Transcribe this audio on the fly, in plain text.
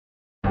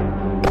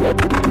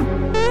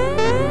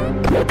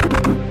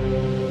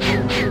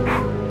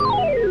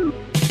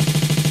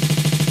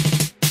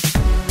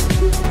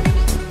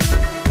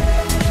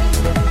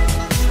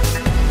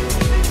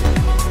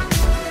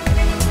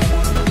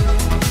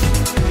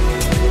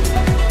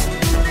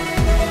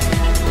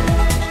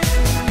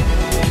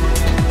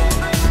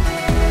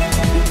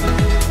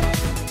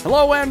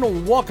Hello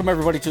and welcome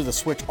everybody to the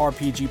Switch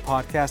RPG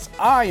Podcast.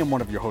 I am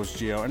one of your hosts,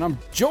 Gio, and I'm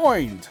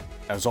joined,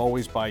 as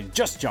always, by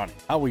Just Johnny.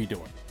 How are you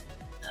doing?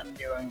 I'm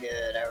doing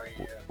good. How are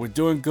you? We're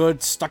doing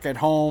good, stuck at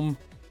home,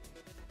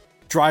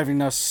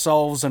 driving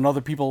ourselves and other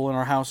people in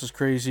our house is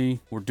crazy.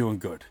 We're doing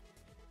good.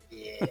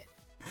 Yeah.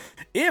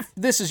 If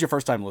this is your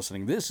first time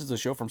listening, this is a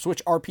show from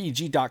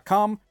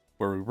SwitchRPG.com,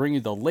 where we bring you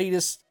the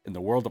latest in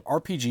the world of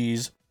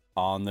RPGs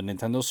on the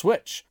Nintendo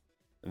Switch.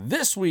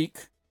 This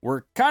week,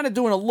 we're kind of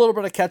doing a little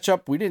bit of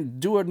catch-up. We didn't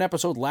do an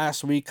episode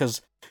last week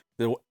because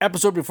the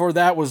episode before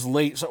that was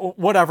late. So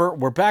whatever,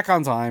 we're back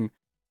on time.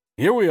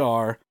 Here we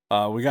are.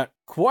 We got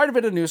quite a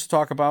bit of news to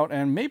talk about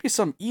and maybe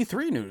some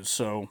E3 news.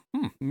 So,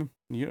 I don't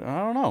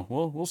know.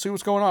 We'll see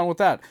what's going on with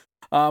that.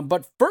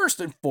 But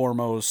first and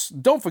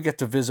foremost, don't forget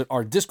to visit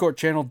our Discord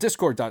channel,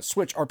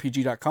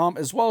 discord.switchrpg.com,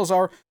 as well as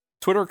our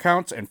Twitter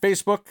accounts and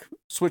Facebook,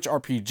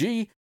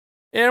 SwitchRPG.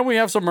 And we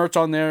have some merch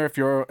on there if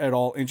you're at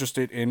all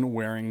interested in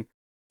wearing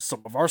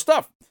some of our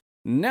stuff.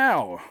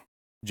 Now,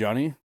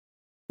 Johnny,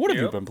 what have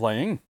you been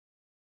playing?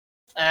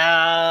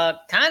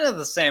 Kind of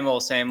the same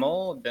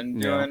old. Been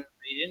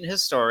reading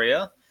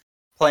Historia,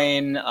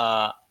 playing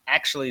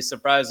actually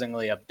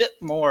surprisingly a bit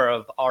more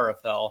of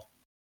RFL.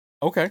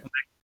 Okay.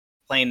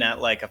 Playing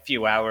that like a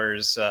few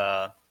hours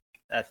at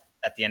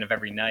the end of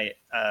every night.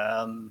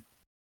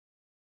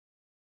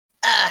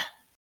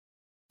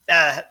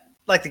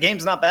 Like the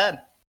game's not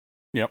bad.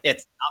 Yep.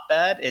 It's not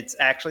bad. It's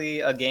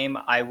actually a game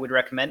I would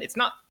recommend. It's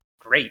not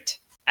great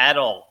at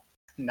all.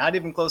 Not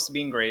even close to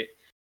being great.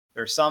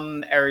 There's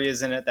some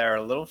areas in it that are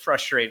a little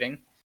frustrating.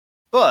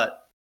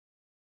 But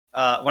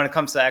when it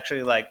comes to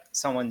actually like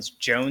someone's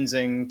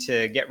jonesing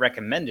to get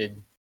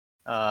recommended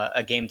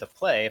a game to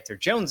play, if they're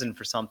jonesing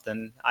for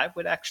something, I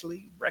would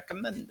actually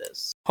recommend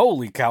this.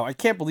 Holy cow, I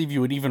can't believe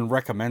you would even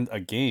recommend a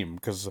game,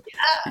 because,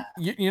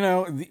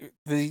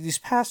 these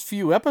past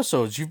few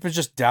episodes, you've been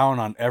just down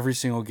on every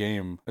single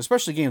game,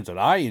 especially games that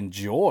I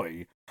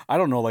enjoy. I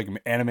don't know, like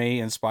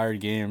anime-inspired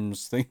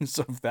games, things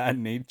of that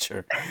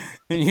nature.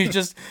 And you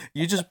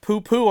just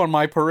poo-poo on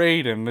my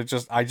parade, and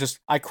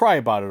I cry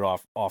about it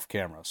off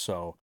camera,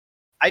 so...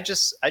 I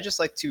just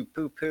like to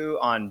poo-poo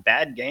on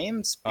bad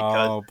games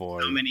because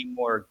there's so many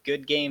more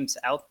good games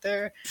out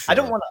there.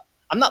 Sure.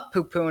 I'm not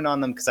poo-pooing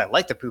on them because I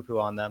like to poo-poo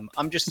on them.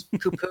 I'm just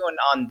poo-pooing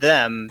on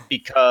them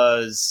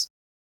because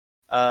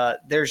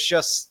there's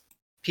just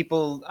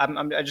people.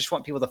 I just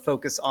want people to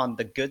focus on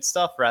the good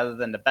stuff rather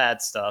than the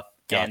bad stuff.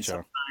 Gotcha. And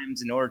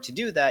sometimes, in order to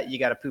do that, you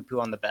got to poo-poo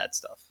on the bad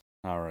stuff.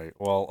 All right.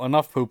 Well,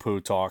 enough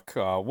poo-poo talk.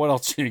 What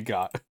else you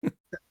got?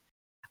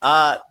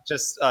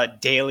 Just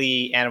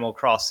daily Animal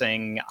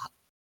Crossing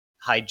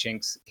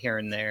hijinks here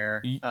and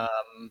there.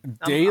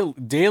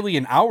 Daily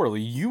and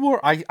hourly. You are.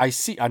 I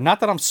see.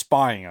 Not that I'm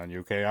spying on you.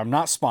 Okay, I'm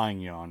not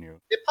spying on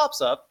you. It pops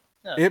up.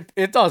 Yeah.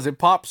 It does. It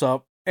pops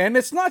up, and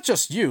it's not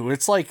just you.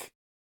 It's like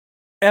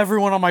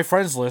everyone on my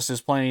friends list is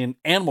playing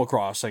Animal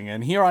Crossing,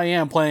 and here I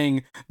am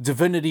playing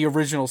Divinity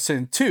Original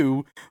Sin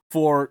 2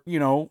 for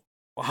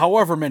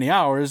however many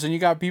hours, and you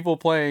got people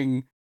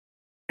playing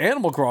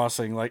Animal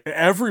Crossing, like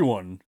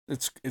everyone.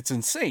 It's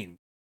insane.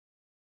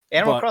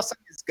 Animal Crossing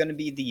is going to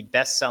be the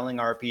best-selling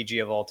RPG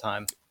of all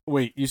time.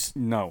 Wait,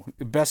 no.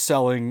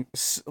 Best-selling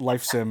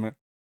life sim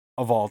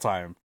of all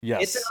time.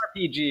 Yes. It's an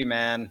RPG,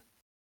 man.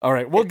 All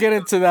right, we'll get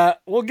into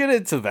that.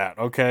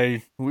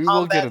 Okay? We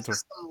will get into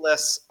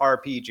systemless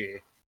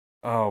RPG.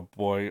 Oh,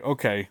 boy.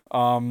 Okay.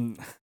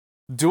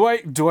 Do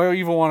I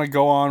even want to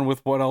go on with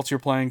what else you're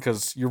playing?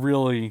 Because you're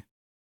really...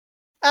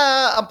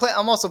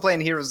 I'm also playing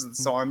Heroes of the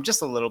Storm,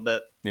 just a little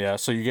bit. Yeah,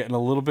 so you're getting a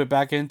little bit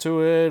back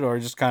into it, or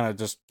just kind of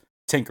just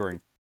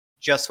tinkering?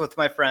 Just with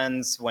my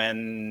friends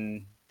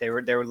when they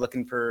were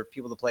looking for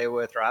people to play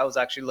with, or I was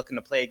actually looking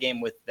to play a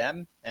game with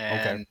them,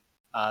 and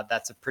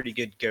that's a pretty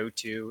good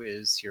go-to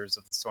is Heroes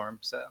of the Storm.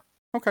 So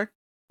okay,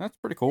 that's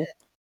pretty cool.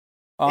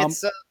 Have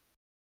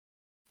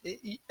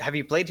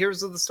you played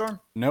Heroes of the Storm?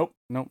 Nope,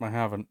 I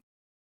haven't.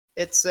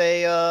 It's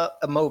a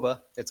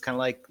MOBA. It's kind of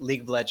like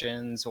League of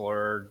Legends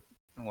or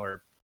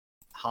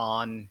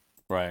Han,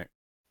 right?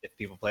 If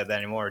people play that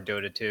anymore, or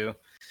Dota 2.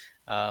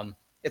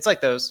 It's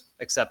like those,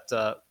 except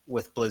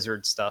with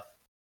Blizzard stuff.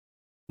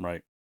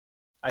 Right.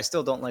 I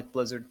still don't like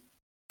Blizzard.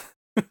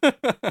 I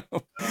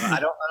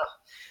don't.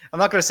 I'm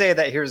not going to say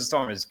that Heroes of the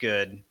Storm is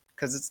good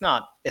because it's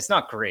not. It's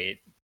not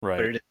great.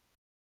 Right.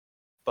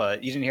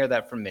 But you didn't hear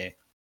that from me.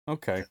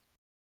 Okay.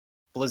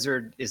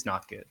 Blizzard is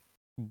not good.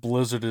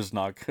 Blizzard is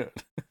not good.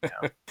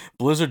 No.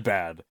 Blizzard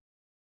bad.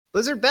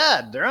 Blizzard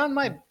bad. They're on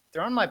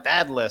my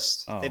bad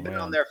list. Oh, They've been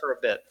on there for a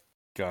bit.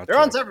 Gotcha.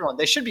 They're on everyone.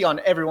 They should be on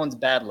everyone's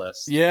bad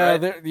list. Yeah,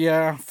 right?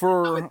 They're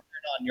on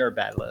your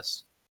bad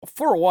list.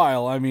 For a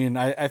while. I mean,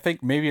 I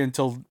think maybe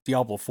until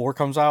Diablo 4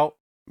 comes out,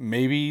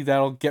 maybe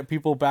that'll get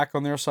people back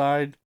on their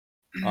side.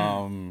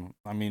 I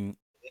mean,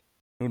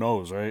 who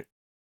knows, right?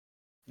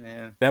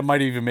 Yeah. That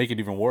might even make it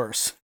even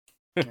worse.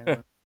 Yeah.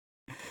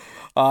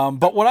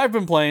 But what I've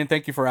been playing,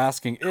 thank you for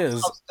asking, is... I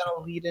was going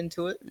to lead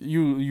into it.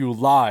 You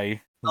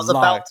lie. I was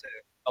about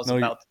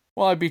to.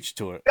 Well, I beat you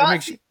to it.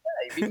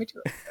 beat me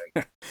to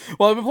it.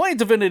 Well, I've been playing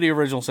Divinity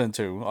Original Sin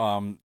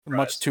 2,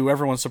 much to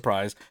everyone's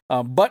surprise.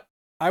 But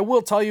I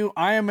will tell you,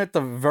 I am at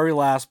the very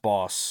last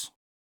boss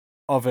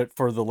of it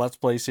for the Let's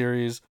Play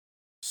series.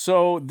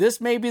 So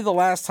this may be the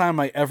last time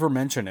I ever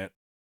mention it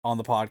on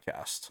the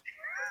podcast.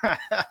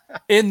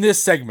 In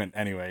this segment,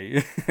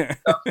 anyway.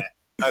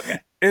 Okay.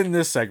 In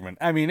this segment.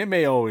 I mean, it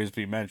may always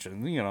be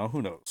mentioned. You know,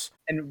 who knows?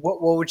 And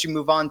what would you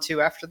move on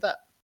to after that?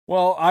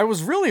 Well, I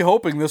was really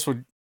hoping this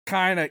would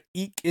kind of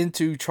eke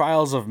into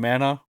Trials of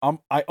Mana.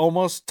 I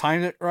almost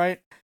timed it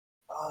right.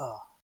 Oh,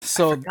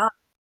 so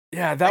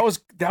yeah, that was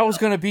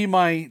going to be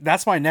my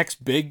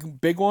next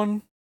big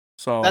one.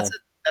 So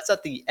that's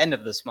at the end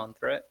of this month,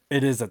 right?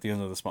 It is at the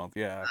end of this month.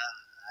 Yeah.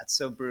 That's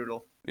so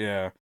brutal.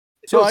 Yeah.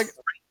 So right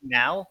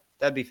now,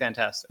 that'd be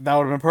fantastic. That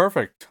would have been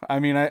perfect. I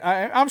mean,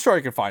 I'm sure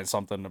I could find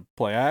something to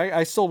play.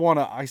 I still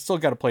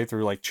got to play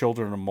through like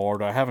Children of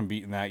Morta. I haven't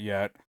beaten that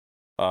yet.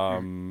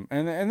 And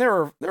there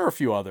are a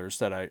few others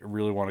that I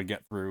really want to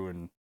get through,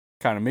 and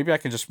kind of maybe I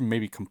can just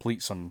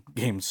complete some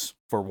games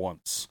for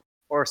once.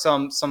 Or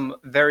some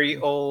very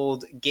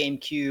old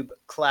GameCube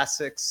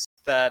classics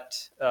that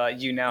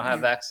you now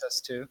have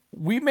access to.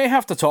 We may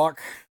have to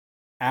talk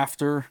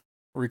after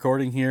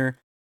recording here,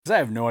 because I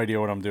have no idea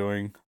what I'm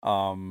doing.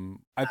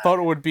 I thought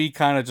it would be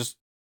kind of just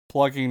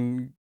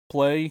plugging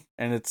play,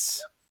 and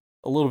it's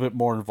a little bit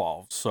more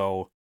involved.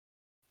 So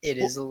it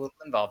is a little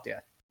involved,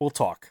 yeah. We'll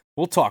talk.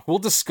 We'll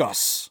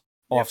discuss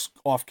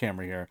off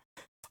camera here.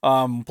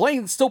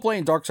 Still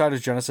playing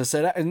Darksiders Genesis,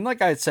 and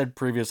like I had said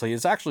previously,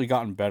 it's actually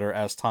gotten better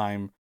as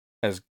time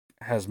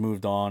has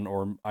moved on,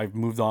 or I've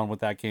moved on with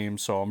that game.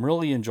 So I'm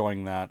really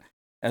enjoying that,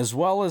 as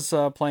well as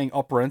playing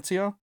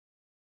Operencia.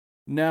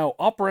 Now,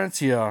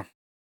 Operencia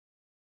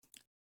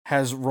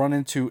has run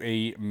into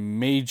a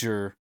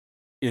major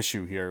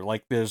issue here.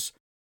 Like there's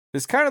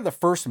kind of the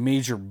first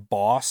major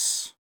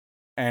boss,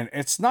 and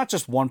it's not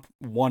just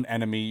one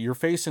enemy. You're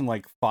facing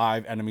like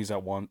 5 enemies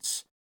at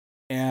once,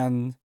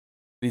 and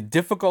the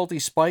difficulty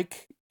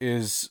spike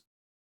is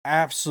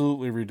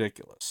absolutely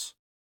ridiculous.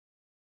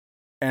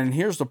 And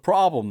here's the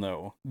problem,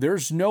 though.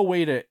 There's no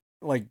way to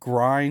like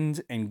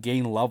grind and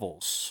gain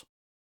levels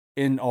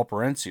in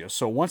Operencia.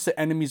 So once the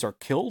enemies are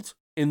killed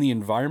in the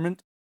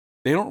environment,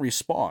 they don't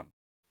respawn.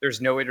 There's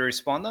no way to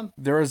respawn them?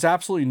 There is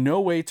absolutely no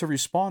way to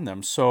respawn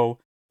them. So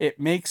it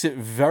makes it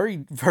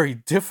very, very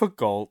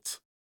difficult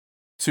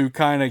to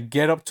kind of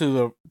get up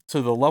to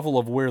the level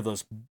of where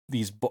this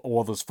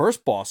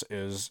first boss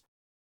is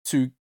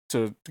to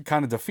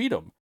kind of defeat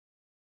him.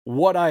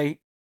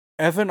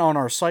 Evan on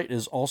our site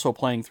is also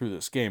playing through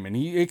this game, and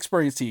he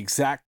experienced the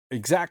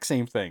exact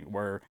same thing,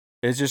 where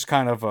it's just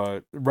kind of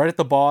right at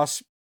the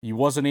boss, he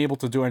wasn't able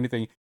to do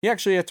anything. He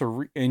actually had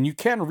to, and you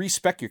can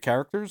respec your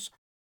characters.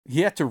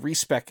 He had to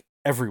respec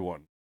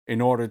everyone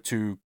in order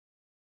to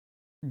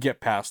get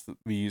past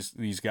these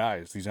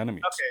guys, these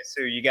enemies. Okay,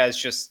 so you guys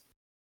just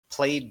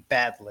played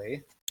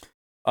badly.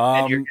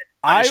 And you're getting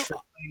punished for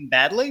playing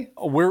badly?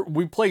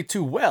 We played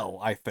too well,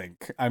 I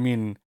think. I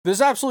mean,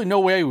 there's absolutely no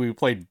way we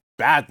played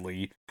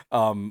badly.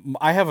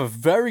 I have a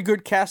very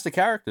good cast of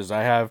characters.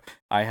 I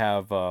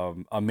have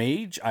a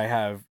mage. I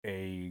have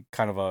a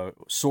kind of a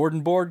sword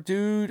and board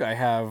dude. I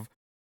have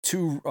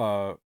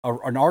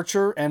an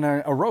archer and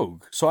a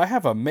rogue. So I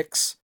have a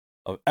mix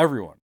of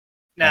everyone.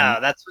 No,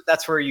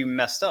 that's where you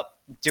messed up.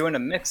 Doing a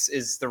mix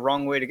is the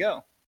wrong way to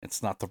go.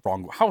 It's not the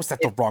wrong way. How is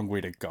that the wrong way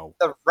to go?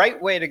 The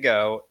right way to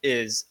go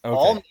is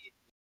all mage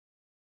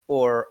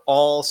or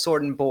all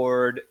sword and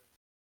board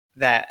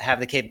that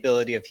have the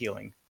capability of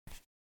healing.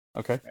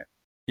 Okay. Right.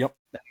 Yep.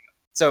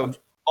 So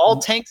all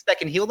tanks that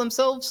can heal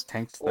themselves,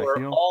 or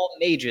heal. All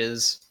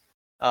mages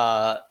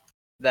that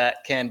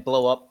can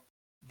blow up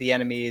the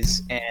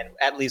enemies, and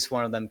at least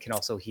one of them can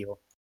also heal.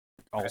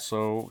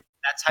 Also,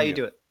 that's how you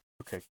do it.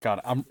 Okay, got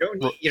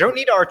it. You don't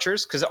need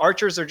archers, because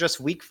archers are just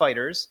weak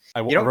fighters.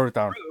 I wrote it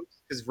down.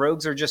 Because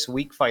rogues are just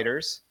weak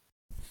fighters.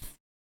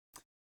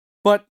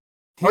 But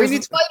you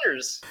need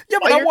spiders. Yeah,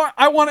 but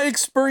I want to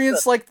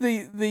experience like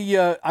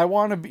the I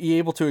want to be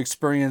able to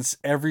experience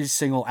every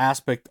single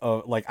aspect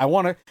of, like, I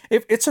want to,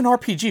 if it's an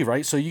RPG,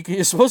 right? So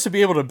you're supposed to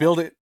be able to build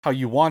it how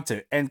you want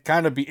it and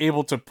kind of be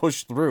able to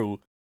push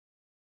through,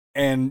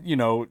 and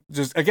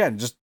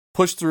just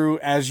push through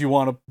as you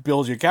want to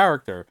build your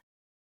character.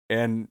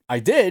 And I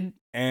did,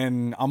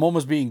 and I'm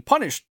almost being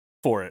punished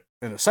for it,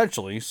 and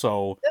essentially,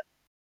 so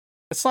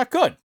it's not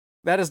good.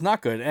 That is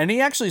not good. And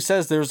he actually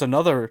says there's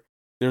another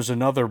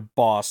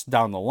boss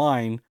down the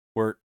line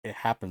where it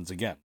happens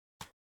again.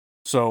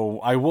 So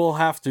I will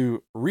have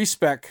to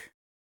respec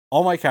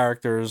all my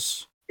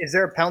characters. Is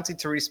there a penalty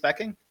to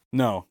respecing?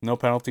 No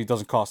penalty.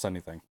 Doesn't cost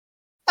anything.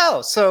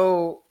 Oh,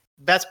 so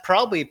that's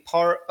probably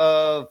part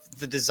of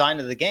the design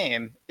of the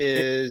game,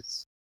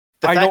 is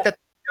the fact that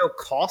there's no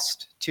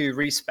cost to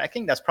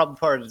respecing. That's probably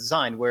part of the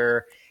design,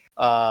 where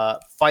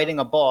fighting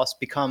a boss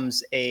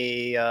becomes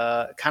a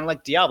kind of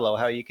like Diablo,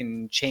 how you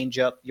can change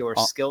up your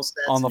skill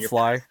sets on the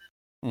fly.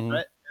 Mm-hmm.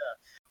 Right?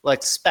 Yeah.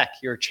 Like spec,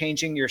 you're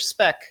changing your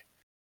spec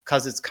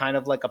because it's kind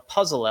of like a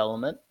puzzle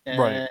element,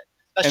 right?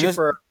 Especially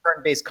for a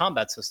turn-based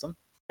combat system.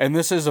 And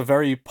this is a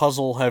very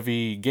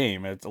puzzle-heavy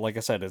game. Like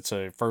I said, it's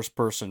a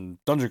first-person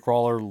dungeon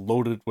crawler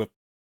loaded with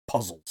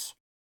puzzles.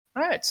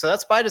 All right, so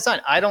that's by design.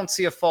 I don't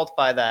see a fault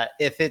by that.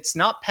 If it's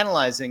not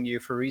penalizing you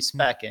for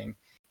respecking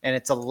and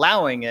it's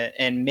allowing it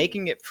and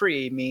making it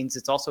free means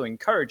it's also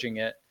encouraging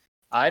it,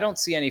 I don't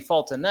see any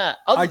fault in that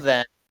other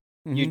than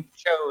you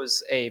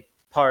chose a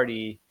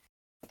party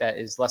that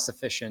is less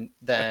efficient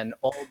than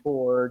all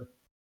board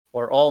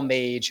or all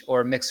mage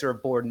or a mixer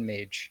of board and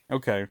mage.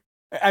 Okay.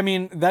 I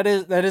mean, that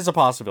is a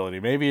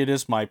possibility. Maybe it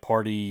is my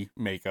party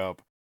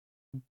makeup.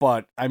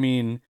 But I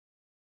mean,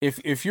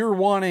 if you're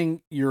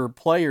wanting your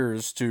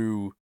players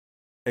to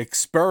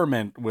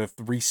experiment with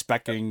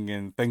respecking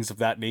and things of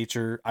that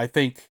nature, I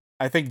think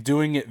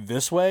doing it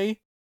this way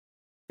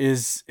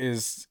is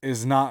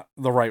not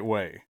the right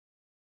way.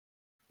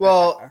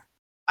 Well,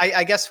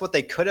 I guess what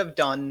they could have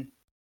done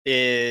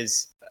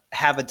is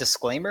have a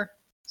disclaimer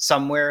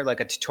somewhere,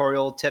 like a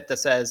tutorial tip that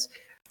says,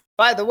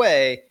 by the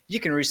way, you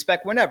can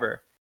respec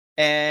whenever.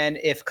 And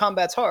if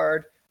combat's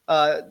hard,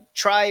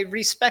 try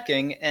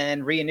respecking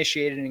and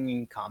reinitiating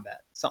in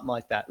combat. Something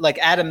like that. Like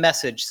add a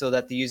message so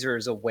that the user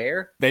is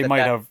aware. They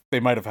might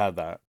have had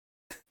that.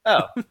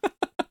 Oh.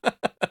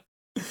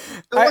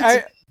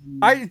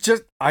 I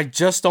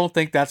just don't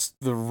think that's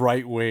the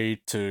right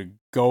way to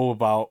go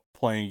about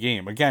playing a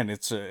game. Again,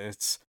 it's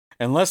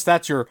unless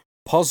that's your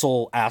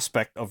puzzle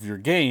aspect of your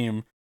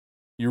game,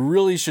 you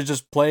really should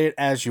just play it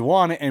as you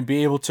want it and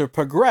be able to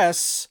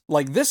progress.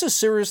 Like, this is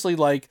seriously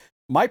like,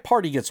 my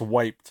party gets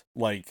wiped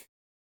like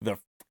the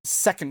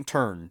second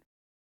turn.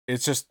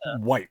 It's just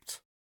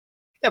wiped.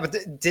 Yeah, but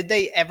did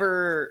they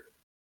ever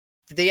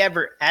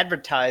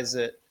advertise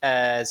it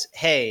as,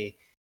 hey,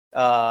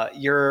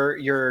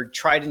 your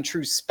tried and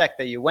true spec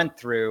that you went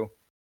through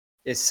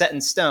is set in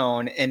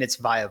stone and it's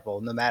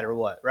viable no matter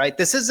what, right?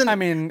 This isn't. I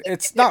mean,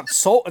 it's not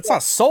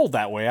sold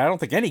that way. I don't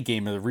think any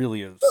game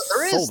really is.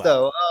 There is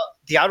though.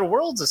 The Outer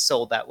Worlds is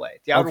sold that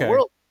way. The Outer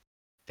Worlds,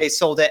 they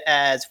sold it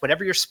as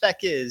whatever your spec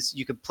is,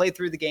 you could play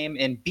through the game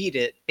and beat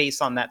it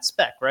based on that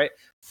spec, right?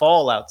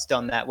 Fallout's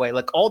done that way.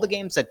 Like all the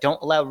games that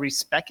don't allow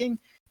respecking,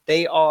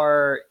 they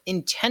are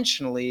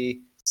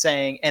intentionally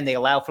saying, and they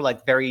allow for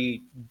like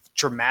very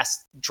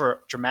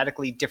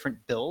dramatically different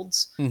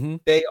builds. Mm-hmm.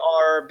 They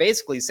are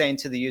basically saying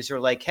to the user,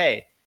 like,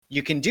 hey,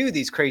 you can do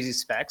these crazy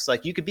specs.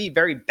 Like you could be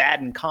very bad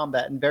in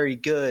combat and very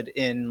good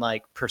in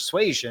like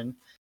persuasion.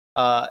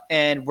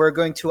 And we're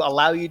going to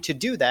allow you to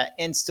do that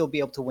and still be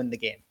able to win the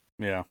game.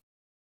 Yeah.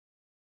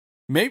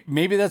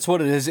 Maybe that's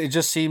what it is. It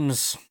just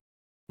seems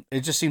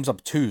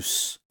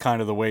obtuse,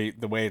 kind of the way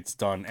it's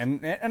done.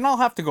 And I'll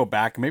have to go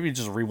back, maybe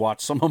just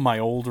rewatch some of my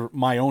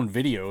own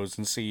videos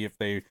and see if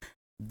they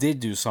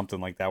did do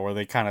something like that, where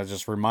they kind of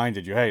just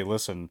reminded you, hey,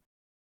 listen.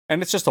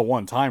 And it's just a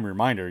one-time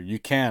reminder. You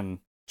can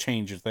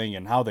change your thing,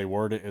 and how they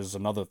word it is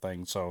another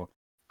thing. So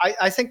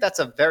I think that's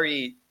a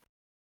very,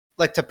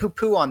 like, to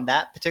poo-poo on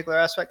that particular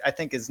aspect, I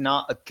think is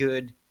not a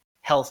good,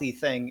 healthy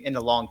thing in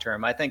the long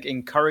term. I think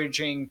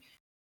encouraging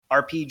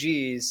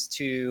RPGs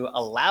to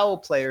allow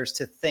players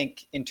to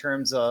think in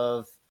terms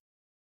of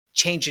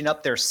changing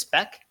up their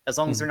spec, as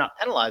long as they're not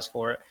penalized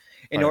for it,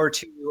 in order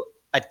to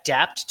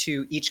adapt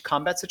to each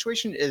combat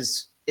situation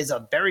is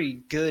a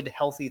very good,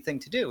 healthy thing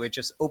to do. It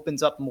just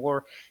opens up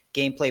more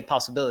gameplay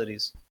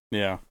possibilities.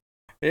 Yeah.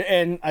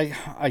 And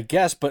I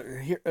guess, but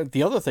here,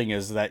 the other thing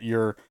is that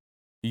your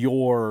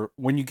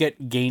when you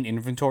gain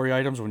inventory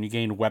items, when you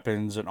gain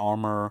weapons and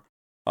armor,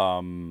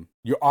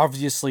 you're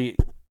obviously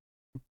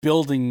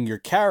building your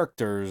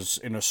characters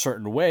in a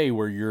certain way,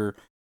 where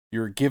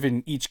you're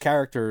given each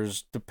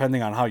characters,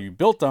 depending on how you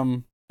built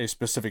them, a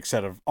specific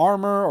set of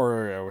armor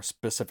or a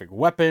specific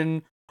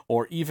weapon,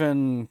 or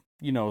even,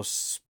 you know,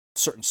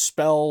 certain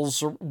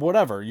spells or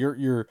whatever.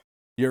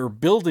 You're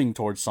building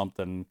towards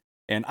something.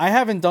 And I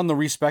haven't done the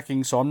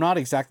respecking, so I'm not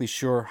exactly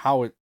sure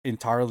how it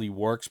entirely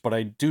works, but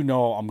I do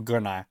know I'm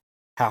gonna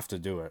have to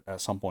do it at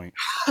some point.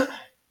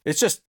 It's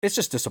just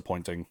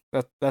disappointing.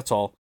 That's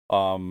all.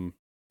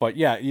 But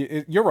yeah,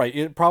 you're right.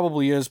 It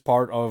probably is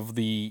part of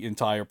the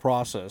entire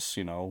process,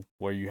 you know,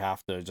 where you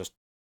have to just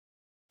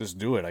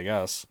do it, I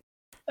guess.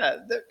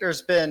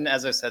 There's been,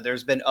 as I said,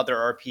 there's been other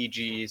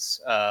RPGs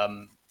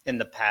in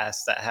the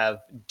past that have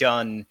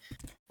done,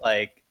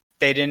 like,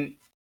 they didn't,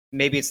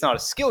 maybe it's not a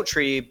skill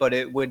tree, but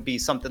it would be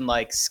something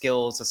like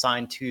skills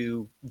assigned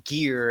to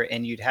gear,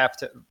 and you'd have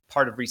to,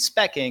 part of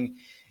respecking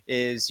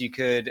is you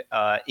could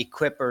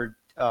equip or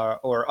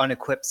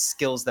unequip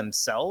skills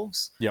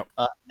themselves. Yep.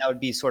 That would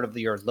be sort of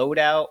your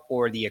loadout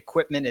or the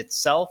equipment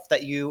itself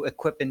that you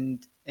equip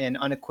and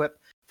unequip.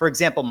 For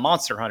example,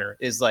 Monster Hunter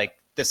is like,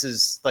 this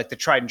is like the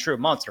tried and true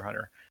Monster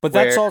Hunter. But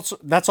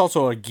that's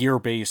also a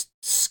gear-based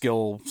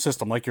skill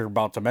system, like you're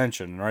about to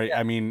mention, right? Yeah.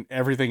 I mean,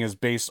 everything is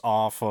based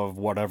off of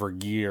whatever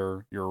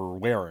gear you're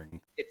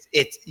wearing.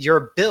 It's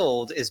your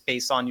build is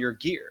based on your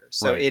gear,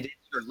 so right. It is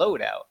your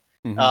loadout.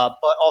 Mm-hmm.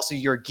 But also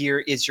your gear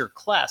is your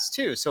class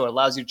too, so it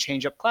allows you to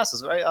change up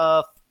classes,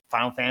 right?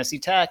 Final Fantasy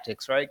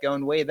Tactics, right?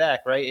 Going way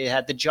back, right? It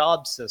had the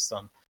job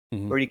system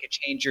where you could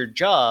change your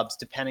jobs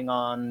depending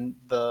on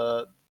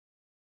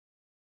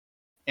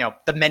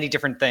the many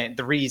different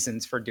the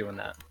reasons for doing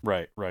that.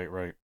 Right.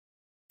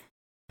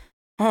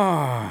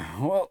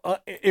 Well,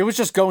 it was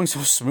just going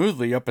so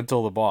smoothly up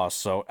until the boss.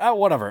 So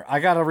whatever. I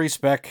gotta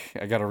respec.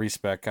 I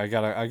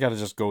gotta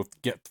just go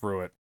get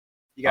through it.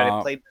 You got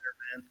to play better,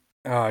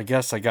 man. I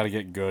guess I gotta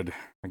get good.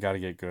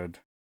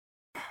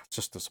 It's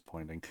just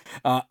disappointing.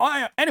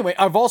 Anyway,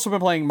 I've also been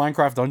playing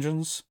Minecraft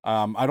Dungeons.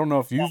 I don't know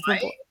if you've been.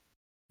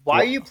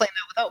 Why are you playing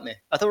that without me?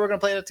 I thought we were gonna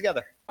play it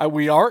together.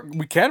 We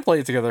can play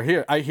it together.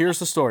 Here's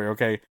the story.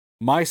 Okay,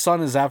 my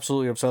son is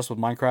absolutely obsessed with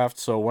Minecraft.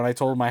 So when I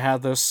told him I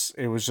had this,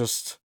 it was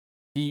just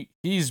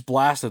he's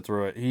blasted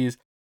through it.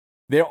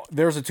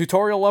 There's a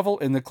tutorial level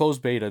in the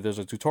closed beta. There's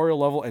a tutorial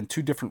level and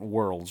 2 different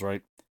worlds.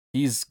 Right,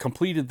 he's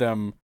completed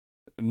them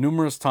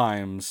numerous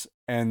times,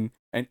 and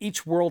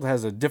each world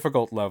has a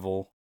difficulty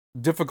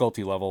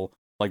level.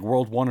 Like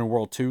World 1 and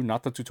World 2,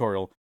 not the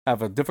tutorial,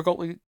 have a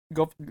difficulty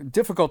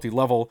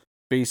level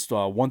based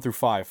 1 through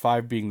 5.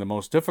 5 being the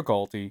most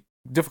difficult,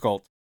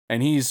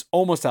 and he's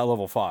almost at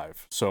level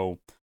 5. So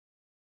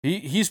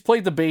he's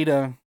played the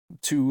beta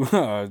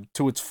to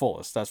its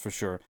fullest, that's for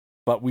sure.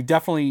 But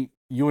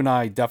you and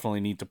I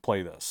definitely need to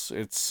play this.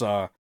 It's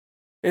kind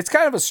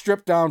of a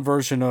stripped down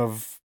version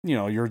of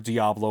your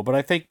Diablo, but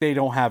I think they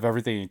don't have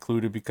everything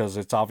included because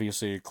it's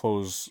obviously a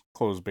closed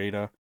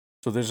beta.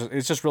 So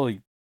it's just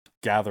really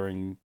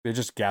gathering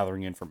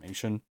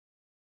information.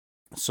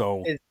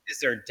 So is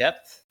there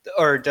depth,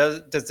 or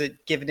does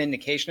it give an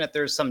indication that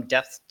there's some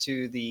depth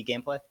to the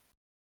gameplay?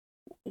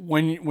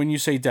 When you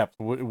say depth,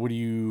 what do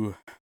you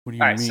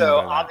mean? All right, so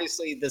by that?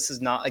 obviously this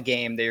is not a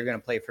game that you're going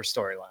to play for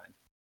storyline.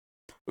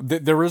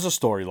 There is a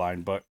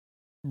storyline, but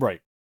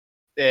right.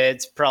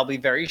 It's probably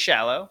very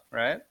shallow,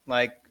 right?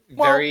 Like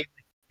very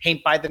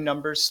paint by the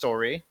numbers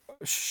story.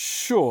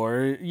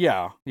 Sure.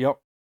 Yeah. Yep.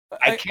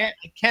 I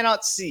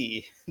cannot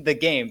see the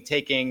game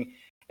taking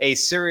a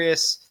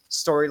serious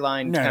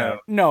storyline tone.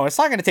 No, it's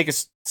not going to take a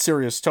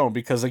serious tone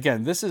because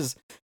again,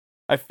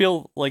 I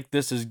feel like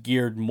this is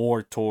geared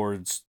more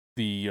towards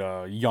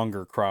the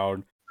younger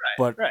crowd,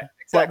 right, exactly.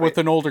 But with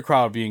an older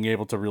crowd being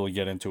able to really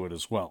get into it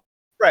as well.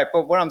 Right,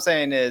 but what I'm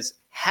saying is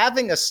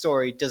having a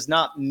story does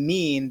not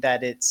mean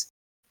that it's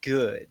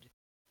good,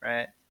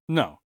 right?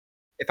 No.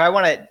 If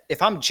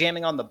I'm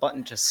jamming on the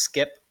button to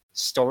skip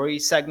story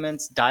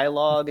segments,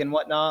 dialogue, and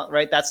whatnot,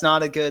 right? That's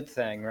not a good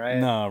thing, right?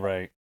 No,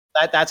 right.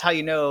 That's how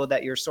you know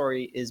that your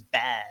story is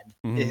bad,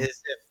 is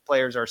if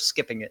players are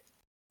skipping it.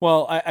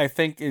 Well, I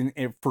think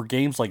for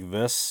games like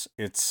this,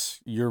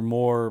 you're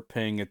more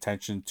paying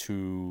attention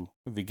to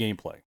the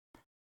gameplay.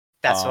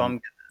 That's what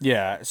I'm.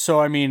 Yeah,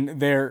 so I mean,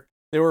 there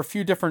were a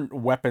few different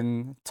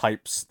weapon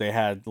types. They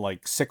had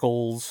like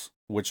sickles,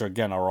 which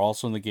again are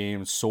also in the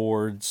game,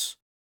 swords,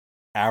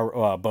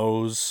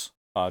 bows,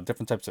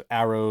 different types of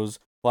arrows,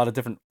 a lot of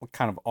different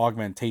kind of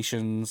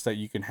augmentations that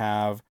you can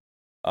have.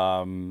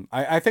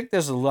 I think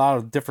there's a lot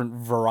of different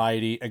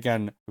variety.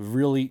 Again,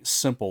 really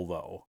simple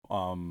though.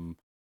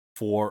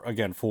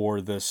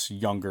 For this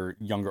younger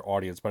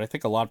audience, but I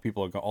think a lot of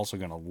people are also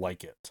going to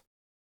like it.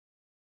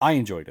 I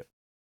enjoyed it,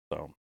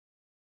 so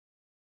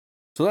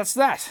that's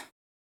that.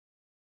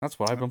 That's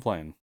what I've been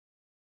playing.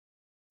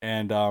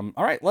 And all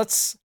right,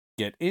 let's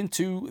get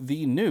into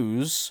the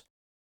news.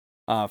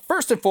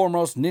 First and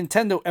foremost,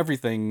 Nintendo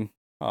everything.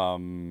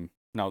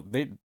 Now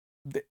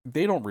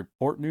they don't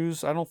report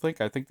news, I don't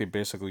think. I think they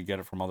basically get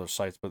it from other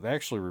sites, but they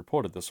actually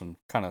reported this one,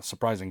 kind of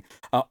surprising.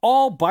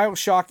 All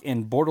BioShock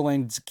and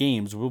Borderlands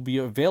games will be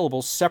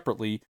available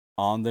separately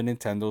on the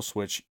Nintendo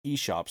Switch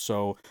eShop.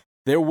 So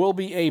there will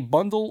be a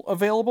bundle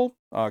available,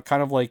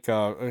 kind of like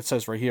it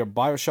says right here,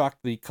 BioShock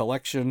the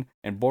Collection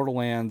and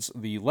Borderlands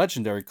the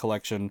Legendary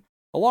Collection,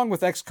 along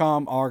with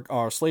XCOM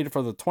are slated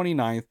for the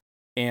 29th,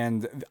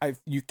 and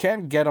you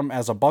can get them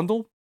as a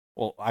bundle.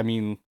 Well, I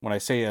mean, when I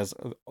say as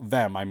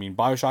them, I mean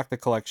BioShock the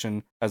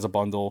Collection as a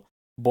bundle,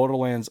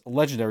 Borderlands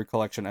Legendary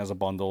Collection as a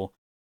bundle,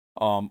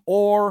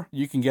 or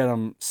you can get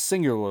them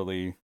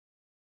singularly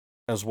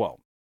as well.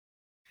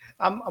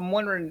 I'm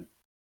wondering,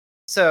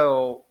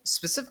 so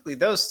specifically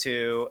those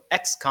two,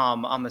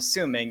 XCOM, I'm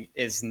assuming,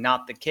 is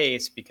not the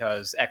case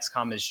because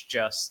XCOM is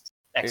just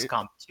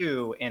XCOM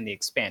 2 and the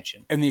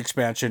expansion.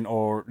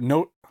 Or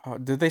no,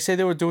 did they say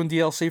they were doing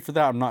DLC for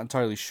that? I'm not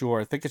entirely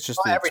sure. I think it's just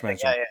the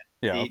expansion.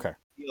 Yeah, okay.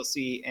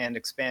 DLC and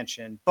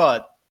expansion,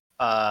 but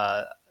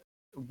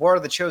War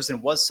of the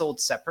Chosen was sold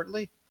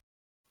separately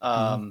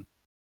on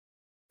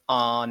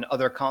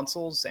other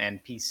consoles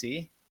and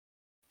PC,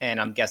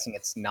 and I'm guessing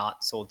it's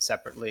not sold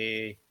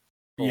separately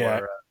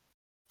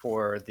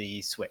for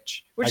the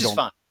Switch, which is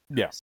fine.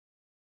 Yeah.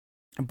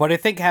 But I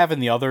think having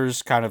the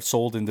others kind of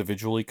sold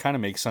individually kind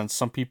of makes sense.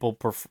 Some people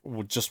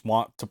would just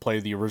want to play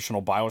the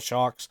original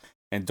BioShocks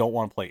and don't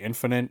want to play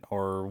Infinite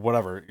or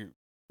whatever.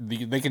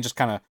 They can just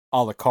kind of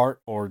a la carte,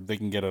 or they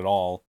can get it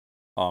all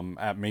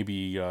at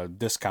maybe a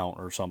discount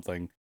or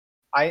something.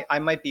 I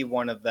might be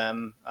one of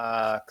them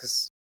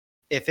because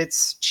if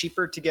it's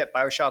cheaper to get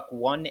BioShock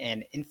 1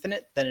 and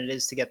Infinite than it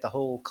is to get the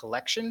whole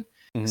collection,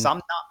 because I'm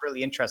not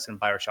really interested in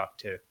BioShock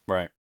 2.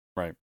 Right.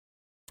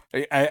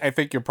 I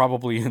think you're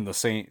probably in the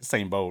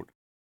same boat.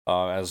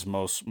 as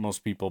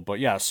most people. But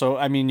yeah, so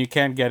I mean, you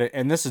can get it,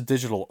 and this is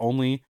digital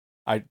only.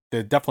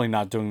 They're definitely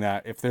not doing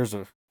that. If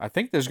I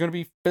think there's going to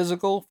be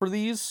physical for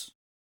these,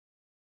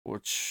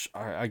 which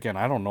again,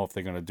 I don't know if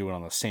they're going to do it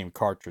on the same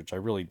cartridge. I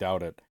really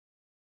doubt it.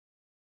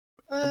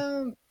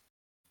 Um,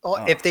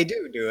 well, if they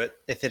do it,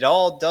 if it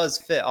all does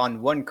fit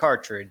on one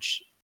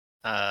cartridge,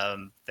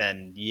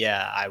 then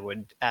yeah, I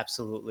would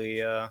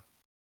absolutely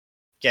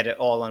get it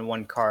all on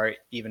one cart,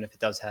 even if it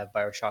does have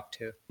Bioshock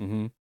 2.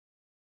 Mm-hmm.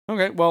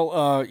 Okay,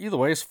 well, either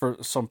ways, for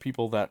some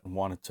people that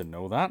wanted to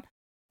know that.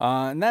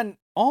 And then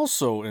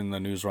also in the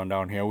news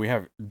rundown here, we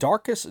have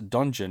Darkest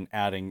Dungeon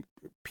adding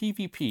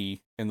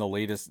PvP in the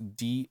latest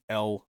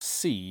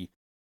DLC.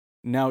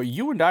 Now,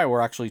 you and I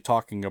were actually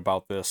talking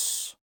about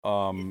this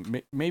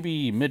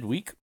maybe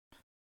midweek,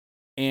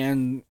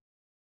 and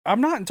I'm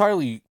not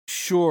entirely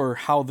sure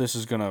how this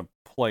is going to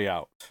play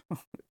out,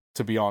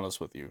 to be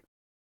honest with you.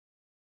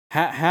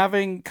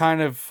 Having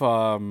kind of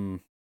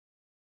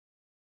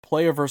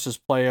player versus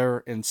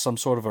player in some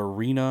sort of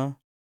arena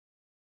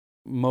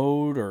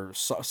mode, or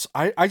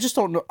I just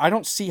don't know. I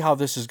don't see how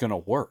this is going to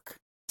work.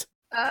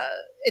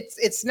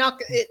 It's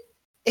not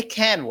it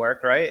can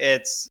work, right?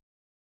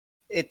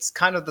 It's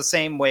kind of the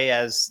same way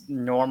as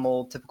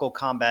normal typical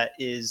combat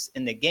is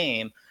in the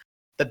game.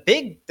 The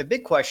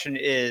big question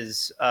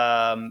is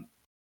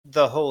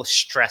the whole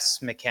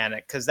stress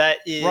mechanic, because that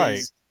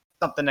is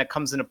something that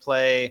comes into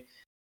play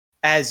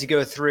as you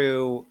go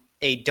through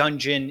a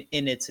dungeon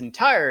in its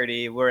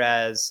entirety,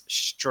 whereas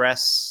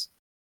stress,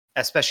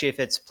 especially if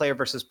it's player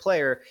versus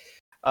player,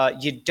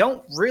 you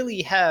don't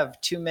really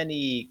have too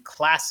many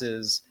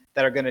classes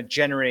that are going to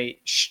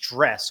generate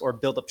stress or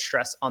build up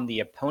stress on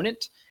the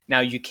opponent.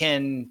 Now,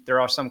 there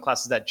are some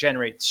classes that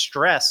generate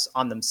stress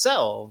on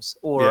themselves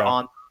or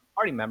on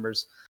party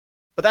members,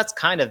 but that's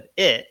kind of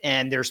it.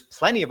 And there's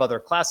plenty of other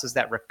classes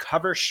that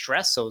recover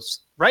stress. So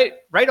right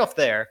off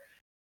there,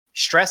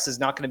 stress is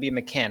not going to be a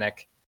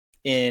mechanic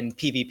in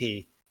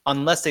PvP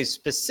unless they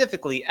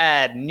specifically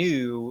add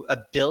new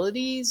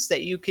abilities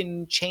that you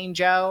can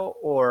change out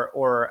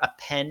or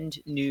append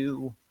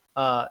new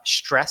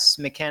stress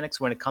mechanics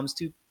when it comes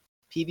to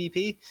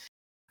PvP.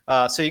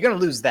 So you're going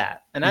to lose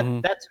that. And that to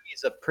me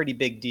is a pretty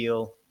big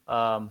deal.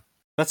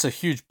 That's a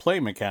huge play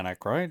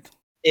mechanic, right?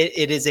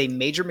 It is a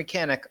major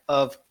mechanic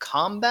of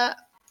combat,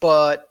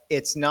 but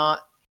it's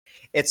not.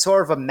 It's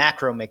sort of a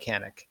macro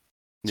mechanic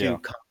to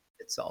combat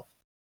itself.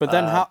 But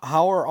then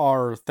how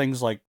are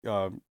things like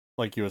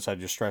you had said,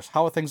 your stress,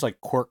 how are things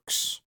like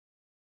quirks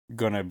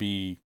gonna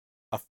be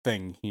a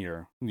thing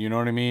here? You know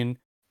what I mean?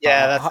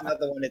 Yeah, that's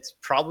another one. It's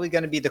probably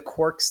going to be the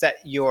quirks that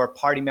your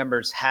party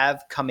members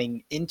have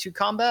coming into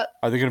combat.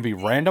 Are they going to be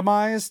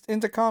randomized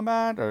into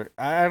combat? Or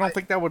I don't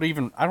think that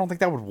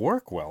would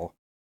work well.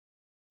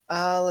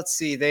 Let's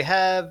see. They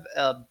have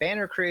a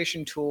banner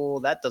creation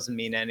tool. That doesn't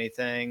mean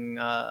anything.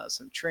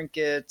 Some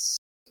trinkets.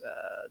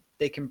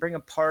 They can bring a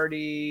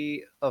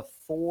party of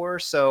 4.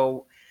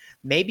 So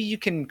maybe you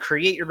can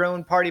create your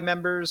own party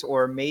members,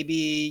 or maybe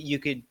you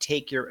could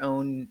take your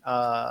own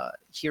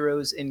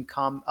heroes in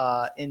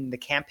the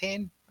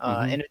campaign.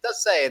 And it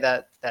does say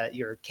that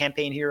your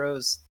campaign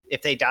heroes,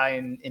 if they die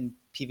in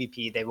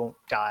PvP, they won't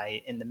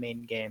die in the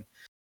main game.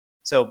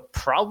 So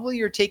probably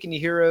you're taking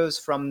your heroes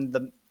from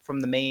the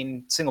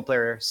main single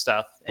player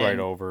stuff and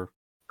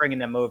bringing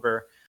them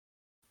over.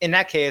 In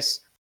that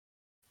case,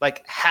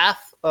 like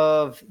half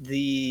of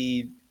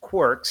the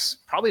quirks,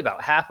 probably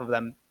about half of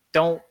them,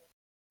 don't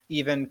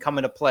even come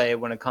into play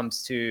when it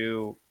comes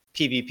to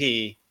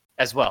PvP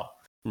as well.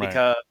 Right.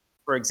 Because,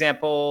 for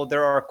example,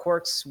 there are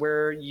quirks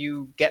where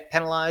you get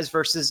penalized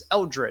versus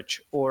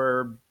Eldritch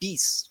or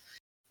Beast.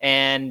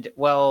 And,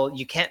 well,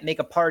 you can't make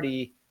a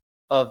party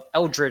of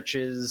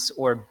Eldritches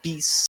or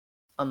Beasts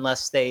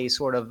unless they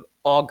sort of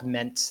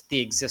augment the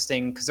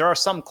existing, because there are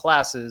some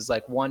classes,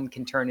 like one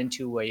can turn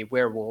into a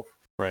werewolf.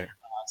 Right.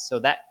 So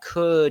that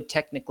could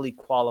technically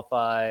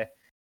qualify,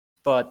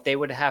 but they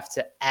would have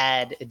to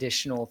add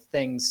additional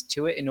things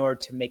to it in order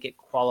to make it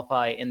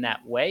qualify in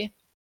that way.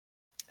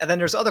 And then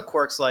there's other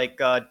quirks like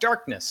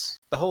darkness,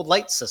 the whole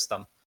light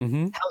system.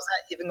 Mm-hmm. How's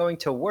that even going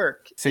to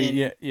work?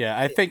 See,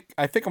 I think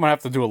I'm gonna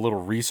have to do a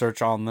little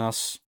research on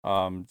this,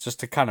 just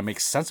to kind of make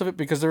sense of it,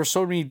 because there are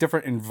so many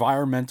different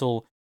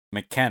environmental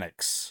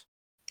mechanics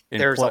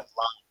in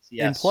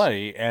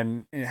play,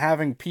 and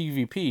having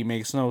PvP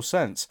makes no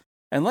sense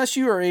unless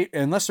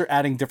they're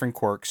adding different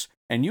quirks.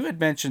 And you had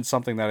mentioned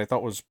something that I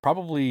thought was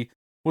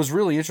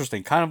really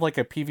interesting, kind of like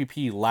a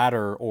PvP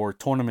ladder or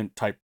tournament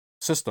type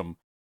system,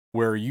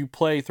 where you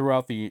play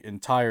throughout the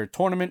entire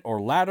tournament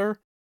or ladder,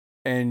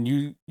 and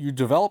you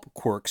develop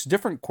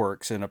different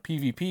quirks in a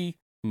PvP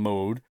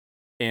mode,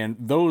 and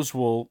those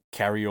will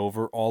carry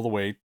over all the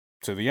way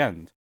to the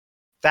end.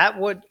 That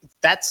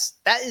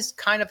is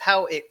kind of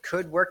how it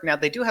could work. Now,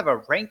 they do have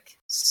a rank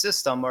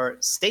system, or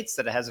states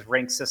that it has a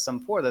rank system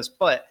for this,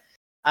 but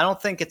I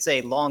don't think it's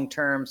a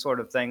long-term sort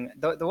of thing.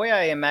 The way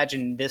I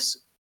imagine this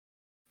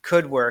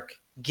could work,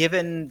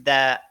 given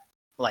that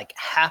like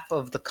half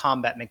of the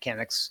combat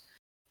mechanics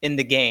in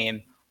the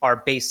game are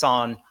based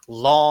on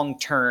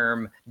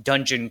long-term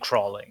dungeon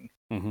crawling,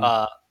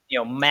 Mhm.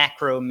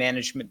 macro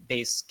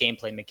management-based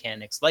gameplay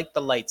mechanics, like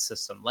the light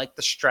system, like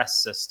the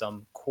stress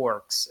system,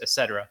 quirks,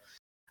 etc.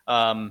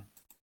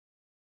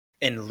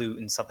 And loot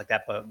and stuff like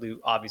that. But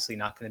loot obviously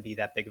not going to be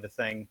that big of a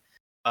thing.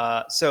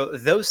 So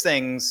those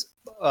things,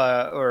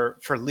 or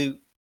for loot,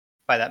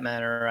 by that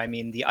matter, I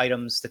mean the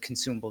items, the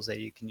consumables that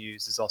you can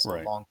use is also a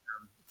Right.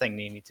 long-term thing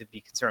that you need to be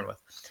concerned with.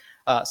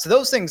 So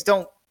those things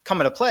don't come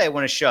into play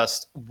when it's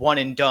just one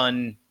and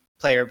done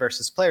player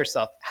versus player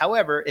stuff.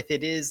 However, if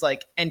it is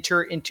like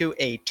enter into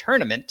a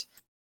tournament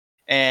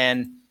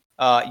and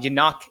you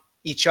knock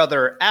each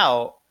other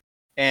out,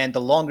 and the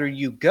longer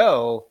you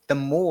go, the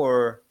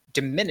more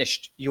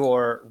diminished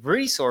your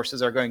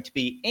resources are going to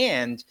be,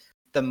 and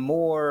the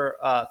more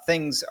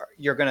things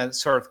you're going to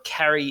sort of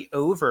carry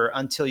over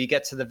until you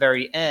get to the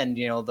very end,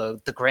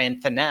 the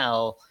grand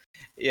finale,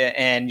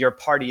 and your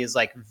party is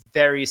like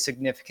very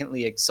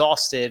significantly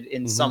exhausted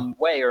in Mhm. some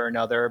way or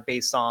another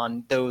based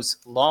on those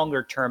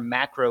longer term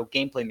macro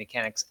gameplay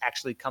mechanics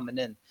actually coming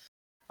in.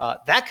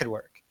 That could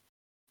work.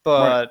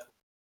 Right. But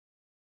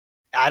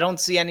I don't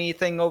see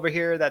anything over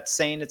here that's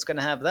saying it's going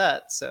to have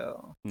that.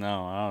 So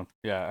No,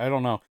 yeah, I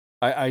don't know.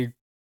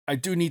 I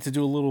do need to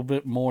do a little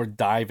bit more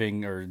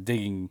diving or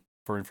digging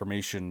for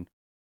information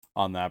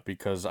on that,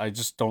 because I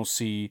just don't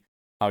see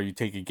how you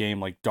take a game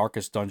like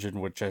Darkest Dungeon,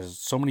 which has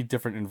so many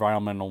different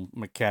environmental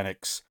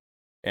mechanics,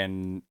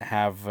 and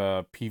have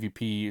a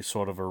PvP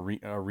sort of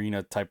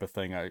arena type of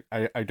thing.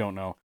 I don't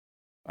know.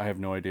 I have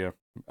no idea.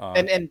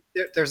 and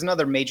there's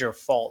another major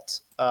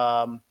fault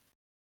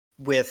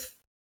with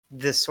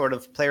this sort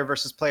of player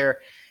versus player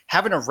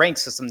having a rank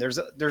system. There's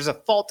a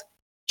fault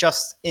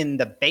just in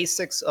the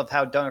basics of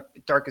how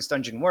Darkest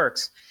Dungeon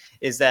works,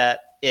 is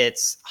that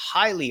it's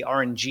highly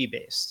RNG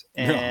based,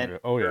 and Yeah.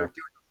 Oh you're yeah. doing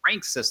a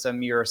rank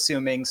system. You're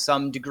assuming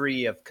some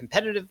degree of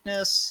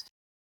competitiveness.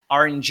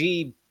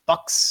 RNG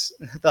bucks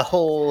the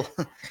whole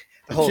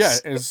the whole. Yeah,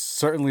 it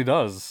certainly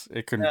does.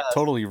 It can Yes.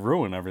 totally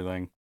ruin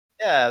everything.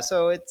 Yeah,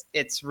 so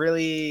it's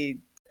really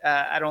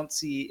I don't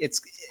see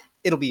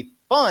it'll be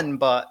fun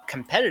but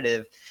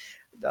competitive.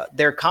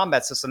 Their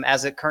combat system,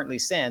 as it currently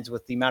stands,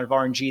 with the amount of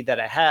RNG that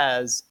it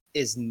has,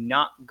 is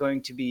not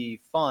going to be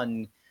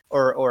fun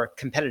or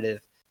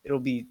competitive. It'll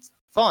be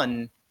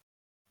fun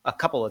a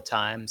couple of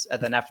times,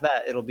 and then after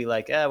that, it'll be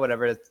like,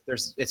 whatever.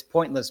 It's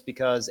pointless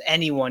because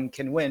anyone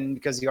can win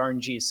because the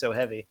RNG is so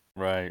heavy.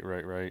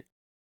 Right.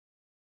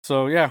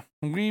 So yeah,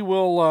 we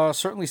will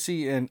certainly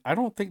see. And I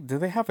don't think, do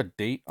they have a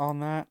date on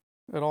that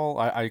at all?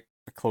 I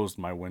closed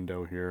my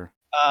window here.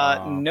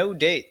 No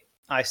date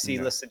I see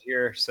Yeah. listed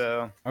here,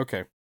 so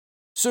Okay.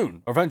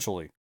 Soon,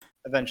 eventually.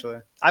 eventually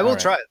I All will right.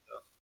 try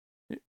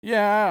it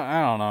Yeah,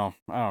 I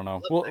don't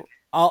know. though. Well,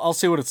 I'll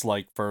see what it's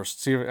like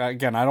first. See,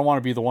 again, I don't want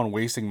to be the one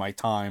wasting my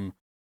time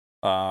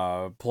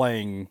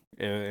playing,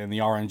 and the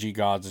RNG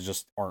gods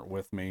just aren't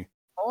with me.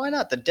 Oh, why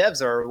not? The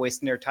devs are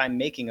wasting their time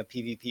making a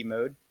PvP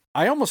mode.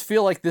 I almost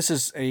feel like this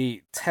is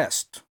a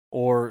test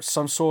or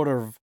some sort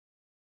of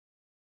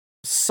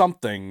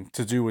something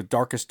to do with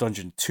Darkest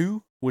Dungeon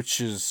 2, which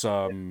is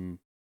on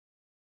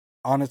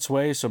its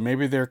way. So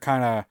maybe they're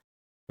kind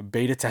of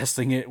beta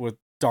testing it with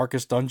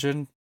Darkest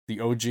Dungeon, the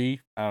OG.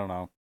 I don't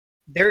know.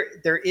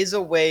 There is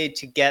a way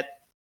to get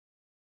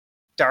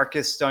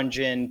Darkest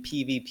Dungeon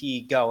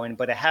PvP going,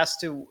 but they have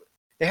to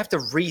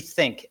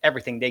rethink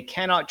everything. They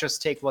cannot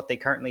just take what they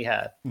currently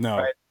have, No,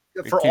 right?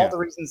 it For all can't. the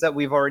reasons that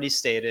we've already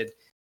stated.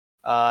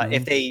 Mhm.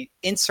 If they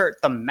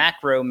insert the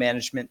macro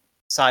management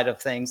side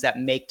of things that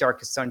make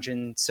Darkest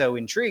Dungeon so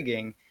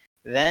intriguing,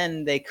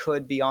 then they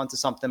could be onto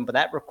something, but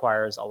that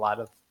requires a lot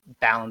of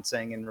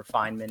balancing and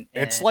refinement.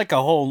 It's And like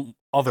a whole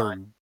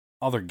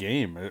other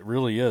game. It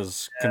really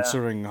is, uh,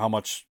 considering how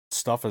much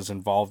stuff is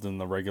involved in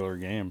the regular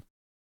game.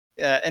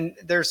 and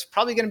there's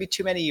probably going to be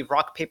too many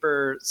rock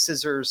paper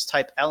scissors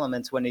type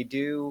elements when they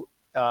do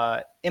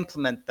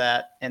implement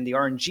that, and the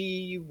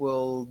RNG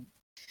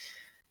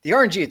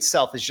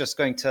itself is just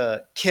going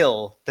to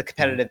kill the Mhm.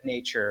 competitive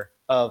nature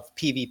of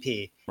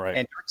PvP. Right.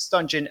 And Darkest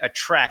Dungeon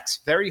attracts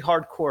very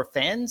hardcore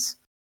fans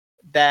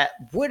that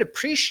would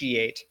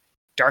appreciate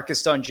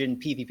Darkest Dungeon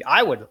PvP.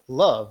 I would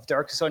love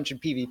Darkest Dungeon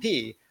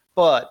PvP,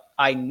 but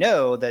I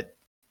know that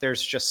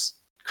there's just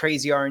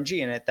crazy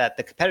RNG in it that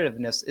the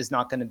competitiveness is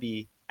not going to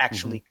be Hmm.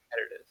 actually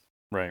competitive.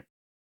 Right.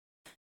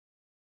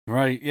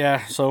 Right.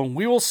 Yeah. So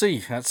we will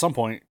see at some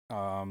point.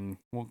 Well,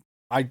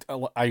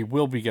 I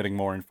will be getting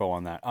more info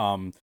on that.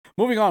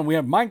 Moving on, we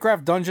have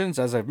Minecraft Dungeons,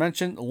 as I've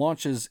mentioned,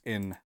 launches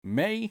in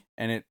May,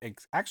 and it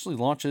actually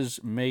launches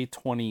May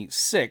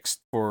 26th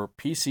for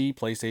PC,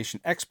 PlayStation,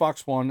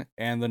 Xbox One,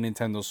 and the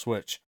Nintendo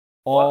Switch,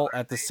 What all are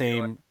at the they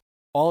doing?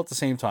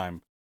 same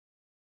time.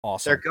 They're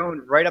Awesome.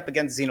 going right up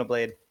against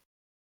Xenoblade.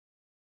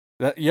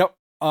 Yep.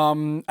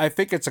 I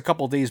think it's a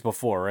couple days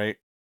before, right?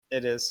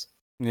 It is.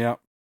 Yep.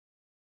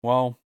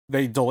 Well,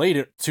 they delayed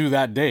it to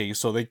that day,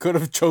 so they could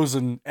have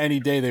chosen any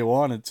day they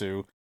wanted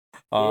to.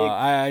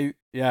 Big.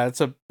 Yeah,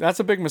 that's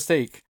a big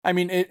mistake. I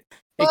mean,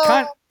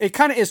 Well, it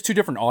kind of is two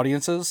different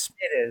audiences.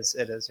 it is.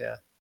 It is. Yeah.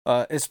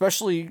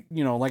 Especially,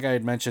 like I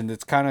had mentioned,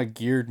 it's kind of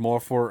geared more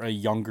for a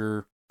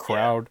younger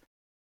crowd.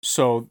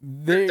 So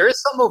There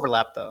is some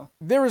overlap though.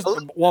 there is,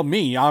 well,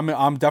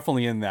 I'm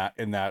definitely in that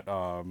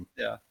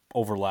Yeah.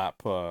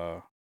 overlap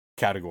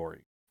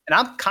category. And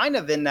I'm kind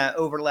of in that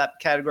overlap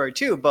category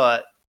too,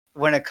 but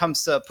when it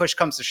comes to push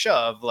comes to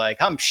shove,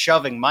 like I'm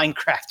shoving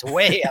Minecraft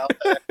way out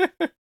there.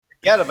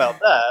 Forget about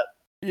that.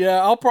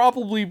 Yeah, I'll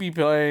probably be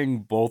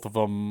playing both of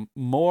them.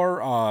 More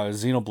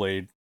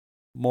Xenoblade,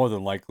 more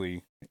than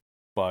likely,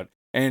 but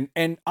and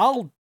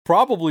I'll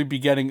probably be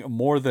getting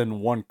more than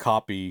one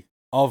copy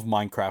of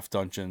Minecraft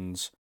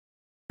Dungeons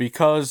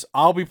because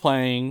I'll be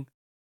playing.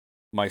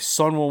 My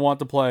son will want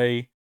to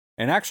play,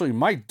 and actually,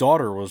 my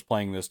daughter was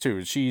playing this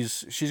too.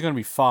 She's gonna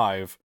be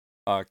 5,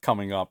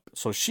 coming up,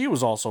 so she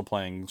was also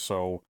playing.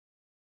 So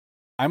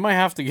I might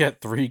have to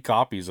get 3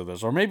 copies of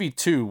this, or maybe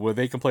 2, where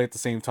they can play at the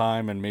same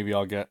time, and maybe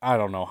I'll get, I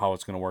don't know how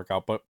it's going to work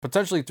out, but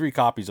potentially 3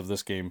 copies of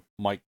this game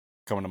might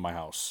come into my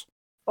house.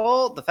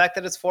 Well, the fact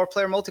that it's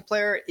 4-player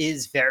multiplayer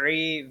is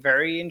very,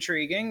 very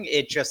intriguing.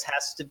 It just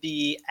has to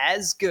be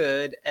as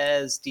good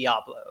as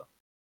Diablo.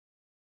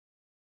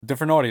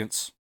 Different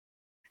audience.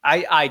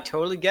 I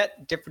totally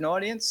get different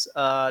audience.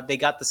 They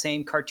got the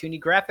same cartoony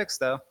graphics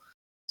though.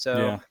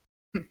 So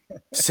yeah.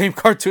 Same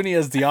cartoony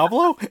as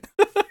Diablo?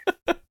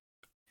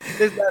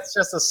 That's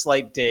just a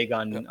slight dig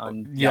on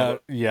Diablo.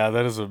 Yeah,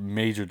 that is a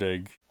major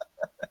dig.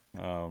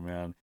 Oh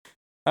man.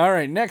 All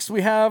right, next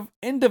we have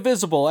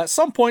Indivisible. At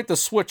some point the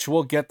Switch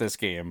will get this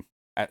game.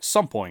 At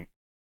some point.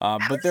 How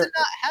does it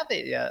not have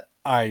it yet?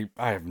 I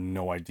have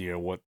no idea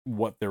what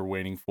they're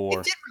waiting for.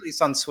 It did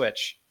release on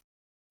Switch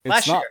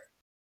last year.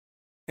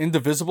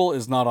 Indivisible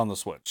is not on the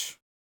Switch.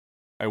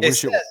 I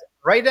wish it was.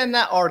 Right in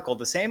that article,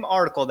 the same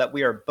article that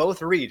we are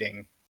both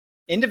reading,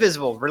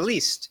 Indivisible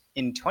released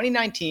in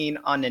 2019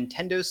 on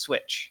Nintendo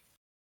Switch.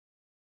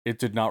 It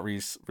did not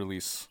release.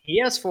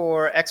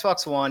 PS4,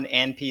 Xbox One,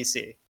 and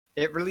PC.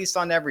 It released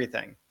on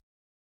everything.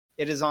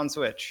 It is on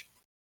Switch.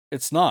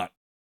 It's not.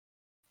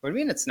 What do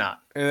you mean it's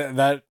not?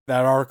 That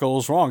article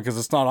is wrong because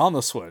it's not on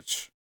the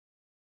Switch.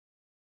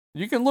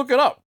 You can look it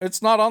up.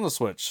 It's not on the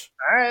Switch.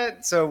 All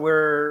right, so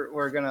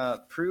we're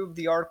gonna prove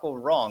the article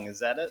wrong. Is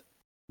that it?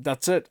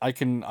 That's it. I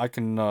can.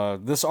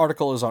 This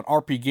article is on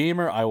RP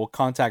Gamer. I will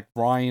contact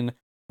Brian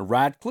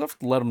Radcliffe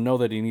to let him know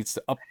that he needs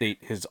to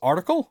update his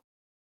article.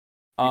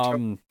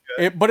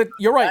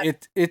 You're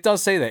right. It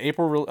does say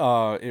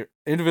that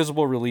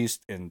Indivisible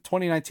released in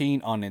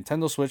 2019 on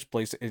Nintendo Switch.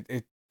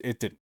 It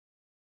didn't.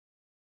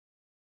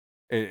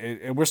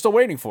 We're still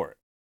waiting for it.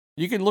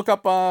 You can look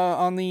up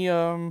on the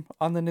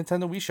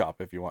Nintendo Wii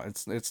Shop if you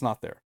want. It's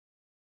not there.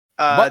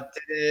 Did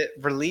it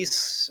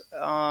release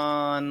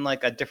on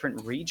like a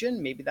different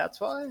region? Maybe that's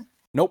why.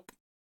 Nope.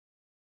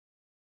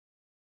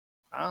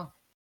 Oh.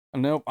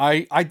 Nope.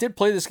 I did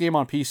play this game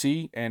on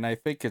PC, and I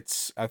think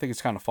it's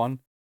kind of fun.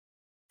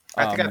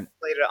 I think I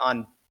played it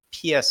on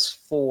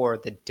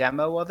PS4, the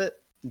demo of it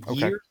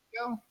years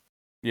ago.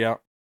 Yeah,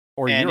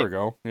 or a year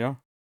ago. Yeah.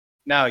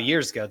 No,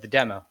 years ago, the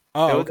demo.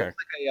 Oh, it was okay.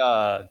 Like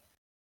a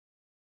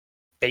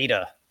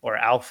beta or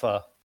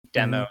alpha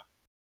demo.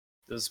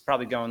 Mm-hmm. It was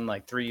probably going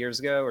like 3 years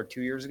ago or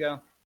 2 years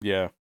ago.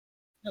 Yeah.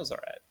 It was all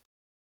right.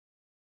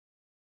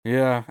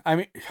 Yeah, I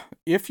mean,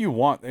 if you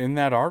want, in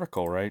that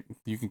article, right,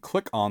 you can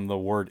click on the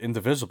word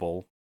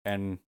Indivisible,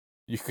 and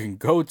you can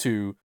go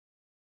to.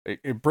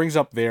 It brings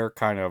up their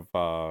kind of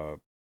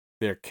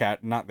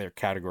not their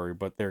category,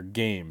 but their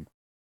game,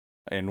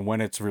 and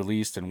when it's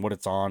released and what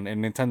it's on.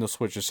 And Nintendo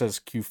Switch, it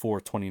says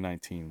Q4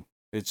 2019.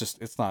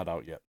 It's not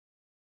out yet.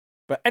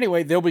 But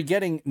anyway, they'll be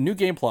getting New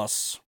Game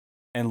Plus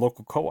and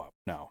local co-op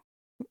now.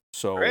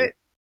 So Great.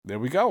 There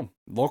we go.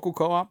 Local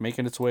co-op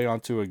making its way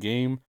onto a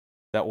game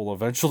that will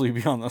eventually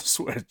be on the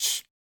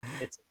Switch.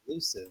 It's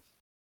elusive.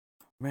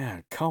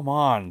 Man, come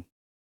on.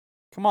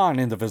 Come on,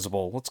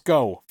 Indivisible. Let's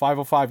go.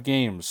 505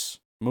 Games.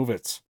 Move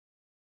it.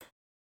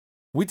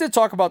 We did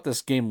talk about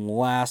this game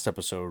last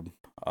episode.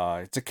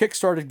 It's a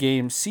Kickstarted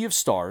game, Sea of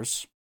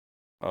Stars.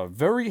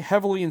 Very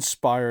heavily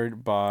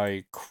inspired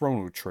by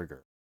Chrono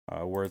Trigger.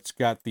 Where it's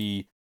got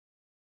the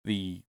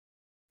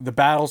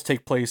battles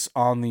take place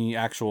on the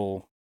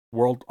actual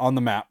world, on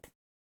the map.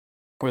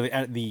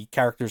 Where the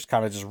characters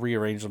kind of just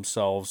rearrange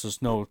themselves.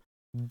 There's no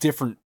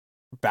different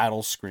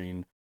battle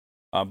screen.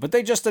 But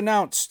they just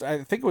announced,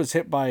 I think it was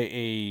hit by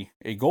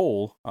a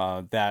goal,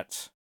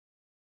 that,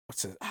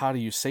 how do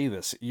you say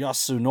this?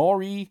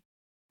 Yasunori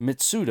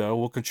Mitsuda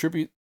will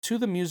contribute to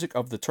the music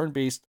of the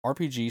turn-based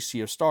RPG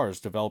Sea of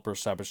Stars, developer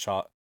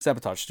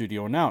Sabotage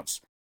Studio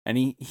announced. And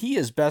he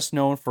is best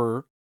known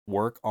for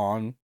work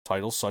on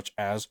titles such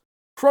as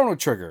Chrono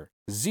Trigger,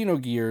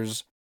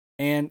 Xenogears,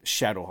 and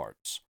Shadow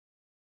Hearts.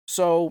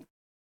 So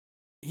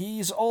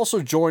he's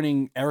also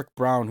joining Eric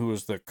Brown, who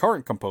is the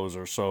current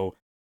composer. So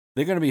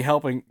they're going to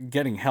be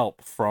getting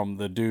help from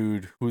the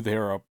dude who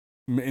they're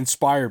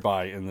inspired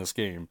by in this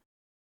game.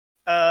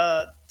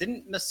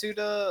 Didn't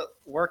Masuda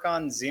work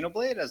on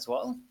Xenoblade as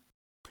well?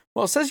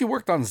 Well, it says he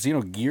worked on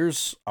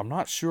Xenogears. I'm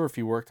not sure if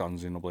he worked on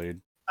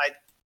Xenoblade.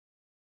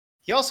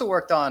 He also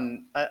worked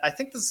on. I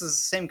think this is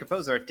the same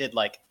composer that did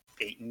like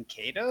Baten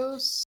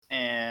Kaitos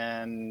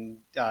and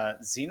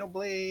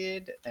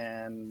Xenoblade,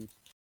 and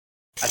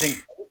I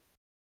think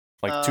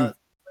Like two.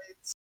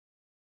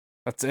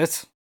 That's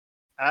it.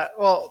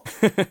 well,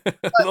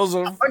 Those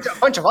are. a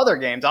bunch of other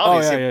games. Oh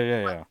Obviously,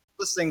 yeah.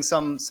 listing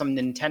some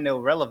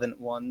Nintendo relevant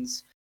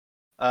ones.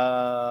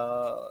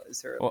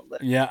 Is there? Well,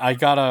 yeah, I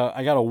got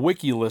a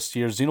wiki list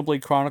here.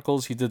 Xenoblade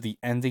Chronicles. He did the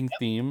ending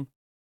theme.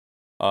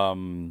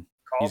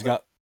 He's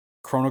got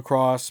Chrono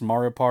Cross,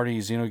 Mario Party,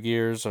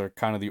 Xenogears are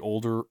kind of the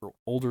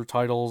older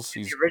titles.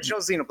 The original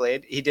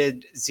Xenoblade. He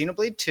did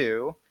Xenoblade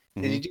 2.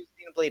 Did he do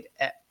Xenoblade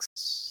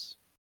X?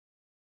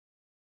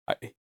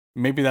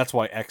 Maybe that's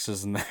why X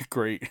isn't that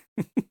great.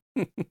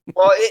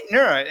 Well,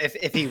 no.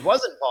 If he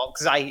wasn't involved,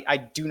 because I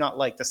do not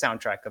like the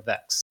soundtrack of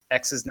X.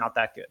 X is not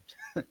that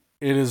good.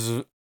 It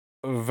is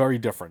very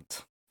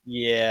different.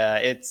 Yeah,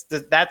 it's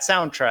that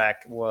soundtrack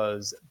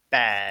was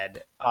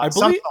bad. Some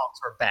songs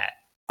were bad.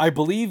 I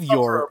believe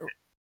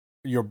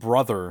your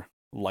brother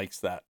likes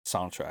that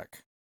soundtrack.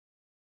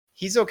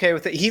 He's okay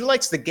with it. He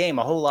likes the game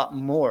a whole lot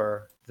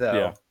more,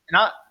 though.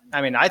 Yeah.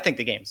 I think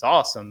the game's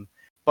awesome,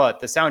 but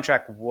the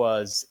soundtrack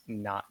was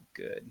not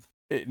good.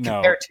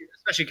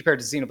 Especially compared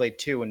to Xenoblade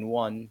 2 and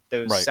 1.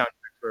 Those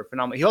soundtracks were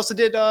phenomenal. He also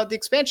did the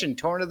expansion,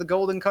 Torn of the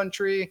Golden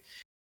Country.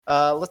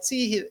 Let's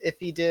see if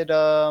he did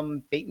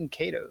Baten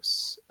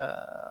Kaitos.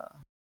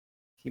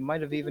 He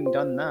might have even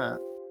done that.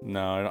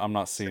 No, I'm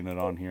not seeing it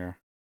on here.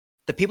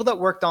 The people that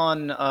worked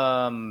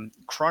on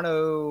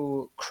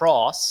Chrono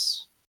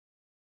Cross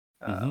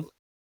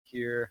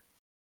here.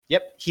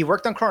 Yep, he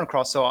worked on Chrono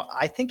Cross, so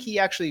I think he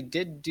actually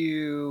did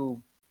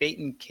do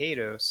Baten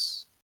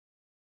Kaitos.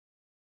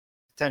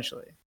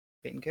 Potentially.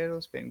 Baten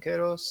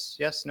Kaitos.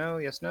 Yes, no.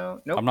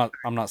 Nope.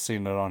 I'm not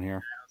seeing it on here.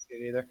 I don't see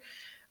it either.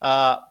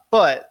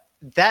 But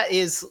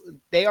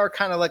they are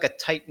kind of like a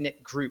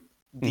tight-knit group.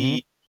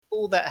 The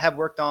people that have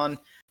worked on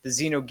the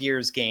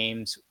Xenogears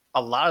games,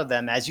 a lot of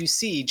them, as you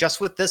see, just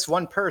with this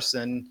one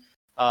person,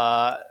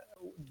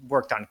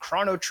 worked on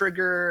Chrono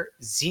Trigger,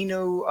 the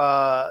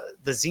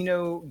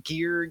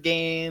Xenogear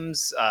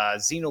games,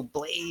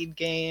 Xenoblade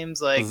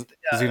games, like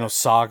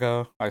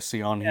Xenosaga. I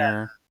see on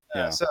here.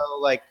 Yeah. So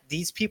like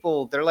these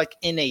people, they're like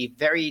in a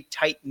very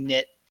tight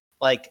knit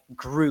like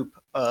group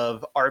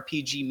of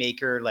RPG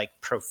maker like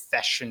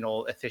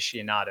professional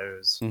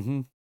aficionados.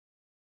 Mm-hmm.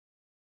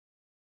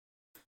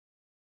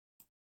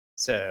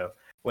 So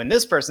when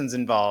this person's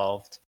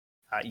involved,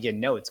 you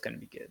know it's going to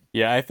be good.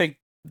 Yeah, I think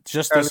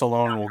just this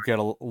alone will get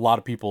a lot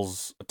of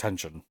people's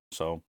attention.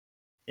 So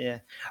yeah.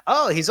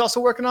 Oh, he's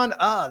also working on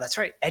that's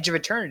right, Edge of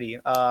Eternity.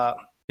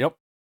 Yep.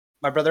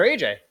 My brother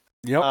AJ.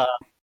 Yep.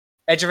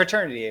 Edge of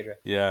Eternity, AJ.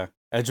 Yeah,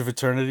 Edge of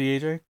Eternity,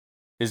 AJ.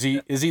 Is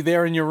he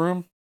there in your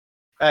room?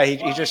 He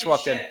just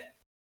walked in.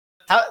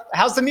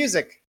 How's the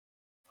music?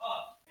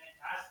 Oh,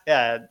 fantastic.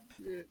 Yeah,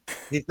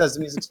 he says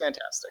the music's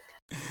fantastic.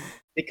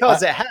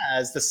 Because it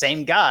has the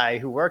same guy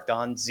who worked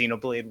on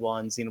Xenoblade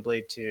 1,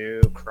 Xenoblade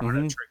 2, Chrono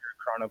Trigger,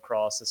 Chrono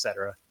Cross,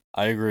 etc.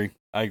 I agree.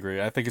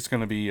 I think it's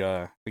gonna be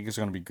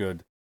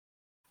good.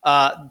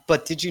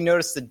 But did you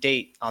notice the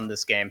date on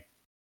this game?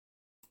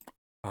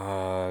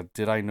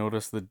 Did I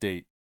notice the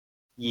date?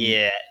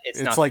 Yeah, it's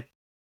not like,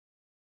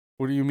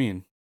 what do you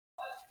mean?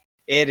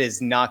 It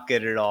is not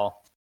good at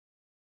all.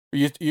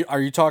 Are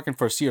you talking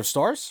for Sea of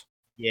Stars?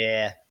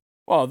 Yeah.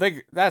 Well,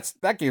 that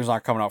game's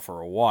not coming out for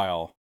a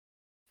while.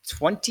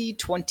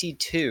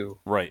 2022.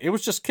 Right. It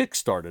was just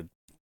kickstarted.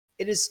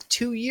 It is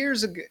 2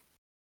 years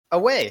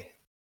away.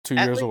 2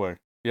 years away.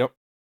 Yep.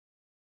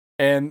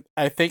 And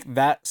I think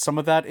that some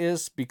of that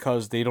is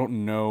because they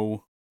don't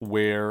know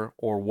where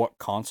or what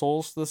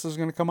consoles this is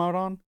going to come out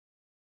on.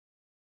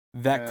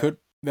 That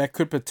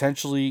could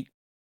potentially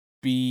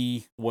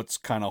be what's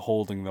kind of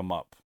holding them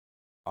up.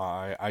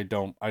 I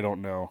don't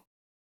know.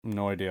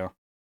 No idea.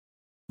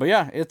 But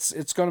yeah,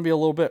 it's going to be a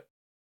little bit.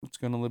 It's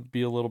going to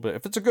be a little bit.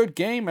 If it's a good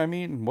game, I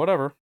mean,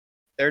 whatever.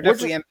 They're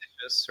definitely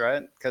ambitious,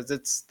 right?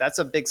 Because that's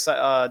a big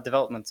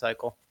development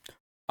cycle.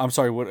 I'm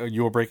sorry, what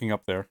you were breaking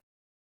up there?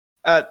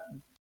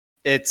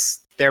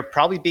 They're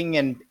probably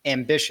being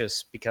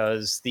ambitious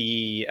because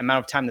the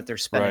amount of time that they're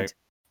spending to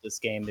this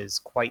game is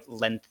quite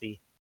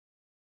lengthy.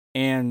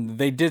 And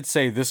they did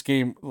say this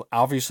game,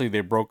 obviously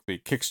they broke the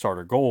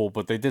Kickstarter goal,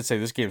 but they did say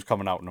this game's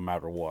coming out no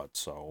matter what,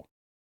 so.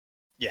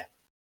 Yeah.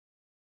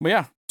 But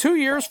yeah, 2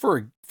 years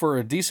for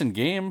a decent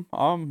game,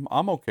 I'm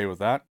okay with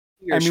that.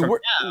 I mean,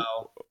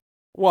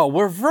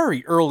 we're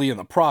very early in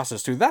the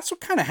process, too. That's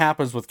what kind of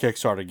happens with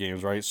Kickstarter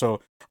games, right? So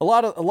a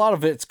lot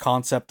of it's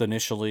concept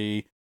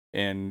initially,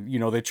 and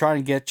they try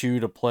and get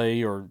you to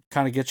play or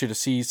kind of get you to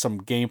see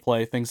some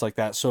gameplay, things like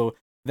that. So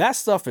that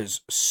stuff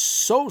is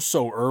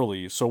so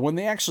early. So when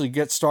they actually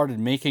get started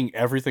making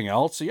everything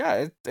else,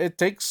 yeah, it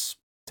takes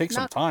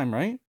some time,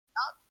 right?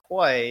 Not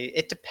quite.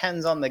 It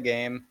depends on the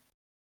game.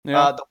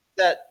 Yeah.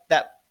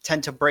 That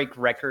tend to break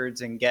records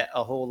and get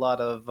a whole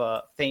lot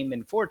of fame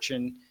and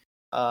fortune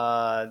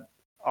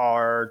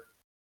are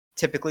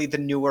typically the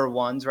newer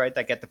ones, right,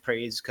 that get the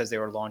praise because they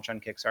were launched on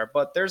Kickstarter.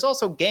 But there's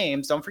also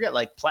games, don't forget,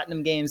 like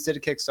Platinum Games did a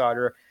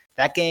Kickstarter.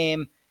 That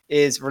game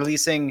is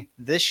releasing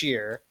this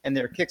year, and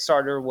their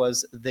Kickstarter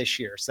was this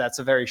year. So that's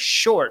a very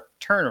short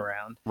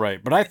turnaround.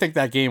 Right, but I think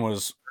that game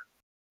was,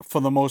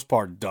 for the most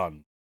part,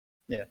 done.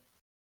 Yeah.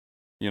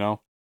 You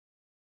know?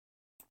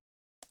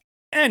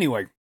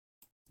 Anyway,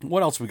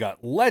 what else we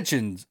got?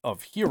 Legends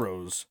of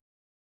Heroes,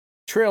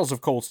 Trails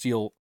of Cold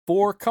Steel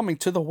 4 coming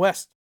to the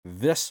West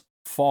this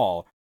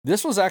fall.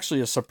 This was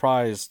actually a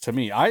surprise to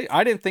me.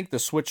 I didn't think the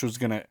Switch was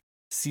going to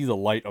see the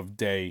light of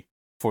day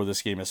for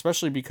this game,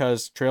 especially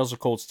because Trails of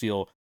Cold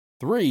Steel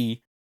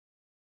 3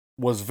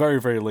 was very,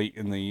 very late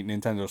in the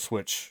Nintendo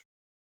Switch,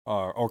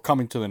 or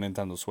coming to the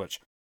Nintendo Switch.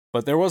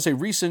 But there was a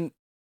recent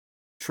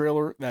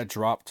trailer that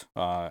dropped.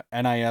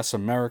 NIS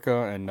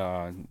America and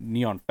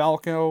Neon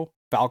Falcom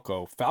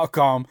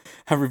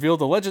have revealed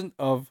the Legend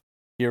of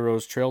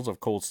Heroes Trails of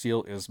Cold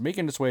Steel is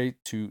making its way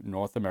to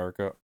North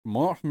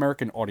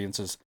American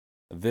audiences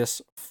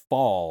this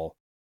fall.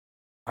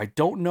 I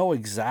don't know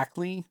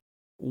exactly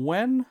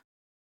when,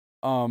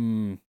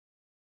 but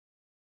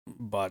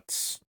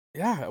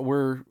yeah,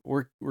 we're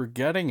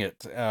getting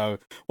it.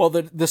 Well,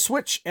 the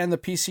Switch and the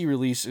PC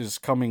release is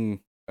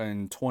coming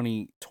in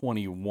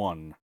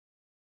 2021.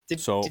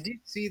 Did you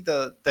see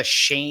the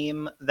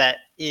shame that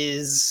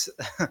is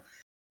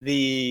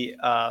the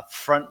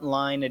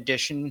frontline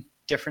edition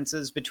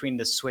differences between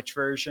the Switch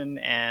version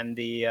and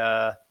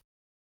the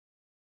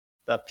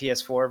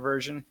PS4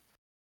 version?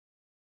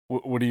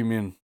 What do you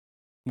mean?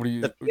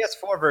 The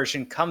PS4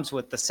 version comes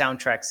with the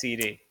soundtrack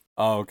CD.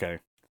 Oh, okay.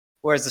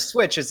 Whereas the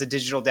Switch is a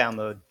digital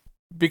download.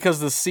 Because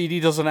the CD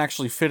doesn't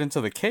actually fit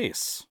into the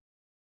case.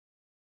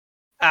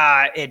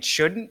 It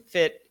shouldn't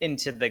fit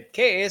into the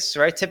case,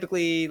 right?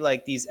 Typically,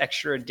 like, these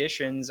extra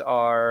editions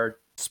are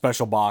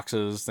special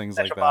boxes, things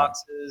like that. Special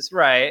boxes,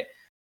 right?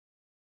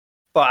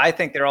 But I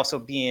think they're also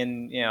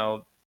being,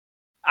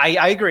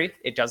 I agree.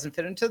 It doesn't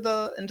fit into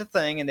the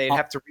thing, and they'd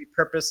have to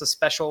repurpose a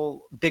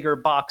special bigger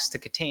box to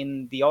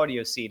contain the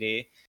audio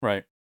CD.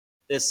 Right.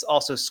 This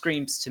also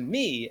screams to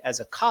me as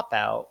a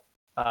cop-out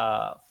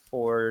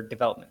for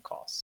development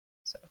costs.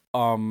 So,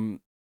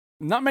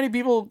 not many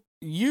people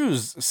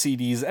use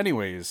CDs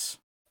anyways.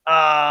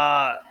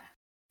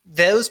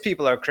 Those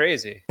people are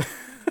crazy.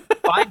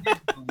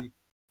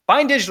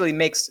 Buying digitally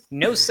makes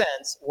no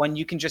sense when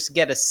you can just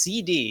get a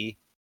CD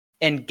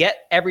and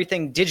get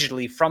everything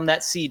digitally from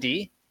that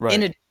CD, right,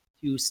 in addition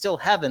to still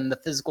having the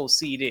physical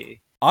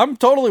CD. I'm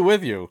totally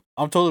with you.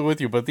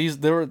 But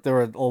there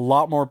are a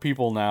lot more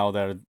people now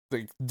that are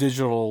the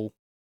digital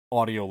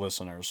audio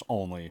listeners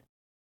only.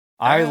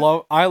 I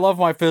love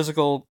my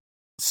physical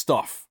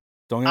stuff.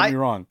 Don't get me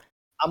wrong.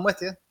 I'm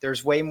with you.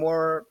 There's way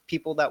more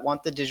people that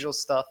want the digital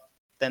stuff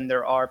than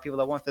there are people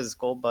that want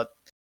physical, but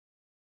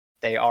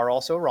they are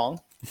also wrong.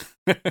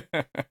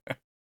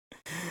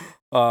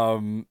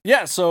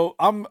 Yeah, so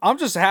I'm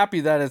just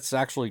happy that it's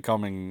actually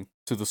coming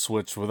to the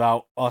Switch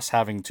without us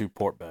having to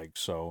port beg.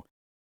 So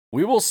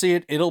we will see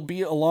it. It'll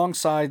be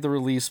alongside the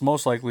release,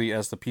 most likely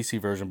as the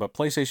PC version, but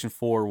PlayStation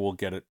 4 will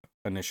get it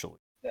initially.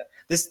 Yeah.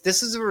 This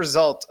is a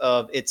result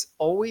of it's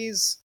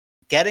always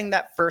getting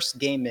that first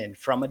game in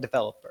from a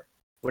developer.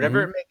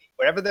 Whatever it may be,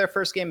 whatever their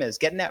first game is,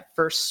 getting that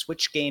first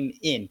Switch game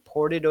in,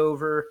 ported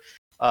over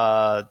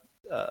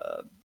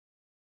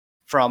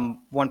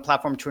from one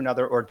platform to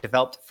another, or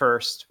developed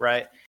first,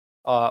 right?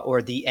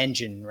 Or the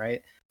engine,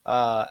 right?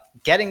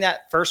 Getting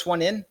that first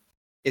one in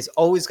is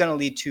always going to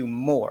lead to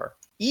more.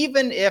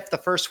 Even if the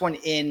first one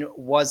in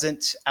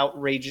wasn't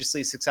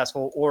outrageously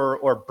successful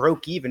or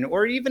broke even,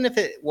 or even if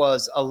it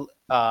was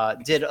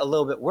did a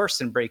little bit worse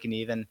than breaking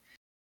even,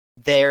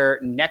 their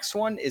next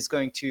one is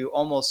going to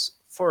almost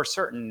for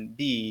certain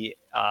be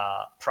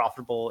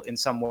profitable in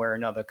some way or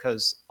another,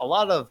 because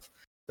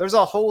there's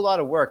a whole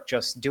lot of work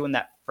just doing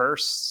that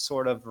first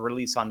sort of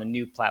release on a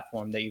new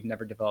platform that you've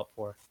never developed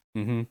for.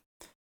 Mm-hmm.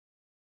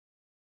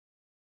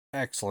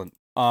 Excellent.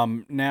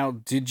 Now,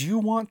 did you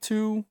want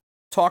to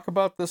talk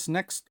about this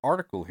next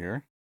article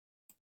here?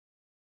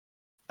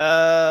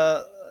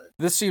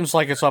 This seems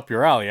like it's up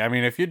your alley. I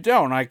mean, if you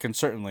don't, I can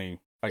certainly.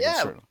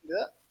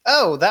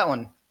 Oh, that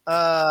one.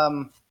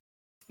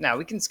 Now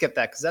we can skip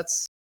that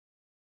because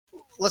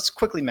let's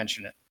quickly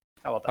mention it.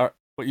 How about that?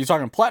 But you're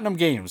talking Platinum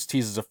Games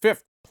teases a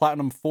 5th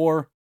Platinum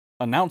 4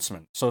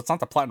 announcement. So it's not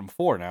the Platinum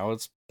 4 now,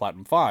 it's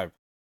Platinum 5.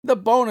 The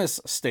bonus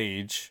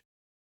stage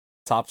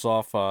tops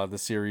off the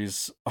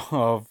series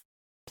of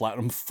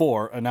Platinum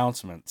 4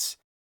 announcements.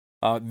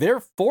 Their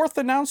 4th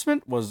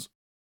announcement was,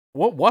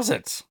 what was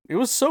it? It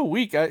was so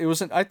weak.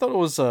 I thought it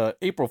was a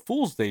April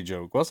Fool's Day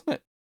joke, wasn't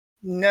it?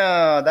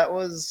 No, that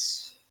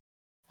was,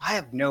 I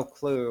have no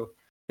clue.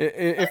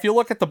 If you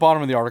look at the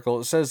bottom of the article,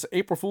 it says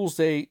April Fool's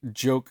Day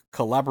joke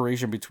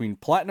collaboration between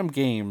Platinum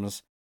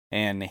Games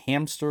and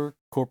Hamster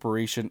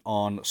Corporation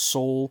on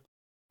Soul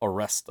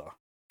Arresta.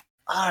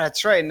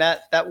 That's right. And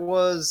that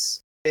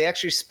was, they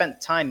actually spent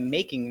time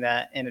making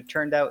that, and it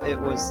turned out it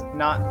was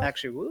not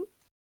actually. Woo?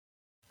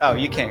 Oh,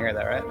 you can't hear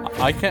that,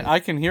 right? I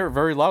can hear it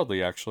very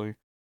loudly, actually.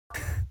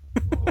 You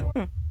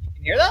can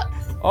can hear that?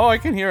 Oh, I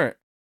can hear it.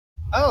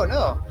 Oh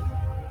no.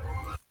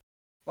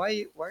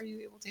 Why are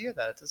you able to hear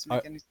that? It doesn't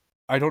make any sense.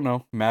 I don't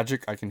know.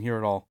 Magic, I can hear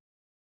it all.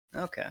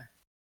 Okay.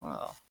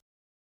 Wow.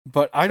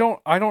 But I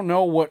don't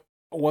know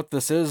what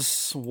this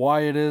is,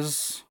 why it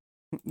is.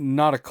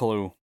 Not a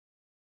clue.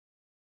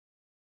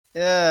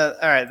 Yeah,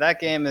 all right. That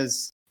game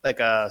is like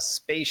a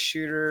space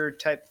shooter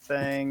type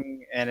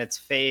thing, and it's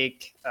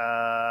fake.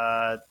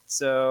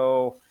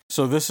 So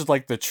So this is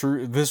like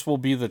this will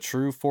be the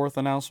true fourth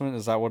announcement?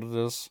 Is that what it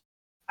is?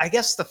 I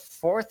guess the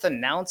fourth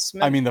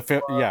announcement. I mean the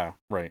fifth, yeah,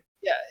 right.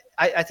 Yeah,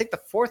 I think the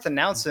fourth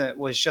announcement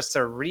was just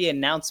a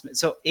re-announcement.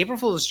 So April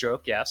Fool's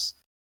joke, yes,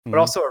 but Mhm.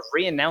 also a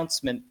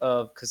re-announcement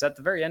of, because at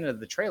the very end of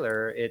the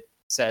trailer it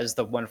says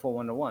the Wonderful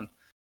 101.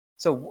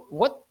 So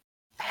what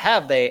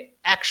have they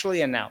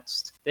actually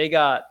announced? They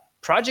got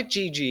Project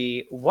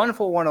GG,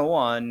 Wonderful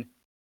 101,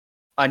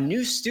 a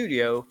new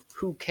studio,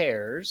 Who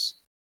Cares?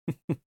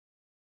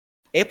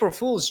 April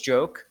Fool's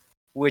joke,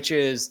 which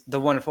is the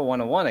Wonderful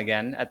 101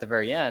 again at the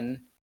very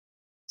end.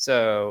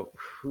 So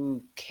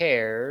who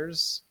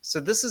cares?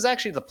 So this is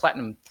actually the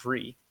Platinum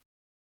 3.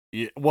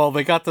 Yeah, well,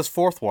 they got this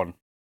fourth one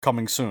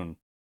coming soon.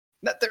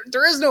 No,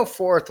 there is no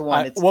fourth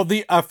one. Well,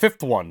 the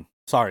fifth one.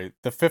 Sorry,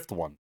 the fifth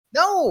one.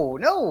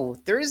 No,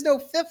 there is no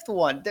fifth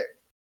one.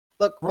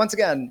 Look, once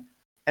again,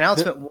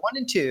 announcement 1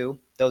 and 2,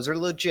 those are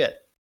legit.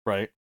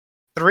 Right.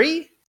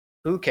 3,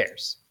 who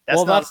cares?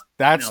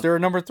 That's their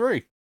number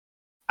 3.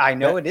 I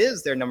know it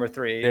is their number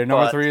 3. Their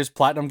number 3 is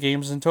Platinum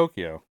Games in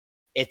Tokyo.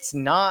 It's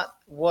not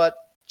what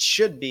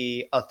should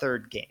be a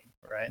third game,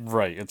 right?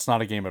 Right. It's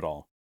not a game at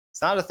all.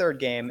 It's not a third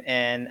game.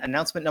 And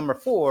announcement number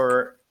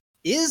 4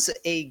 is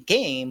a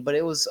game, but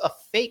it was a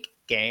fake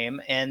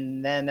game.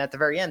 And then at the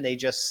very end, they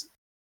just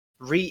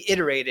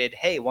reiterated,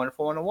 hey,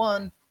 Wonderful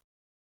 101.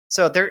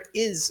 So there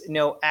is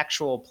no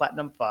actual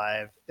Platinum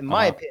 5. In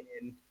my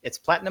opinion, it's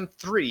Platinum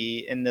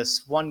 3, and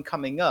this one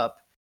coming up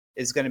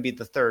is going to be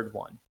the third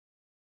one.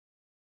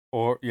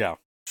 Or, yeah,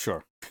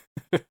 sure.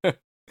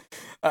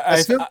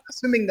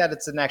 Assuming that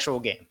it's an actual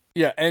game.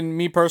 Yeah, and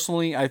me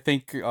personally, I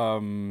think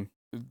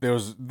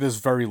there's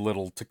very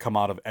little to come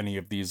out of any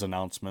of these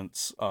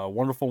announcements.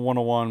 Wonderful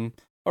 101,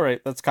 all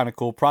right, that's kind of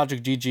cool.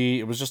 Project GG,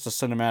 it was just a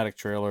cinematic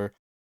trailer.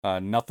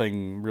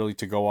 Nothing really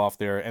to go off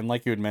there. And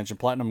like you had mentioned,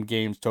 Platinum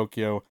Games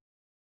Tokyo,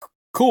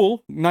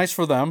 cool, nice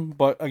for them,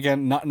 but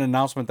again, not an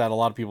announcement that a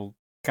lot of people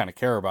kind of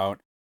care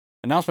about.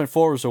 Announcement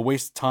 4 was a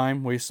waste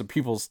of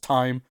people's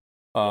time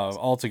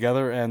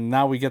altogether, and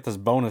now we get this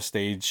bonus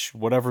stage,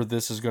 whatever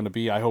this is going to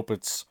be. I hope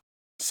it's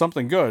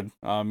something good.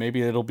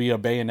 Maybe it'll be a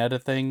Bayonetta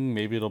thing,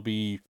 maybe it'll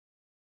be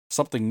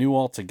something new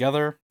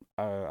altogether.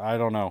 I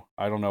don't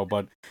know,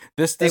 but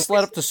this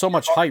led up to so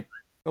much hype.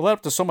 It led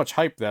up to so much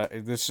hype that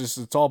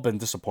it's all been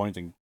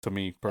disappointing to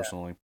me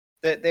personally.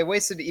 Yeah. They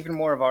wasted even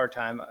more of our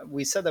time.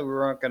 We said that we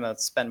weren't going to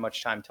spend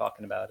much time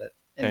talking about it,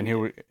 and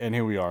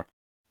here we are.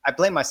 I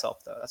blame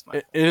myself though. That's my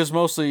fault. It is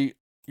mostly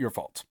your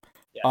fault.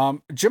 Yeah.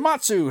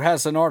 Gematsu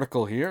has an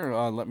article here.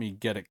 Let me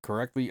get it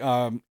correctly.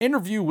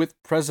 Interview with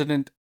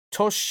President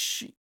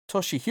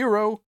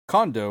Toshihiro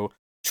Kondo,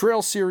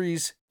 Trail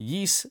Series,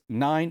 Ys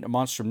 9,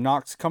 Monstrum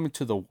Nox coming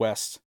to the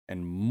West,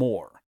 and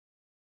more.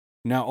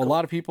 Now, a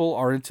lot of people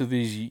are into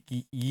these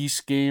Ys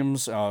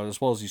games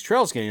as well as these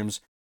Trails games.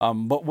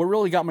 But what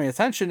really got my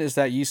attention is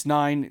that Ys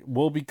 9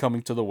 will be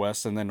coming to the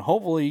West, and then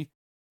hopefully,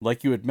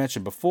 like you had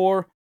mentioned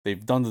before,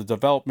 they've done the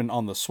development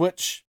on the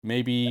Switch.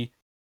 Maybe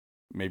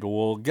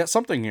we'll get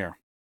something here.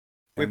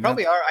 We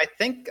probably are. I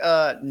think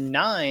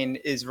 9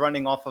 is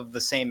running off of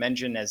the same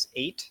engine as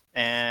 8.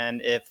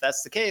 And if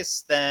that's the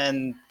case,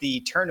 then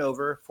the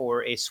turnover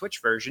for a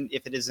Switch version,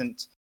 if it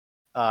isn't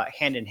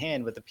hand in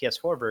hand with the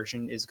PS4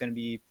 version, is going to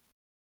be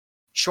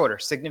shorter,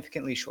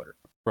 significantly shorter.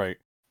 Right.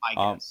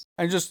 I guess.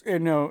 And just,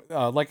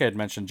 like I had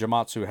mentioned,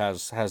 Gematsu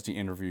has the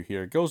interview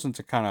here. It goes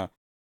into kind of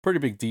pretty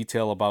big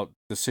detail about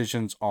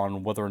decisions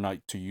on whether or not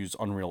to use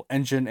Unreal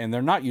Engine, and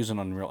they're not using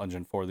Unreal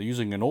Engine 4. They're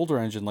using an older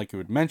engine, like you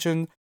had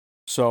mentioned.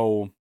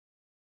 So,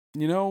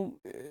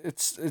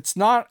 it's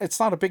not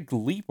a big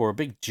leap or a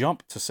big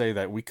jump to say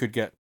that we could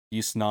get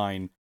Ys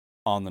 9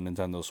 on the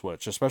Nintendo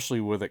Switch,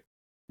 especially with it,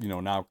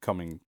 now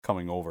coming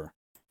over.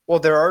 Well,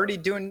 they're already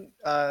doing.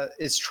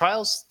 Is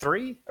Trails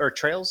 3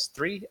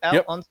 out?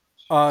 Yep. On?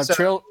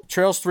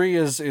 Trails 3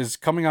 is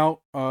coming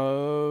out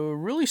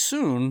really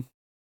soon.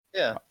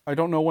 Yeah. I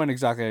don't know when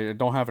exactly. I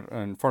don't have it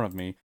in front of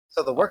me.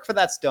 So the work for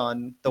that's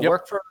done. The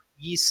work for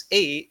Ys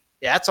 8,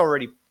 that's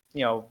already,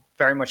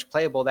 very much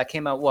playable. That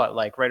came out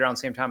right around the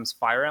same time as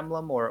Fire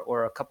Emblem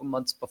or a couple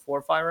months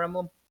before Fire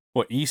Emblem?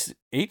 What, Ys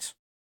 8?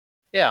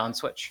 Yeah, on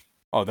Switch.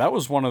 Oh, that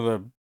was one of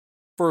the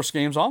first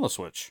games on the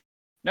Switch.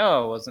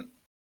 No, it wasn't.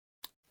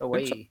 No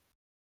way.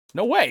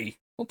 No way.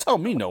 Don't tell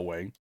me no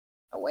way.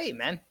 No way,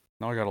 man.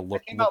 Now I gotta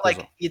look. It came out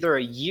either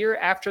a year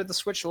after the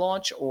Switch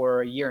launch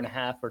or a year and a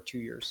half or 2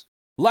 years.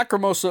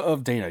 Lacrimosa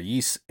of Dana,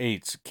 Ys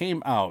 8,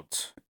 came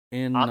out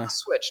on the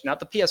Switch,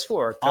 not the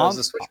PS4, because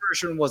the Switch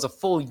version was a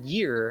full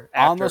year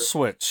after. On the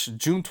Switch,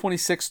 June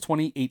 26,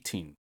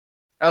 2018.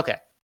 Okay.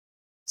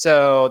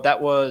 So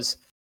that was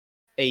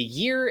a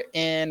year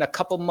and a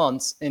couple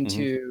months Mm-hmm.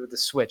 into the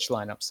Switch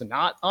lineup. So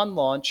not on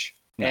launch.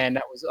 No. And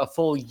that was a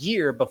full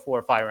year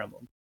before Fire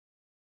Emblem.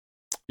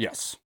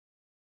 Yes.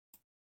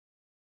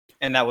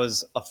 And that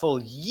was a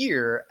full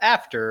year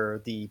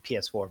after the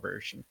PS4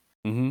 version.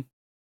 Mm-hmm.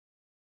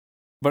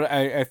 But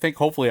I think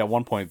hopefully at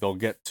one point they'll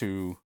get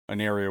to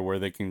an area where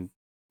they can,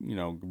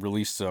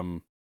 release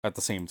them at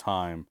the same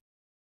time.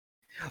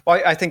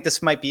 Well, I think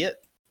this might be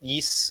it.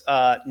 Ys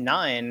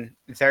 9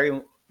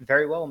 very,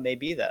 very well may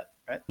be that,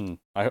 right?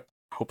 I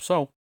hope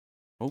so.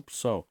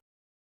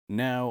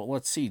 Now,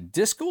 let's see.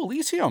 Disco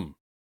Elysium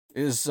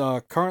is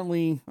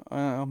currently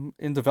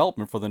in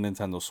development for the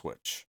Nintendo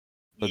Switch.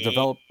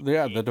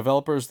 The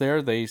developers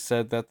there, they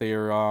said that they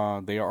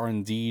are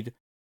indeed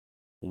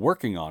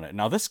working on it.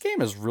 Now, this game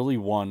has really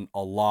won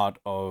a lot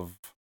of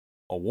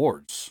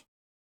awards.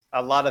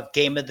 A lot of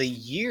Game of the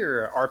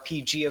Year,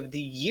 RPG of the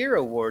Year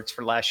awards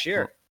for last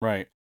year.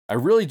 Right. I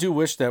really do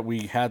wish that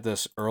we had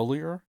this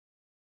earlier.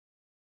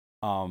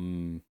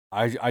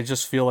 I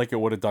just feel like it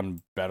would have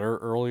done better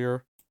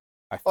earlier.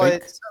 I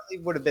think it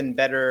certainly would have been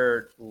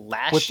better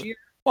last year.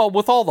 Well,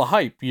 with all the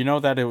hype,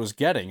 that it was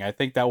getting, I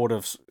think that would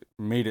have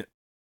made it,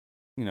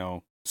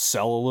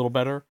 sell a little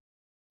better.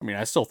 I mean,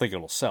 I still think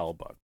it'll sell,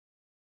 but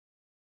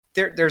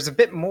there's a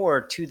bit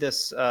more to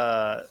this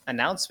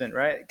announcement,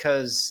 right?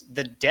 Because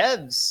the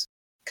devs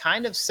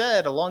kind of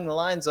said along the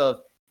lines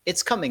of,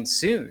 "It's coming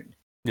soon."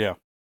 Yeah.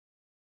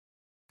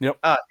 Yep.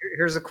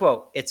 Here's a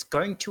quote: "It's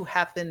going to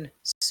happen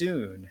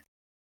soon."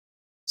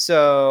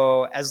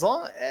 So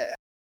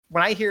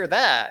when I hear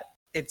that,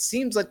 it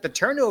seems like the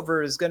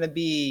turnover is going to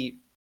be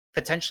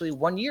potentially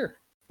 1 year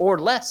or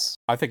less.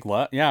 I think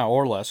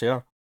or less,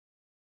 yeah.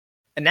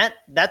 And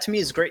that to me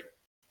is great.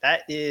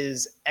 That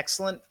is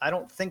excellent. I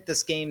don't think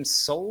this game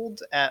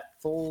sold at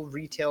full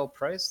retail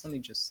price. Let me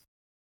just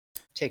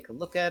take a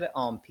look at it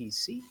on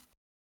PC.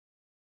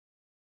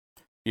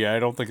 Yeah, I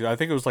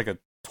think it was like a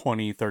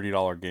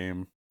 $20-$30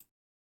 game.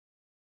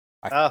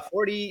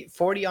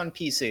 40 on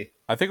PC.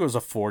 I think it was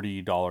a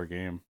 $40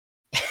 game.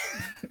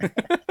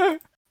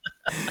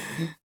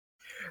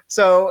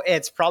 So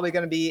it's probably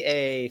going to be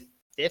a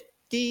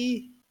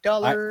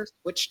 $50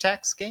 Switch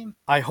tax game.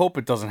 I hope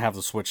it doesn't have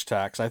the Switch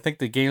tax. I think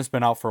the game's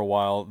been out for a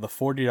while. The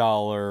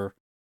 $40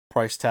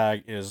 price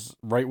tag is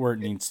right where it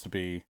needs to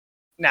be.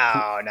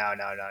 No.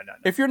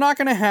 If you're not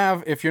gonna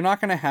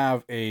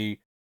have a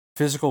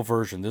physical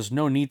version, there's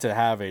no need to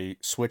have a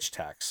Switch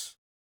tax.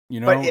 You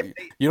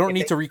don't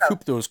need to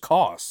recoup those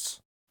costs.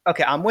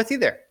 Okay, I'm with you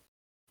there.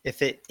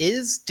 If it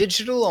is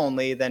digital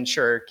only, then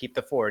sure, keep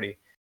the 40.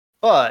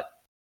 But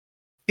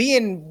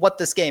being what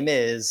this game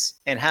is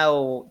and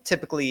how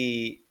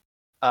typically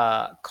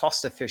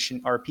cost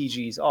efficient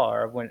RPGs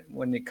are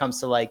when it comes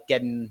to like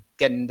getting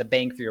the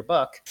bang for your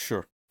buck.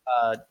 Sure.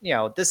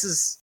 This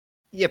is,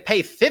 you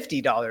pay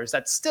 $50.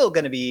 That's still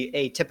going to be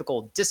a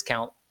typical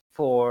discount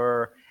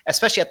for,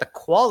 especially at the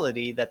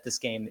quality that this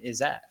game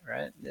is at,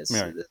 right? This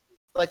is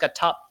like a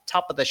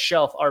top of the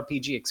shelf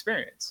RPG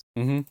experience.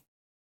 Mm-hmm.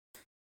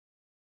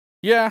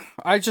 Yeah,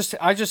 I just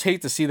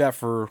hate to see that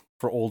for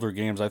older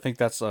games. I think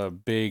that's a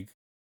big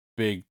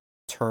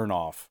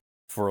turnoff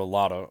for a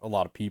lot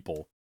of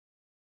people.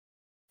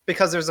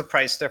 Because there's a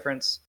price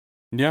difference.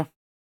 Yeah,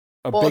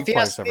 big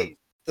price difference.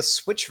 The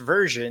Switch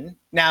version.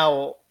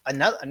 Now,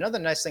 another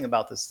nice thing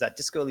about this is that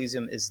Disco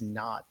Elysium is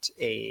not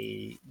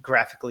a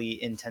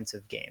graphically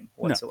intensive game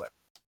whatsoever.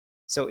 No.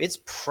 So it's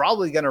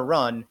probably going to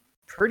run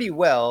pretty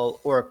well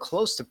or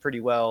close to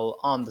pretty well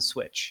on the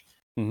Switch.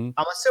 Mm-hmm.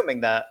 I'm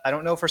assuming that. I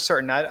don't know for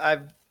certain.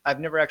 I've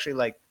never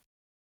actually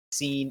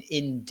seen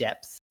in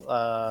depth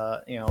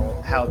how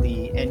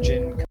the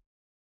engine.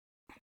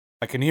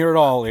 I can hear it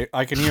all.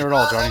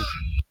 Johnny.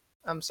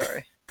 I'm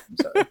sorry.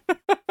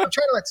 I'm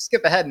trying to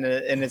skip ahead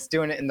and it's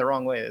doing it in the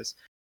wrong ways.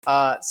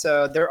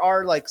 So there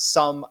are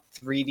some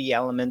 3D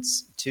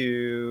elements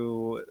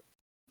to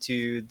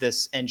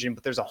this engine,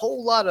 but there's a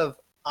whole lot of,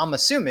 I'm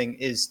assuming,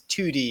 is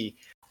 2D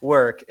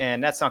work,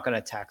 and that's not going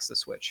to tax the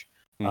Switch.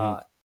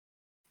 Mm-hmm.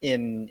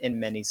 In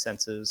many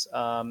senses.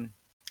 I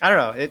don't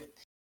know.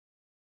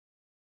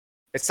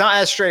 It's not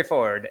as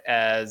straightforward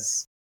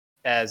as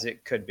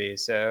it could be.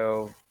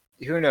 So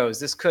who knows?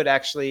 This could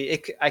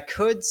actually, I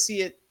could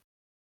see it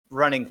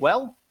running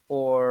well,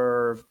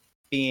 or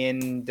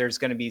there's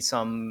going to be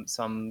some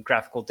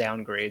graphical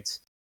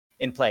downgrades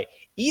in play.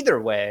 Either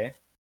way,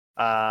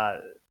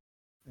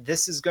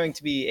 this is going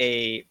to be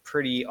a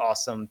pretty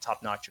awesome,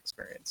 top-notch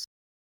experience.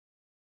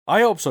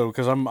 I hope so,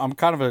 because I'm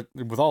kind of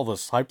with all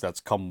this hype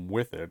that's come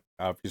with it.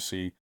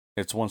 Obviously,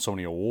 it's won so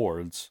many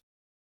awards.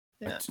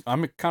 Yeah.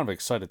 I'm kind of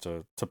excited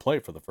to play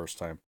it for the first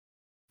time.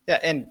 Yeah,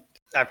 and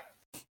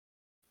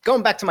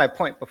going back to my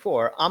point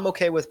before, I'm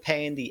okay with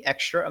paying the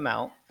extra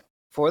amount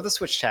for the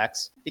Switch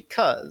tax,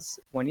 because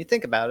when you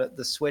think about it,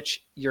 the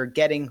Switch, you're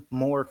getting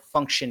more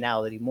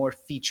functionality, more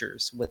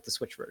features with the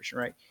Switch version,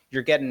 right?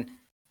 You're getting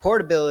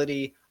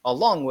portability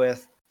along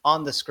with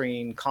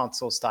on-the-screen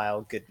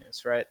console-style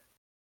goodness, right?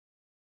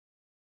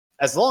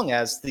 As long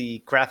as the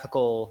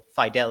graphical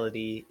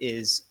fidelity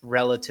is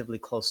relatively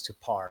close to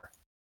par.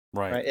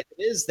 Right. If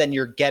it is, then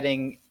you're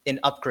getting an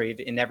upgrade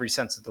in every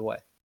sense of the way.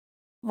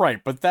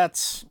 Right, but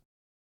that's,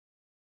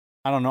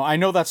 I don't know. I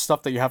know that's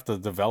stuff that you have to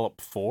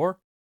develop for,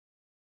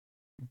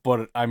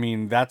 but I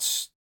mean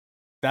that's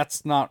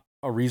not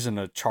a reason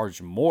to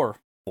charge more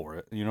for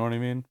it. You know what I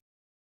mean?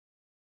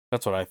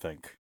 That's what I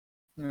think.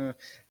 Well,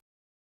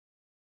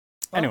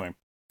 Anyway,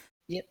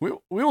 yep. we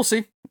will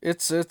see.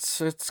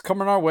 It's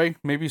coming our way,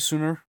 maybe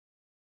sooner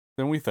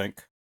than we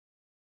think.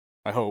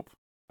 I hope.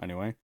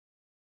 Anyway.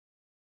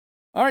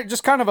 All right,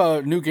 just kind of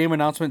a new game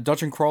announcement.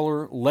 Dungeon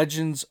Crawler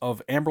Legends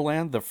of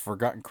Amberland: The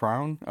Forgotten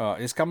Crown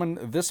is coming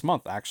this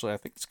month. Actually, I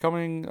think it's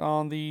coming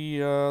on the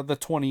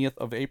 20th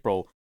of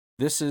April.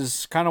 This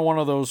is kind of one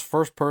of those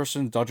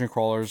first-person dungeon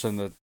crawlers in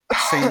the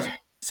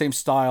same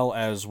style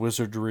as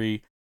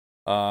Wizardry.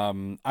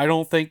 I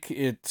don't think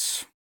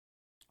it's.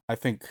 I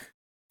think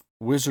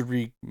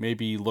Wizardry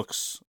maybe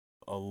looks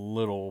a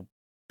little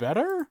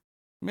better,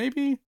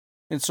 maybe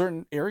in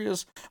certain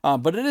areas,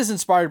 but it is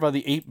inspired by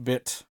the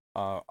 8-bit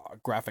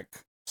graphic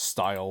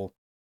style,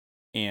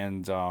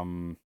 and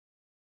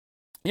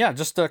yeah,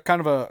 just a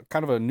kind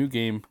of a new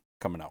game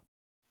coming out.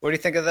 What do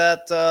you think of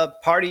that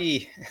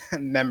party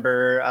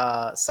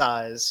member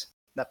size?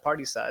 That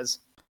party size.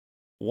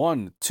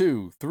 1,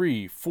 2,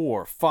 3,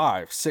 4,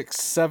 5, 6,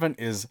 7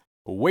 is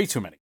way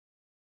too many.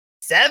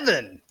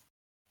 7.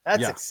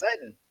 That's Yeah.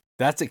 exciting.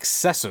 That's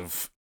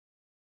excessive.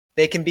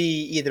 They can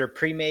be either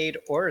pre-made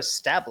or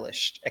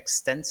established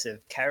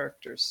extensive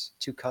characters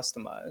to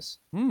customize.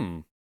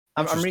 I'm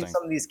reading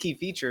some of these key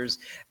features.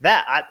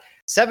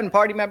 7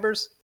 party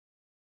members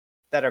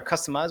that are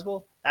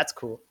customizable. That's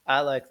cool.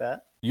 I like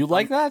that. You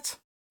like that?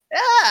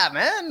 Yeah,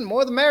 man.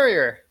 More the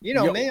merrier. You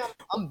know me.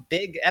 I'm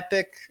big,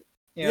 epic.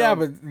 Yeah,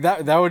 but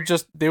that would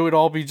they would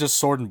all be just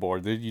sword and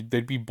board.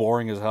 They'd be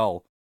boring as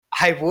hell.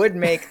 I would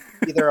make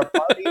either a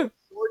party of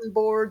sword and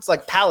boards,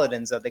 like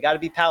paladins. Though they got to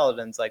be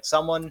paladins. Like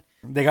someone.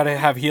 They got to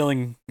have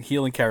healing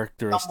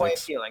characteristics. Some way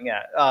of healing,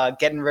 yeah.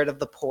 Getting rid of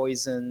the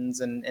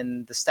poisons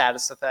and the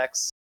status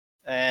effects,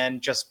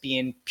 and just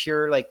being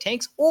pure like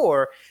tanks,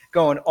 or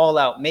going all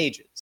out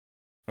mages.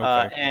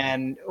 Okay.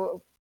 And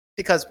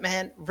because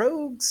man,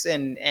 rogues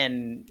and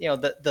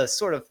the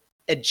sort of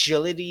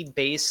agility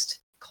based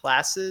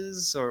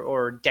classes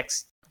or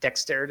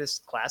dexterous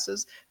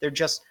classes, they're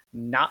just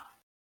not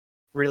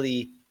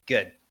really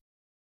good.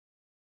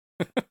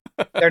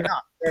 They're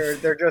not.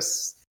 They're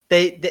just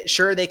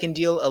sure they can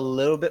deal a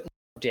little bit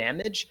more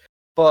damage,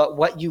 but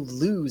what you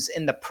lose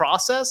in the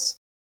process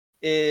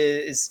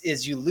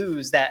is you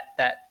lose that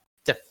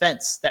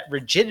defense, that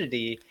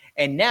rigidity.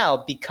 And now,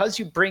 because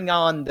you bring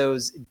on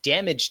those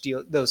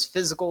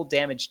physical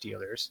damage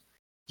dealers,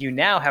 you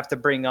now have to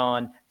bring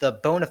on the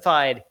bona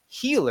fide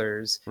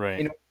healers,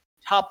 right?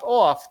 Top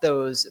off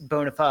those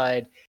bona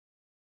fide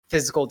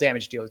physical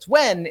damage dealers.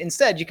 When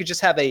instead you could just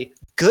have a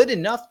good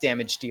enough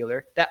damage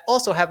dealer that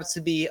also happens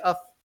to be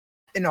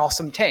an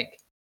awesome tank.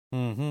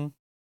 Mm-hmm.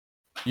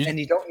 And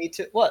you don't need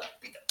to what?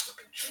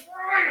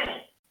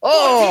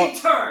 Oh,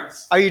 14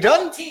 turns. Are you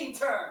done? 14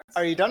 turns.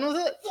 Are you done with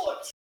it? 14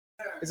 turns.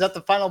 Is that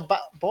the final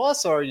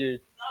boss, or are you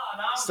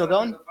still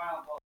going?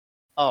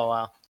 Oh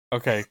wow.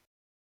 Okay.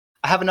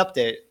 I have an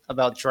update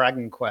about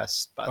Dragon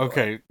Quest. By the way.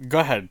 Okay,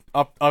 go ahead.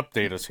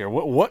 Update us here.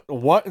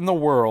 What in the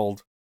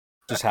world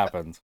just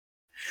happened?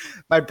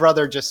 My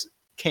brother just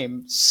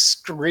came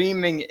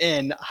screaming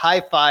in,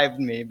 high-fived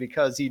me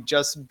because he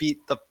just beat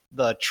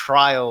the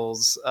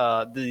trials,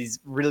 these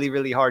really,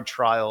 really hard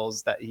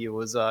trials that he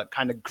was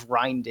kind of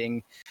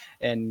grinding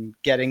and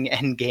getting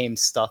end game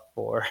stuff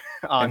for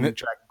on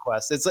Dragon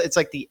Quest. It's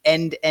like the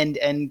end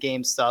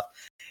game stuff.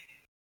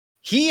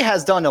 He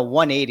has done a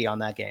 180 on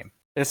that game.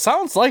 It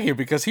sounds like it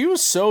because he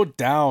was so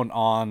down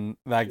on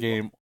that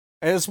game,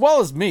 as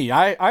well as me.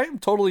 I'm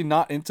totally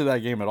not into that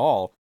game at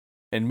all.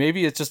 And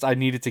maybe it's just I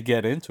needed to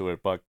get into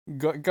it, but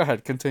go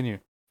ahead, continue.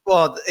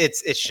 Well,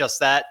 it's just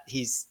that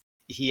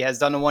he has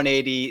done a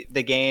 180.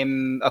 The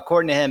game,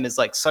 according to him, is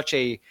like such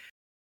a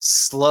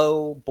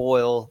slow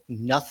boil.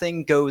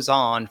 Nothing goes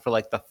on for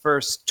like the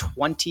first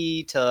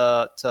 20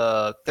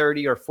 to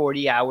 30 or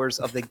 40 hours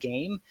of the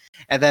game.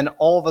 And then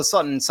all of a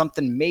sudden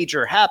something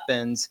major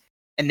happens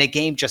and the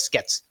game just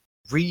gets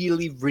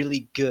really,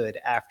 really good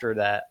after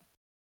that.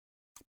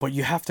 But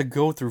you have to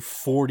go through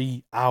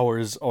 40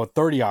 hours or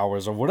 30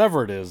 hours or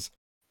whatever it is.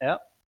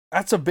 Yep.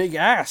 That's a big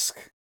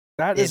ask.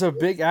 That is a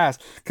big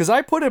ask. Because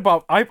I put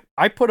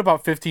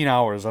about 15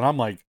 hours and I'm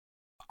like,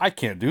 I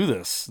can't do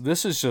this.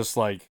 This is just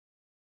like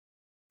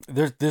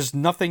there's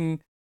nothing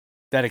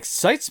that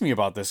excites me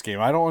about this game.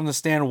 I don't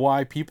understand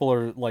why people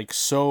are like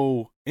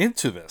so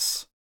into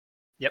this.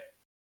 Yep.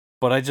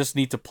 But I just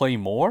need to play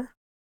more.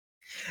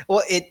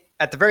 Well,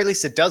 at the very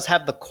least it does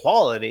have the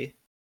quality.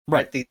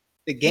 Right.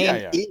 The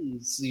game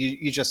is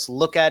you just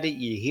look at it,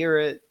 you hear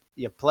it,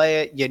 you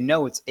play it,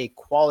 it's a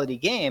quality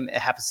game. It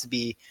happens to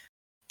be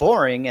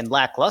boring and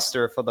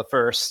lackluster for the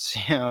first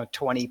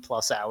 20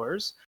 plus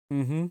hours.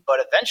 Mm-hmm.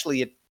 But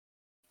eventually it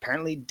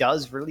apparently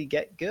does really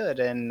get good,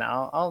 and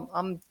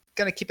I'm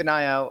gonna keep an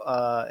eye out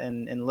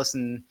and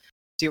listen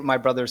see what my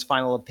brother's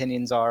final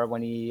opinions are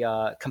when he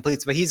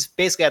completes. But he's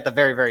basically at the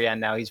very, very end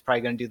now. He's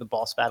probably going to do the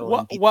boss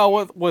battle.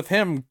 Well, with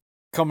him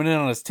coming in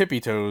on his tippy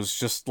toes,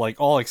 just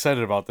like all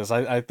excited about this,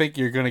 I think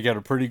you're going to get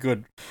a pretty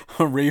good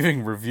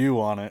raving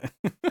review on it.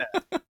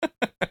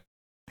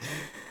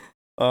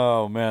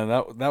 Oh man,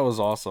 that was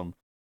awesome.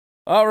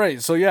 All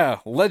right, so yeah,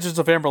 Legends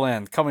of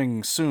Amberland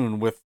coming soon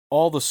with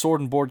all the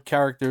sword and board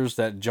characters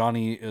that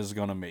Johnny is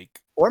gonna make,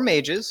 or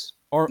mages,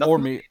 or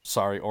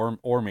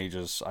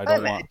mages. I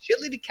don't want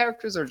agility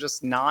characters are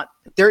just not.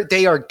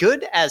 They are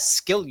good as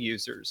skill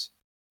users,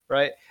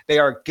 right? They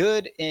are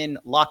good in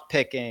lock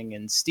picking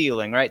and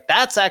stealing, right?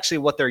 That's actually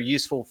what they're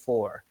useful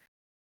for.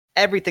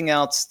 Everything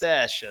else,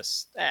 that's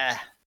just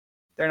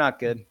they're not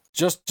good.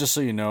 Just so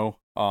you know,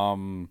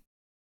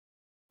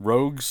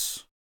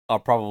 rogues are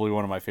probably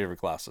one of my favorite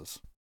classes.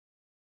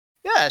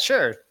 Yeah,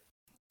 sure.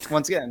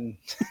 Once again,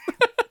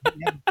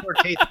 you have poor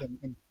taste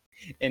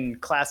in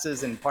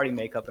classes and party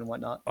makeup and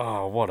whatnot.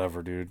 Oh,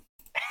 whatever, dude.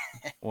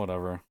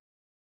 Whatever.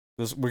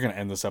 We're gonna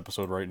end this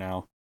episode right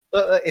now.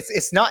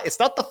 It's not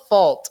the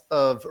fault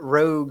of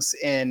rogues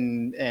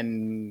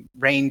and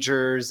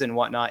rangers and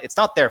whatnot. It's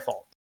not their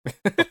fault.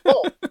 The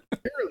fault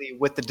purely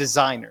with the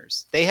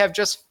designers. They have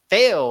just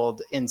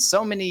failed in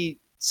so many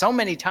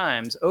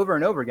times over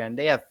and over again.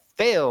 They have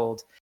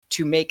failed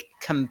to make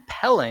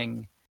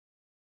compelling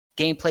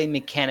gameplay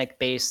mechanic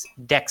based,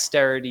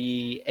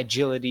 dexterity,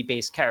 agility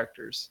based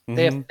characters. Mm-hmm.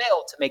 They have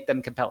failed to make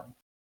them compelling.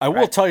 I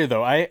will tell you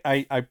though,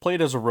 I played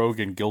as a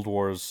rogue in Guild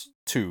Wars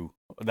 2.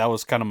 That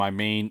was kind of my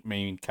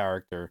main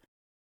character.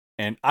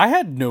 And I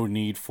had no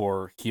need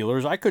for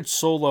healers. I could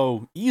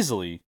solo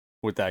easily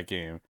with that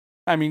game.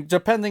 I mean,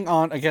 depending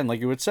on, again, like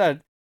you had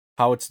said,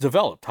 how it's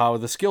developed, how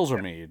the skills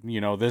are made.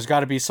 You know, there's got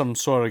to be some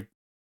sort of...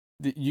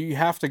 You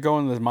have to go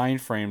in the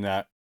mind frame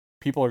that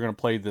people are going to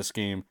play this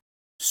game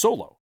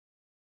solo.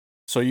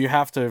 So you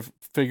have to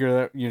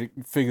figure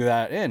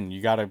that in.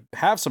 You got to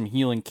have some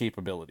healing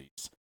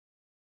capabilities.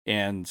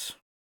 And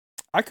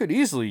I could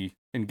easily,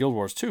 in Guild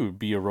Wars 2,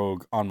 be a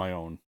rogue on my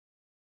own.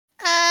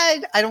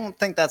 I don't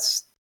think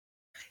that's...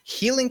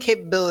 Healing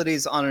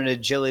capabilities on an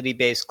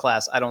agility-based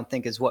class, I don't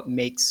think is what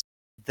makes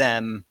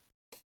them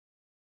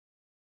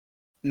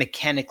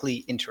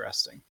mechanically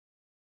interesting.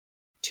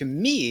 To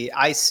me,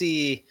 I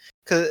see...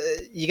 Cause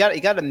you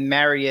got to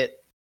marry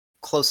it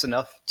close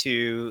enough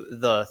to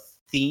the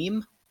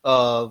theme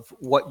of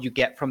what you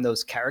get from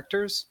those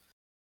characters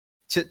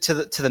to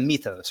the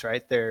mythos,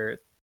 right? I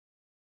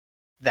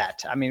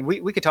mean,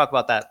 we could talk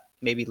about that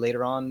maybe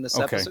later on this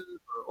episode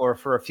or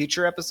for a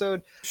future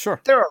episode. Sure.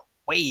 There are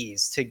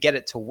ways to get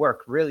it to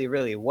work really,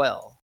 really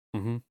well.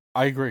 Mm-hmm.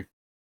 I agree.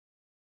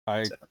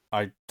 I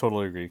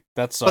totally agree.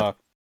 That's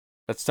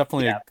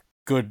definitely a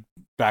good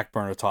back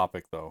burner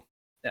topic, though.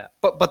 Yeah,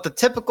 but the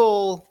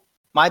typical,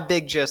 my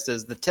big gist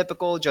is the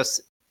typical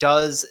just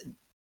does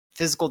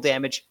physical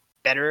damage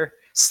better,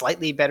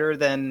 slightly better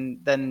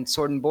than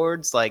sword and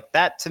boards. Like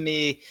that to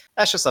me,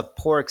 that's just a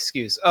poor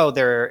excuse. Oh,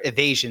 their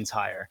evasion's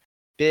higher.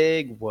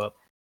 Big whoop.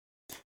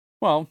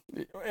 Well,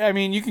 I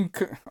mean, you can...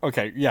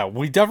 Okay, yeah,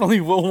 we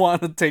definitely will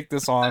want to take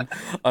this on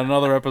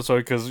another episode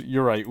because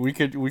you're right. We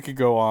could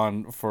go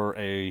on for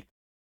a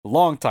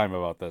long time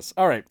about this.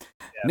 All right.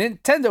 Yeah.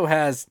 Nintendo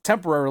has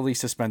temporarily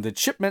suspended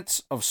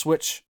shipments of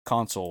Switch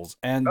consoles,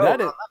 and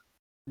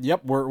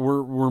Yep,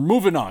 we're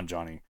moving on,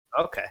 Johnny.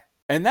 Okay.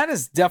 And that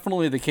is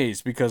definitely the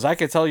case because I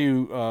could tell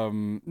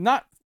you,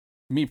 not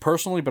me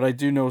personally, but I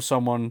do know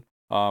someone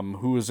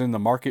who is in the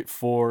market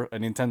for a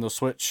Nintendo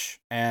Switch,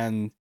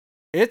 and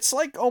it's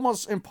like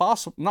almost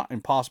impossible, not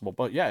impossible,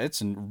 but yeah, it's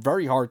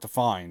very hard to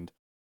find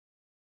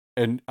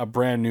a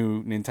brand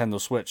new Nintendo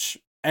Switch,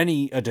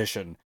 any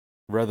edition,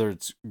 whether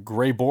it's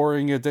Gray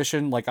Boring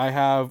edition like I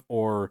have,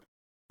 or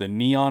the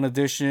Neon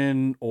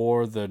edition,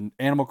 or the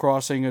Animal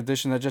Crossing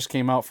edition that just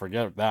came out.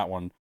 Forget that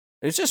one.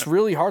 It's just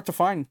really hard to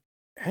find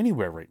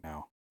anywhere right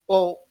now.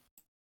 Well,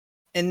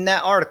 in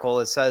that article,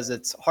 it says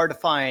it's hard to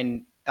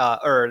find,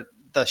 or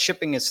the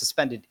shipping is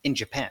suspended in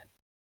Japan.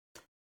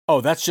 Oh,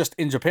 that's just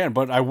in Japan,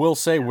 but I will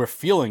say we're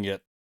feeling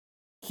it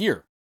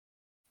here.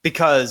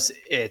 Because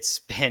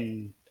it's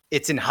in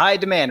high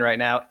demand right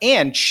now,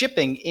 and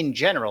shipping in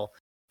general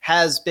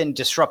has been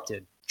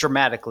disrupted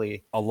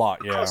dramatically. A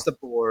lot, yeah. Across the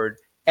board,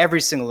 every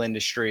single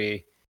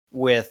industry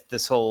with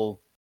this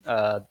whole,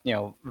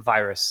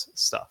 virus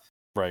stuff.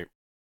 Right.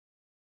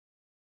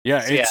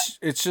 Yeah,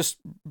 it's just...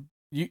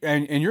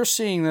 And you're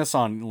seeing this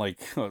on, like,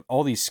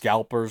 all these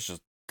scalpers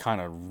just kind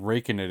of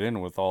raking it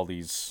in with all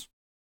these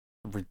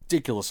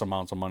ridiculous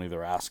amounts of money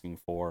they're asking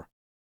for.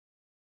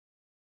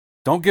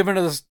 Don't give in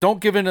to this. Don't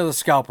give in to the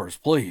scalpers,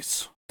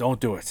 please. Don't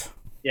do it.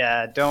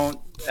 Yeah, don't.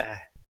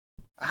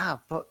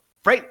 But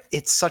right,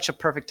 it's such a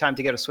perfect time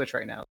to get a Switch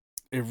right now.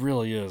 It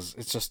really is.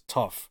 It's just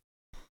tough.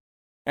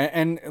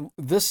 And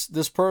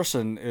this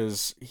person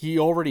he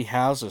already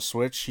has a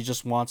Switch. He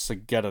just wants to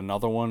get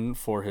another one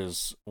for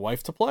his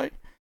wife to play.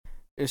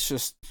 It's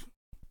just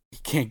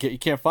you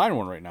can't find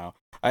one right now.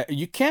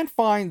 You can't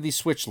find the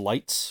Switch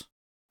Lites.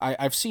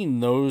 I've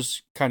seen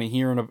those kind of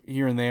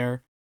here and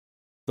there.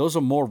 Those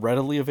are more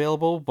readily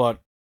available,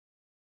 but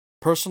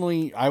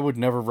Personally, I would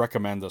never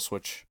recommend the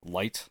Switch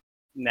Lite,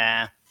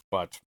 Nah,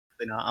 but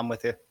probably not. I'm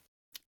with you.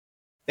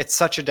 It's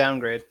such a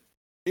downgrade.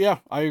 yeah,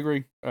 I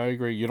agree.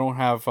 You don't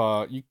have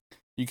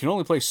you can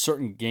only play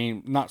certain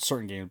not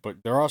certain games, but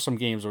there are some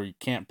games where you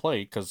can't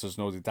play because there's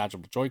no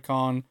detachable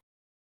Joy-Con,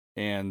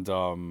 and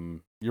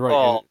you're right.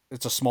 Well,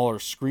 It's a smaller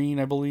screen,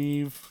 I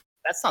believe.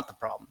 that's not the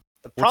problem.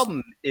 The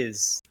problem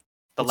is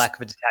the lack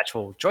of a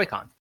detachable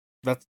Joy-Con.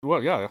 That's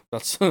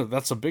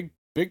that's a big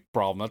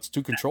problem. That's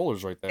two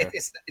controllers right there.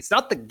 It's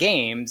not the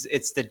games,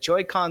 it's the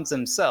Joy-Cons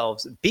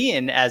themselves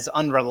being as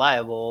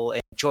unreliable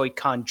and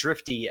Joy-Con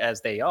drifty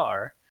as they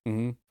are,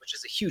 which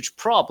is a huge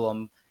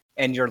problem.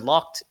 And you're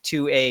locked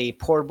to a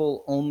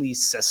portable only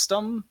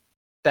system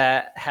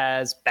that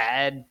has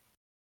bad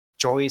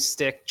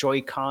joystick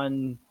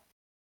Joy-Con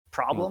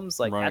problems.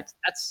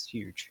 That's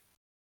huge.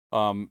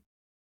 I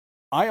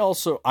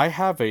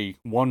have a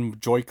one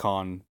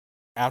Joy-Con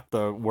at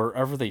the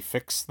wherever they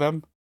fix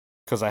them,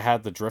 because I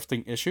had the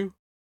drifting issue.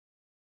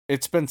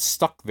 It's been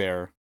stuck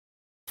there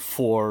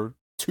for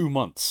 2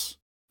 months.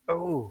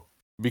 Oh,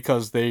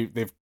 because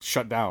they've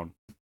shut down.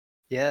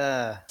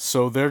 Yeah.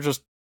 So they're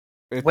just.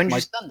 When did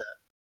you send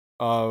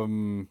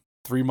that?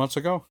 3 months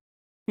ago.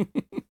 It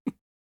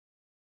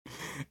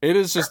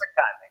is just.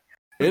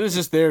 It is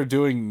just there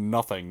doing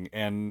nothing,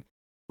 and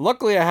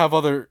luckily I have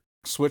other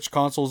Switch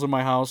consoles in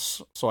my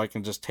house, so I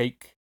can just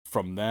take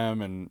from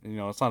them, and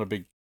it's not a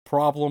big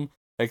problem.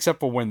 Except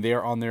for when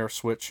they're on their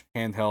Switch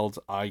handheld,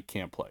 I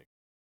can't play.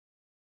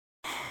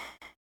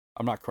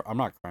 I'm not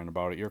crying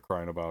about it. You're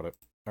crying about it.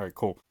 All right,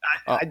 cool.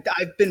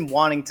 I've been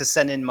wanting to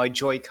send in my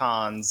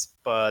Joy-Cons,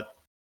 but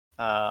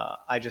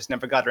I just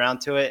never got around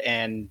to it.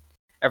 And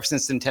ever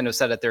since Nintendo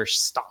said that they're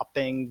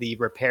stopping the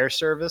repair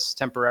service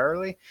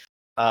temporarily,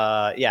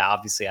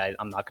 obviously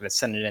I'm not going to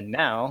send it in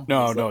now.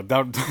 No,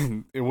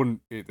 that it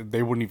wouldn't.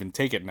 They wouldn't even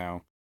take it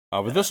now.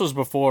 But this was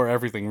before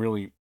everything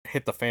really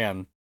hit the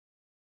fan,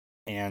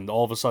 and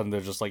all of a sudden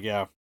they're just like,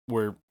 yeah,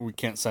 we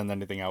can't send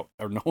anything out,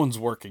 or no one's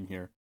working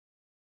here.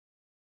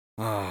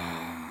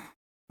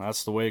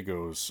 That's the way it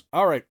goes.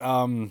 All right,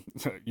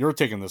 you're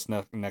taking this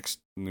next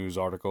news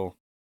article.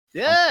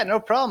 Yeah, no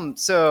problem.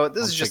 So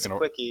this is just a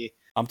quickie.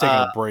 I'm taking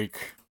a break.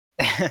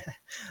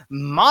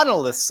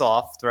 Monolith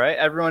Soft, right?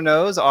 Everyone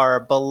knows, our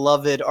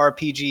beloved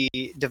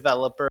RPG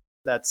developer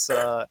that's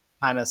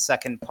kind of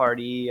second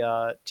party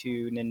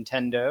to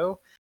Nintendo.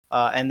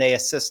 And they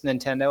assist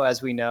Nintendo,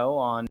 as we know,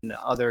 on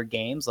other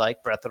games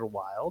like Breath of the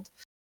Wild.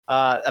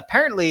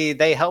 Apparently,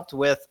 they helped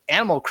with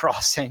Animal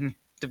Crossing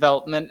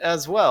development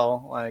as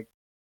well. Like,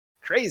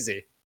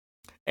 crazy.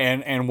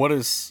 And what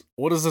does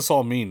this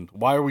all mean?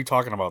 Why are we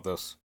talking about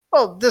this?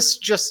 Well, this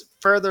just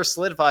further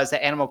solidifies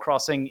that Animal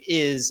Crossing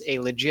is a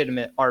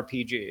legitimate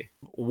RPG.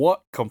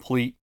 What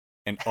complete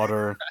and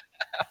utter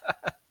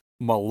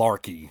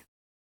malarkey.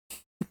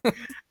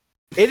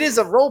 It is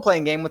a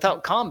role-playing game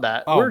without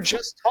combat. Oh. We're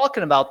just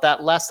talking about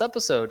that last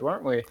episode,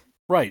 weren't we?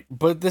 Right,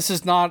 but this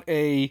is not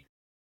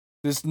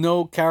there's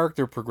no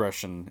character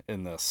progression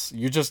in this.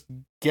 You just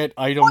get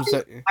items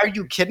Are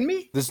you kidding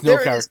me? There's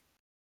no character.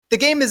 The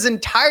game is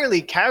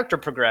entirely character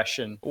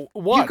progression.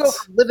 What? You go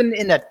from living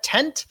in a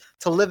tent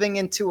to living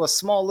into a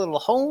small little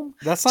home.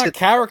 That's not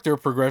character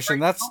progression.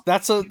 That's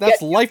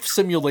life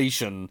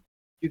simulation.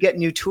 You get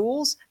new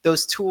tools.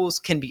 Those tools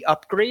can be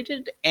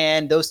upgraded,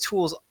 and those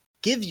tools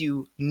give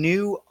you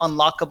new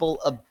unlockable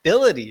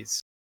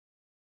abilities.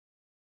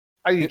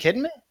 Are you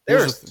kidding me?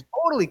 There's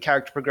totally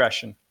character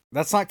progression.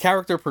 That's not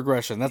character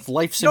progression. That's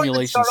life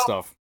simulation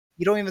stuff.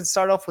 You don't even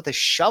start off with a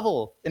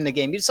shovel in the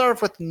game. You start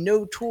off with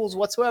no tools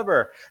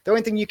whatsoever. The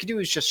only thing you can do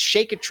is just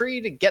shake a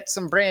tree to get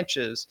some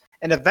branches.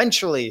 And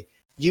eventually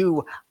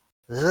you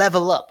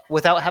level up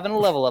without having a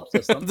level up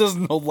system. There's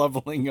no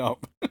leveling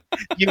up.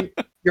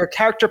 Your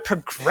character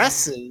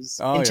progresses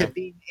into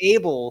being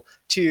able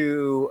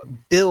to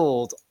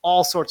build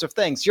all sorts of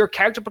things. Your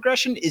character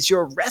progression is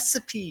your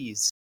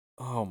recipes.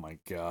 Oh my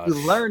god. You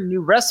learn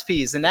new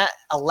recipes, and that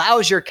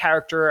allows your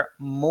character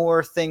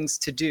more things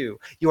to do.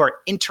 You are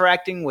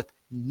interacting with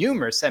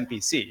numerous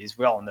NPCs.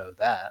 We all know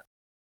that.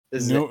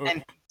 This is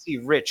an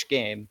NPC-rich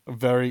game.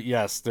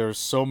 Yes, there's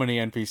so many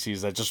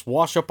NPCs that just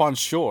wash up on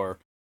shore.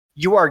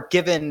 You are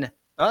given...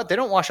 they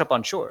don't wash up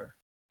on shore.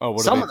 Oh,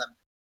 Some of them.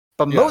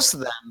 But most of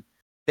them,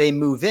 they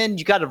move in.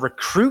 You got to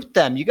recruit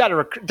them. You got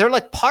to They're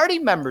like party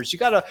members. You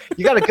got to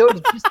go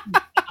to distant...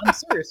 I'm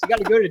serious. You got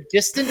to go to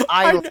distant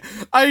islands.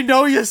 I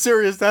know you're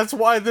serious. That's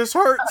why this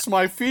hurts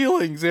my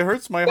feelings. It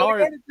hurts my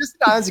heart.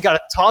 Distant islands. You got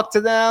to talk to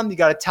them. You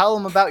got to tell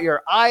them about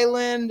your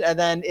island. And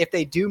then if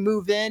they do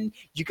move in,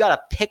 you got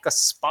to pick a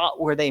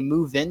spot where they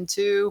move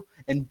into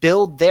and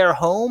build their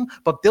home.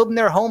 But building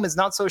their home is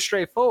not so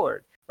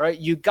straightforward, right?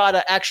 You got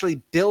to actually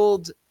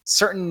build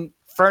certain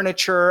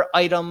furniture,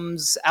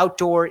 items,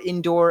 outdoor,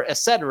 indoor,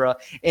 etc.,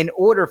 in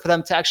order for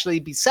them to actually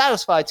be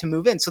satisfied to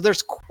move in. So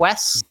there's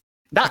quests.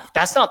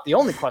 That's not the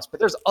only quest, but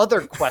there's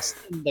other quests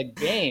in the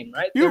game,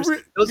 right?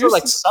 Those are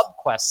like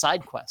sub-quests,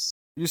 side quests.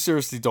 You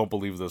seriously don't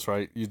believe this,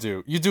 right? You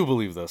do. You do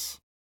believe this.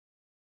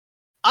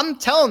 I'm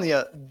telling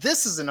you,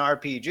 this is an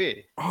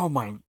RPG. Oh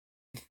my...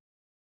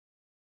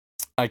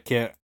 I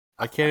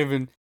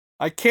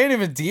can't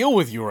even deal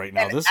with you right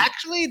now. And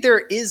actually, there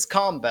is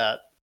combat.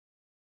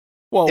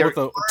 Well, with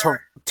the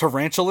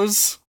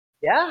tarantulas.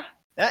 Yeah,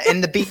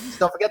 and the bees.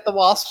 Don't forget the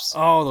wasps.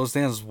 Oh, those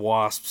damn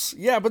wasps.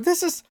 Yeah, but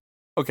this is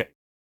okay.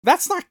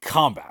 That's not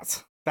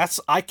combat. That's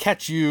I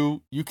catch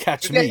you, you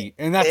catch me,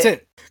 and that's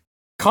it.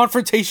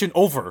 Confrontation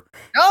over.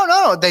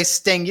 No, they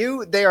sting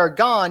you. They are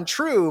gone.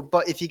 True,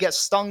 but if you get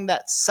stung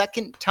that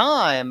second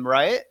time,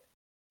 right?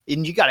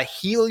 And you got to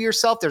heal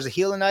yourself. There's a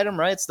healing item,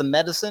 right? It's the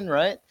medicine,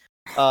 right?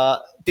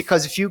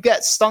 Because if you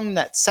get stung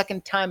that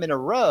second time in a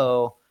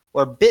row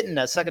or bitten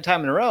that second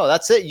time in a row,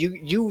 that's it.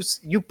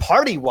 You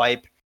party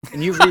wipe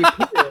and you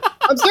reappear.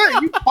 I'm sorry,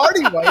 you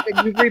party wipe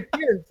and you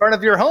reappear in front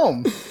of your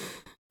home.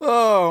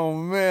 Oh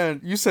man,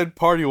 you said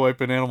party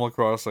wipe in Animal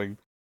Crossing.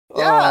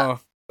 Yeah.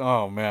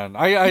 Oh man,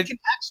 you can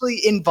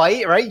actually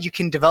invite, right? You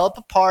can develop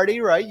a party,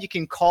 right? You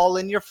can call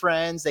in your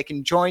friends. They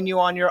can join you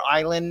on your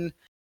island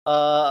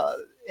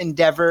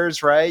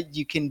endeavors, right?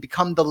 You can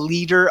become the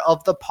leader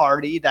of the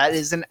party. That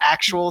is an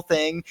actual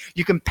thing.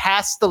 You can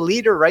pass the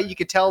leader, right? You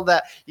could tell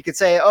that. You could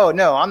say, "Oh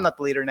no, I'm not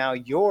the leader now.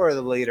 You're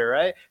the leader,"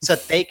 right? So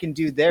that they can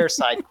do their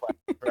side quest,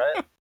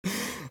 right?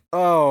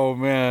 Oh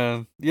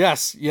man,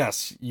 yes,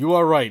 you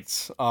are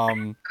right.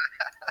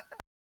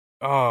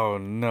 Oh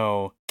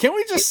no, can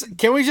we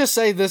just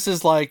say this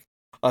is like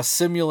a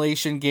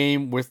simulation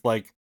game with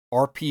like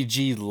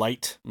RPG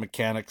light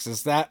mechanics?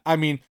 Is that? I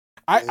mean,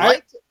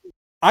 I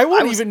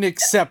wouldn't even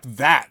accept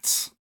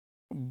that,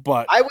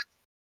 but I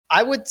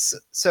would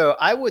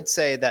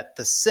say that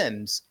The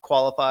Sims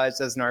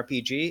qualifies as an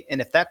RPG,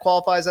 and if that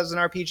qualifies as an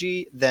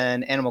RPG,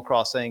 then Animal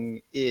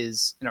Crossing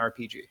is an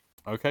RPG.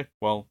 Okay,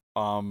 well,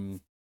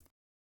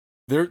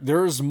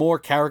 there's more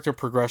character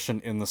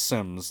progression in The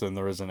Sims than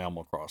there is in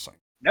Animal Crossing.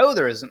 No,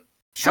 there isn't.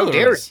 Sure, how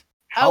dare you?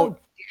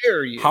 How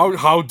dare you?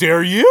 How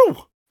dare you?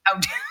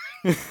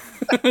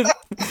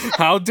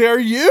 How dare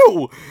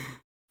you?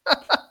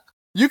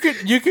 You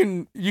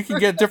can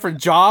get different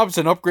jobs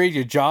and upgrade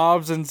your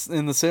jobs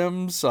in The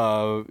Sims.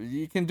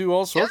 You can do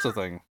all sorts of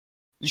things.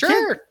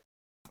 Sure.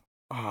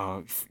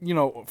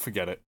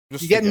 Forget it.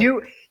 You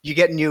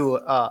get new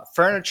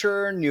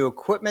furniture, new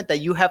equipment that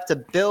you have to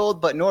build,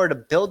 but in order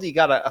to build, you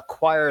got to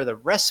acquire the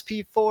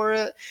recipe for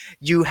it.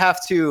 You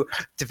have to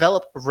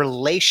develop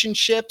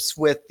relationships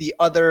with the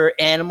other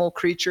animal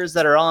creatures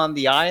that are on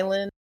the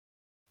island.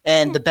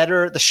 And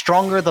the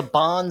stronger the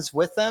bonds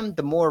with them,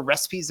 the more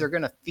recipes they're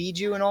going to feed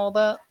you and all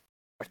that.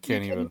 I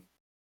can't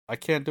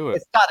do it.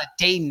 It's got a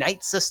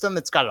day-night system.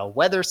 It's got a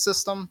weather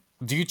system.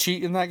 Do you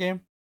cheat in that game?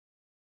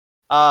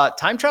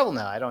 Time travel?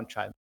 No, I don't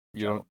try.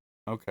 You don't?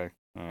 Okay.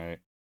 All right.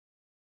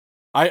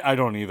 I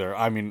don't either.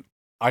 I mean,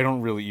 I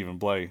don't really even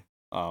play.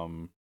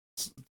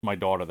 It's my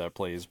daughter that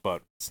plays,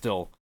 but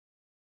still.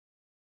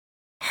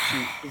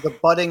 She's a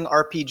budding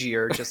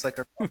RPGer, just like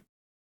her.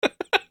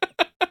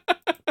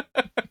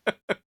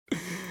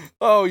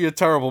 Oh, you're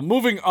terrible.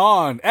 Moving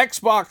on.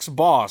 Xbox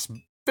boss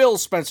Phil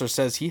Spencer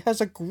says he has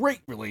a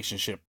great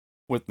relationship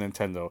with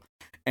Nintendo.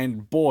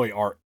 And boy,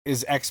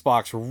 is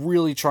Xbox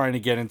really trying to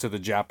get into the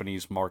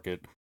Japanese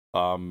market.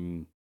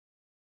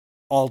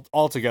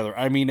 Altogether.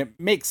 I mean, it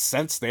makes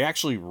sense. They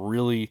actually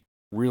really,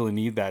 really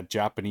need that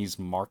Japanese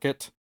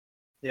market.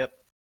 Yep.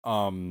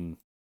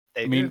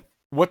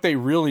 What they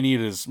really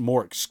need is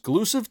more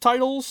exclusive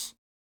titles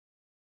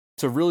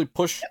to really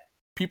push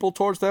people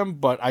towards them.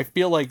 But I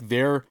feel like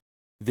they're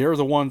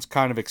the ones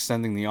kind of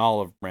extending the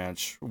olive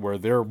branch, where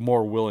they're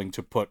more willing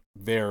to put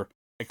their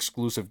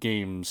exclusive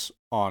games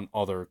on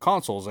other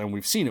consoles, and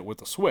we've seen it with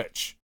the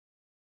Switch.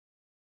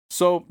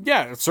 So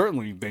yeah,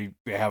 certainly they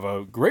have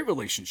a great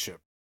relationship.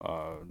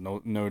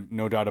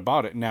 No doubt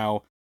about it.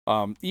 Now,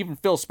 even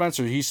Phil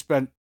Spencer, he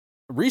spent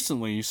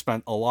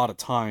a lot of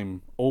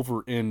time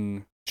over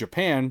in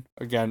Japan.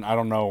 Again, I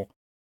don't know.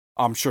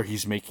 I'm sure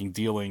he's making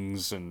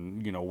dealings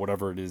and,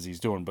 whatever it is he's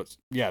doing. But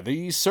yeah,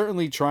 he's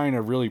certainly trying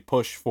to really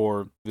push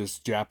for this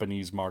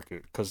Japanese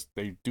market because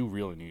they do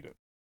really need it.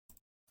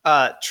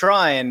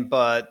 Trying,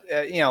 but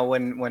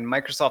when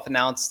Microsoft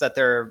announced that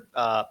they're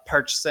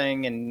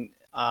purchasing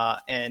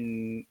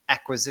and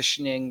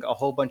acquisitioning a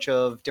whole bunch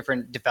of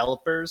different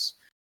developers,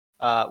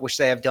 which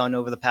they have done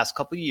over the past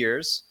couple of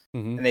years.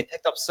 Mm-hmm. And they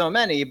picked up so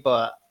many,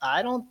 but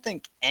I don't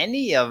think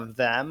any of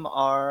them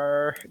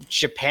are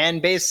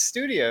Japan-based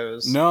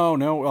studios.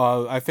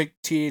 No. I think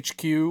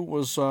THQ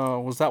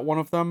was that one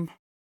of them?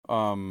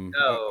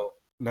 No,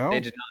 they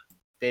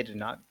did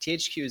not.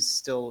 THQ is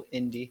still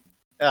indie.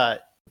 By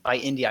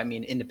indie, I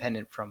mean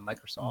independent from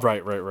Microsoft.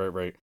 Right.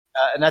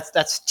 And that's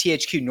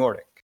THQ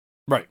Nordic.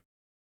 Right.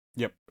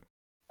 Yep.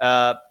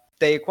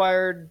 They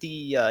acquired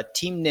the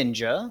Team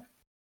Ninja.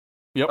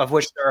 Yep. Of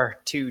which there are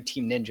two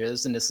Team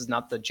Ninjas, and this is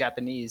not the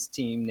Japanese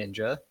Team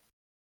Ninja.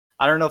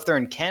 I don't know if they're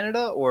in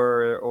Canada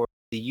or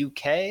the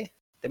UK.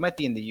 They might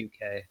be in the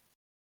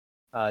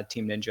UK,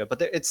 Team Ninja,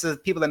 but it's the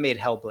people that made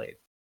Hellblade.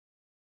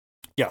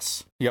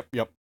 Yes.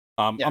 Yep.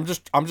 I'm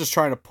just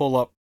trying to pull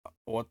up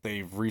what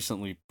they've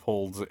recently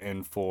pulled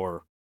in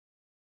for.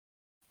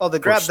 Oh, they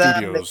grabbed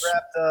them. They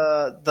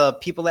grabbed the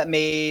people that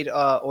made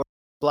or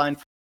Blind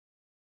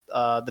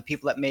the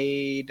people that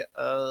made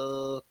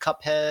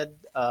Cuphead,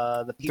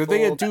 the people. Did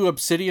they do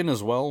Obsidian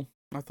as well?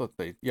 I thought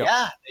they. Yep.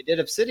 Yeah, they did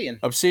Obsidian.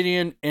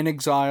 Obsidian, In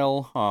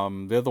Exile.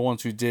 They're the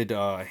ones who did.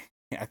 I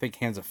think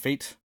Hands of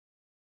Fate,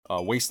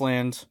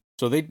 Wasteland.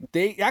 So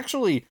they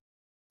actually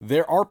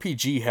they're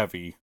RPG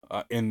heavy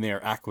in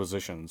their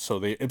acquisitions. So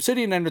they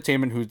Obsidian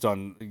Entertainment, who's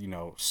done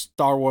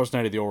Star Wars: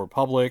 Night of the Old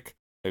Republic.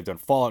 They've done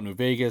Fallout New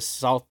Vegas,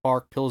 South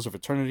Park, Pillars of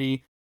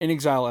Eternity, In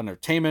Exile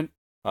Entertainment.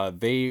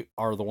 They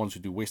are the ones who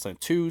do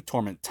Wasteland 2,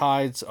 Torment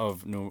Tides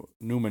of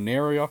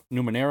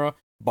Numenera,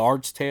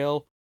 Bard's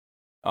Tale,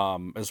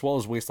 as well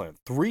as Wasteland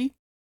 3.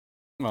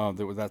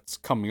 That's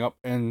coming up.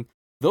 And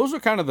those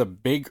are kind of the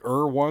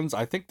bigger ones.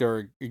 I think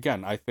they're,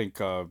 again,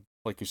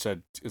 like you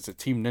said, is it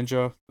Team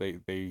Ninja? They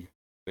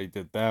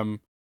did them.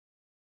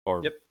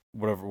 Or yep.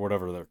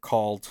 whatever they're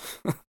called.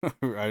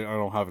 I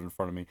don't have it in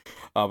front of me.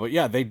 But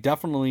yeah, they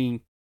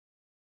definitely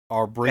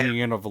are bringing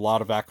in a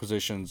lot of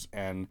acquisitions,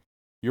 and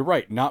you're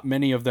right, not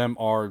many of them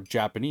are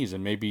Japanese,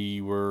 and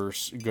maybe we're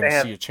going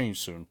to see a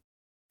change soon.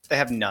 They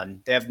have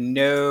none. They have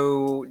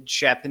no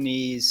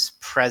Japanese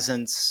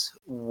presence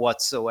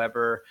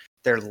whatsoever.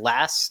 Their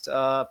last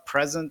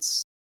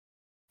presence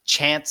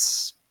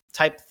chance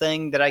type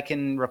thing that I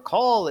can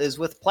recall is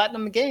with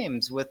Platinum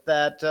Games, with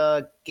that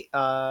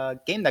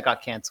game that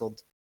got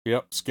canceled.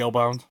 Yep,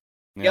 Scalebound.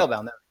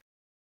 Scalebound.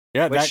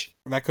 Yeah,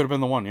 that could have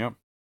been the one. Yep.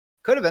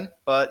 Could have been,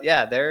 but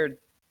yeah, they're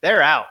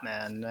out,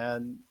 man.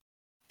 And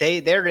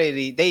they're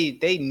ready.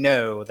 They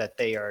know that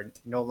they are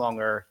no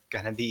longer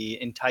gonna be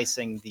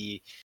enticing the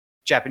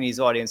Japanese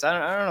audience. I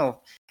don't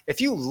know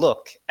if you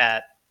look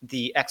at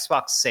the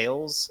Xbox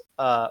sales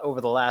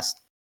over the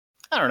last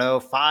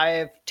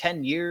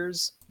 5-10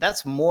 years.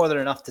 That's more than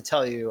enough to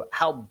tell you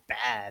how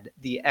bad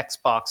the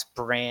Xbox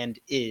brand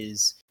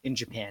is in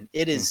Japan.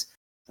 It is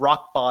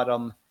rock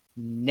bottom,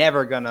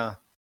 never gonna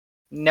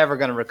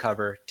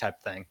recover type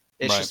thing.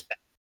 It's just bad.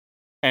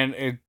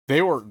 And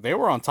they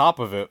were on top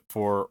of it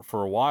for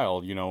a while,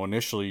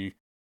 initially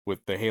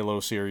with the Halo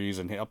series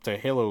and up to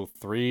Halo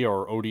 3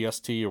 or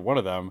ODST or one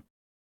of them.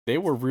 They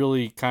were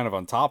really kind of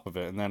on top of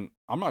it, and then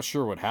I'm not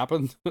sure what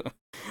happened.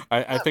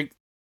 I think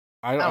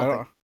I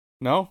don't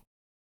no.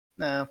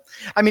 No.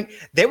 I mean,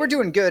 they were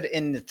doing good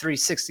in the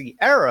 360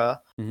 era,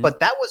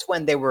 but that was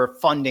when they were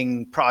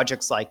funding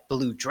projects like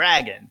Blue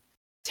Dragon,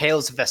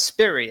 Tales of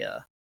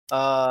Vesperia,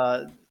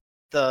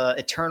 the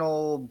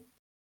Eternal,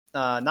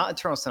 not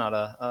Eternal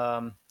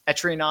Sonata,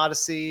 Etrian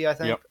Odyssey, I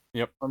think.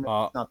 Yep.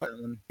 Not that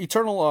one.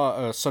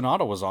 Eternal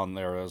Sonata was on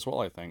there as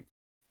well, I think.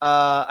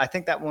 I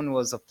think that one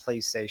was a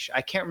PlayStation.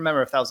 I can't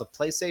remember if that was a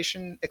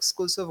PlayStation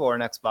exclusive or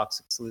an Xbox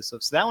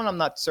exclusive. So that one I'm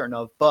not certain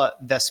of,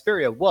 but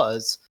Vesperia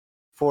was,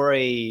 for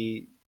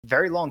a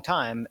very long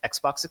time,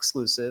 Xbox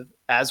exclusive,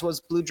 as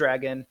was Blue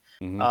Dragon,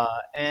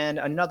 and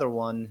another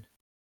one.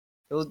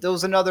 There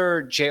was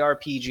another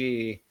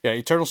JRPG. Yeah,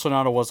 Eternal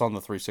Sonata was on the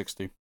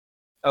 360.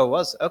 Oh, it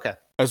was? Okay.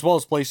 As well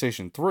as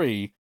PlayStation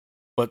 3,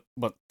 but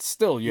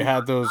still, you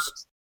had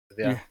those.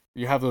 Yeah.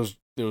 You have those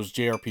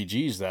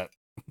JRPGs that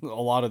a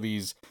lot of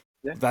these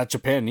that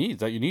Japan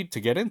needs, that you need to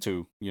get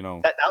into.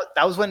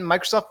 That was when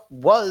Microsoft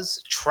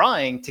was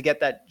trying to get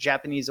that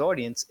Japanese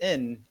audience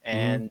in,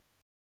 and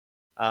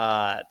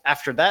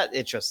after that,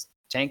 it just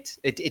tanked.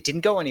 It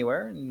didn't go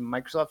anywhere, and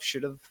Microsoft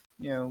should have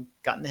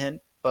gotten the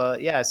hint.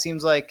 But yeah, it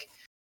seems like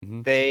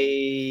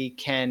they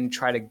can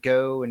try to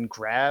go and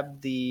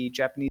grab the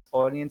Japanese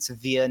audience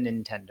via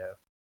Nintendo.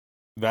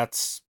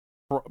 That's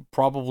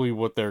probably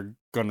what they're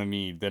gonna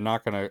need. They're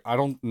not gonna. I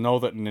don't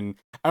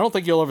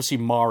think you'll ever see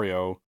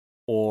Mario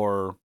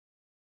or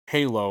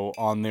Halo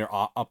on their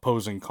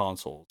opposing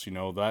consoles.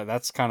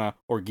 That's kind of,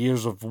 or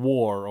Gears of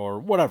War or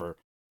whatever.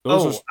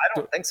 I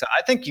don't think so.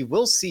 I think you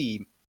will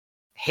see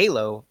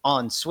Halo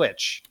on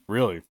Switch.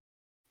 Really?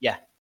 Yeah.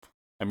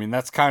 I mean,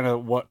 that's kind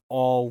of what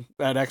all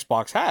that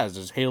Xbox has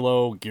is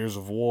Halo, Gears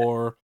of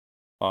War.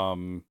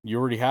 You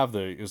already have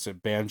is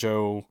it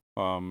Banjo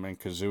and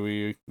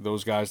Kazooie,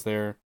 those guys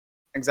there?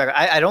 Exactly.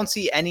 I don't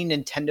see any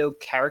Nintendo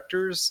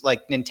characters,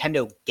 like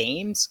Nintendo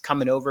games,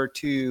 coming over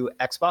to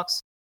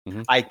Xbox.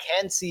 I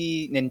can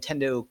see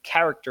Nintendo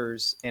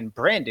characters and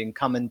branding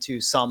coming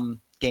to some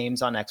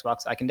games on Xbox.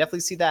 I can definitely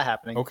see that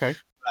happening. Okay.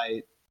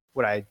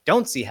 What I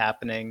don't see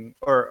happening,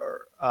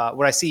 or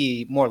what I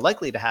see more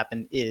likely to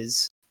happen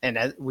is,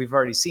 and we've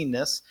already seen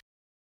this,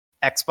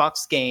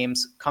 Xbox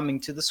games coming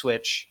to the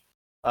Switch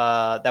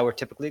that were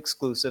typically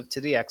exclusive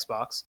to the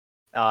Xbox,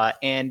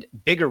 and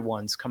bigger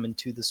ones coming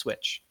to the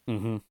Switch.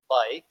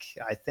 Like,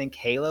 I think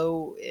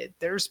Halo,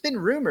 there's been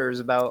rumors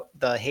about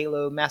the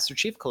Halo Master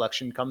Chief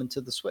Collection coming to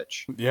the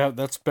Switch. Yeah,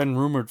 that's been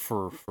rumored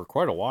for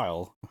quite a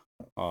while.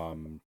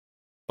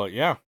 But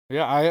yeah,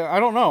 I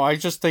don't know. I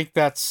just think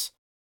that's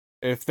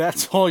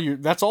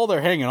all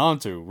they're hanging on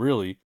to,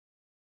 really.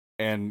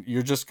 And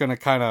you're just gonna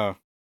kind of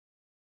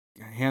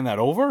hand that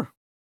over?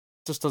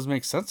 It just doesn't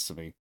make sense to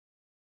me.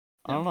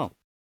 I don't know.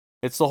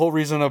 It's the whole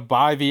reason to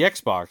buy the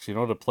Xbox,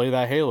 to play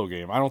that Halo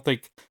game. I don't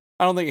think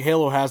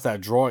Halo has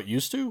that draw it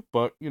used to,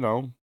 but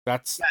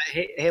that's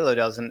Halo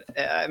doesn't.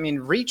 I mean,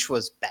 Reach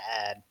was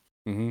bad.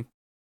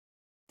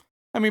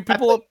 I mean, I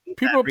people played for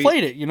people that have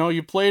played reason. it. You know,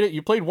 you played it.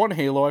 You played one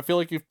Halo. I feel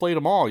like you've played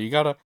them all. You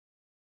gotta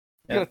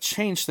Yeah.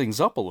 change things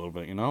up a little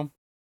bit. You know.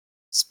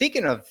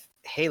 Speaking of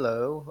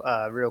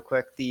Halo, real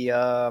quick,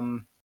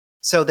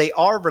 so they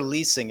are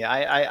releasing it.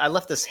 I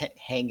left this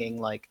hanging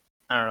like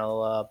I don't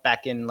know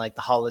back in like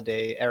the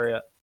holiday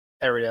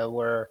area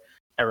where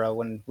era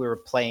when we were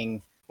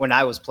playing when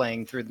I was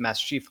playing through the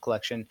Master Chief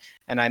Collection,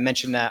 and I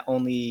mentioned that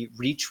only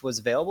Reach was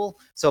available.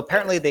 So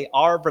apparently they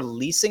are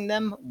releasing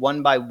them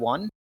one by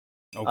one,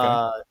 Okay.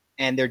 uh,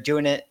 and they're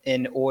doing it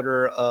in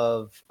order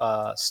of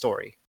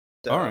story.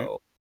 All right.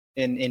 So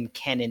in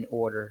canon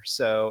order.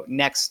 So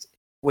next,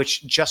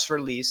 which just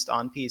released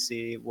on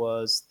PC,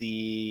 was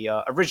the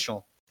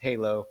original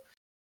Halo.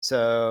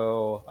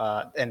 So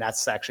and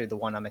that's actually the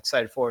one I'm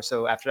excited for.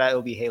 So after that,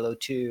 it'll be Halo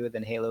 2,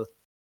 then Halo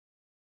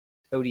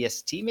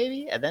ODST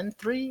maybe, and then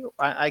 3.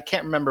 I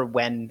can't remember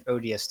when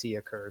ODST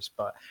occurs,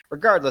 but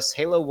regardless,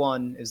 Halo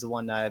 1 is the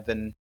one that I've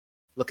been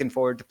looking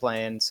forward to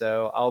playing.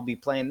 So I'll be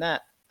playing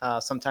that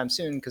sometime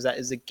soon because that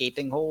is a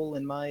gaping hole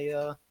in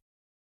my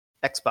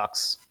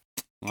Xbox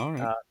All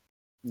right. uh,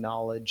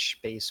 knowledge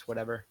base,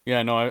 whatever.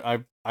 Yeah. No,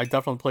 I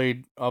definitely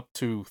played up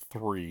to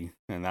 3,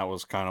 and that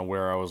was kind of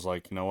where I was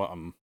like, you know what,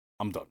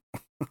 I'm done.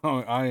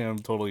 I am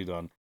totally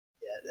done.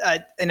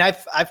 And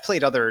I've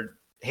played other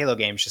Halo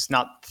games, just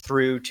not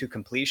through to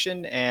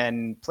completion.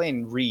 And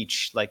playing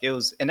Reach, like it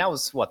was, and that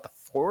was what, the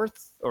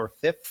fourth or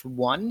fifth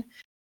one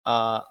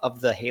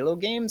of the Halo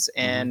games,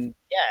 and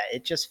yeah,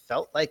 it just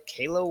felt like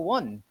Halo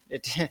 1.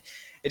 It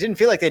didn't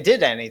feel like they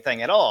did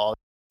anything at all.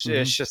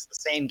 It's just the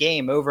same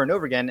game over and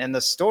over again, and the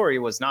story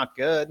was not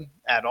good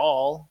at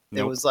all. It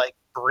Nope. was like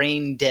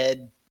brain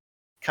dead,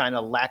 kind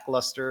of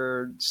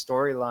lackluster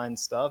storyline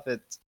stuff.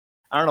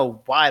 I don't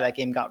know why that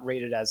game got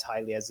rated as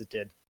highly as it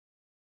did.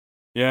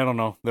 Yeah, I don't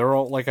know. They're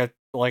all like I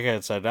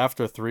had said.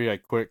 After 3, I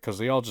quit because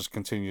they all just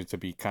continued to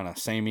be kind of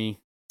samey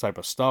type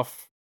of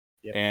stuff.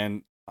 Yep.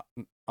 And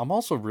I'm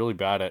also really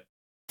bad at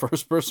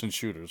first person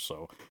shooters.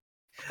 So,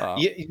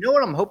 You know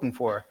what I'm hoping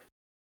for?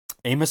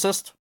 aim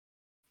assist.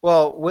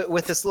 Well,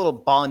 with this little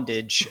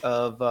bondage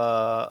of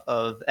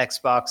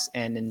Xbox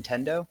and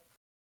Nintendo,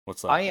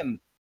 What's that? I am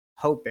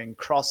hoping,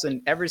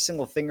 crossing every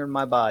single finger in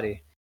my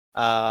body,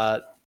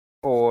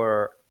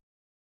 for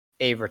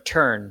a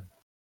return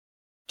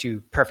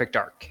to Perfect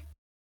Dark.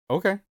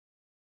 Okay.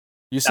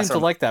 You seem to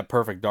like that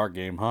Perfect Dark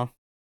game, huh?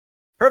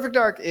 Perfect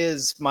Dark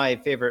is my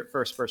favorite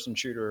first-person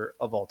shooter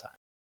of all time.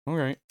 All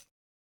right.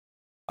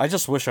 I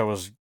just wish I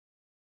was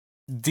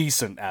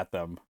decent at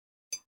them.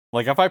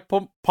 Like, if I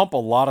pump a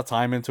lot of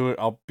time into it,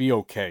 I'll be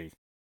okay.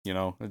 You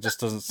know, it just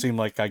doesn't seem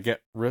like I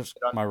get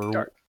my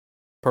reward.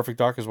 Perfect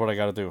Dark is what I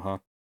got to do, huh?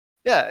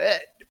 Yeah,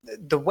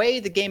 the way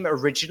the game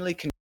originally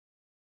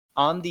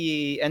on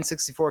the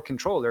N64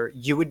 controller,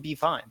 you would be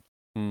fine.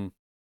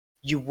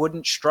 You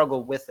wouldn't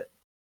struggle with it.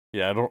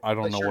 Yeah, I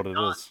don't know what it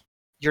is.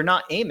 You're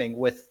not aiming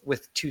with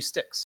 2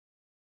 sticks.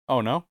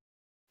 Oh no?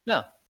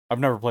 No. I've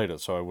never played it,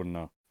 so I wouldn't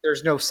know.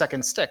 There's no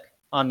second stick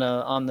on the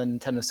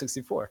Nintendo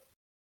 64.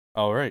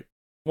 Oh right.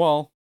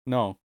 Well,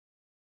 no.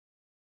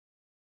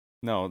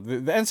 No, the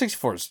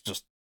N64 is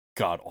just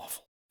god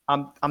awful.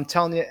 I'm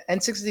telling you,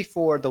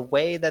 N64, the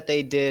way that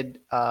they did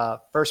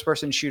first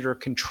person shooter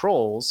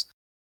controls,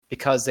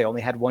 because they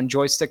only had one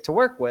joystick to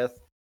work with,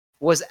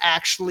 was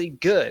actually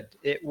good.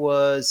 It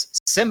was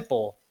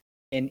simple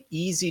and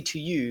easy to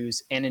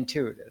use and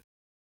intuitive.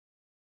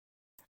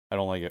 I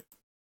don't like it.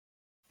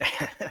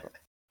 I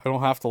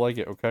don't have to like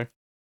it, okay?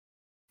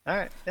 All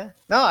right. Yeah.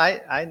 No,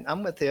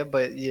 I'm with you,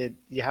 but you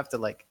have to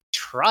like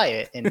try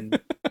it and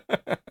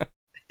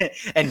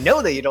and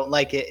know that you don't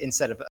like it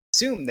instead of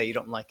assume that you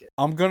don't like it.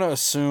 I'm gonna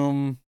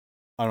assume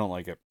I don't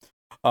like it.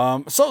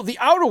 So the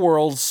Outer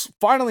Worlds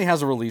finally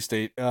has a release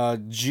date,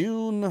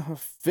 June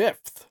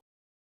 5th.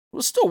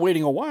 We're still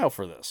waiting a while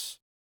for this.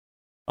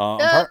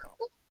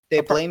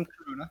 They blame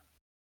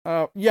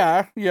Corona.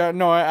 Yeah.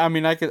 No, I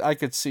mean, I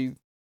could see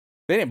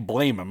they didn't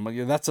blame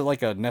him. That's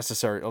like a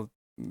necessary.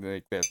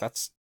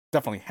 That's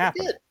definitely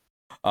happened.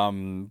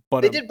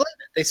 But they did blame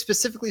it. They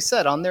specifically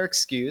said on their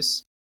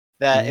excuse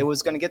that it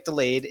was going to get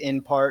delayed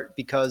in part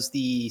because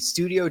the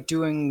studio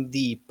doing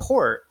the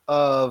port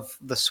of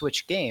the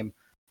Switch game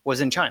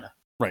was in China.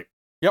 Right.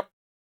 Yep.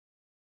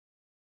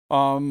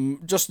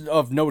 Just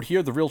of note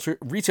here, the real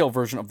retail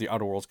version of the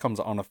Outer Worlds comes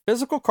on a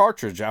physical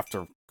cartridge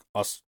after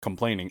us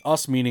complaining.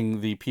 Us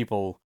meaning the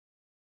people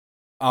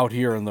out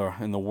here in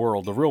the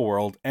world, the real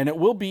world, and it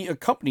will be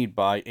accompanied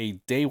by a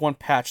day one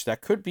patch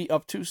that could be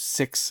up to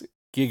 6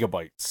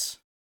 gigabytes.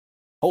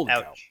 Holy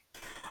cow.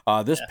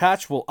 This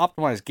patch will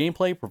optimize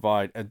gameplay,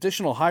 provide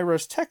additional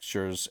high-res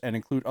textures, and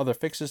include other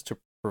fixes to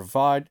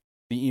provide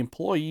the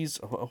employees...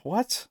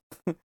 What?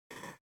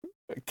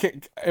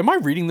 Am I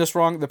reading this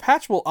wrong? The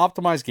patch will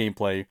optimize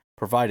gameplay,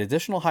 provide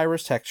additional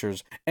high-res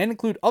textures, and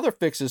include other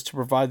fixes to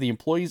provide the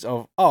employees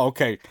of... Oh,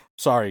 okay.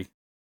 Sorry.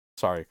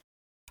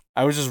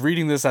 I was just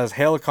reading this as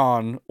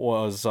Halcon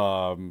was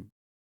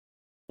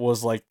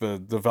like the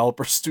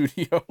developer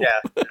studio.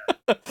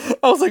 Yeah.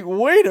 I was like,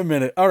 wait a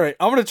minute. All right,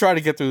 I'm going to try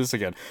to get through this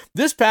again.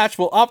 This patch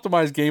will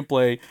optimize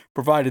gameplay,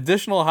 provide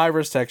additional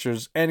high-res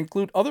textures, and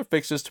include other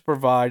fixes to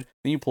provide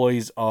the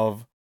employees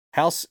of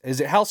Is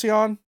it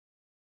Halcyon?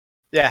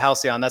 Yeah,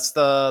 Halcyon. That's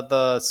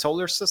the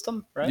solar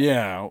system, right?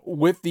 Yeah,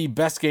 with the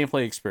best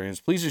gameplay experience.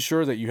 Please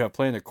ensure that you have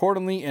planned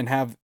accordingly and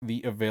have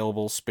the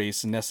available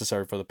space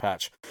necessary for the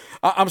patch.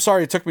 I'm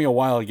sorry it took me a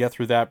while to get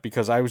through that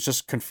because I was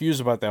just confused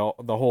about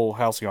the whole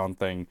Halcyon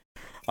thing.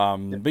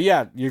 But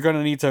yeah, you're going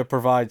to need to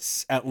provide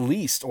at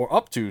least or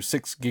up to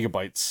 6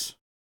 gigabytes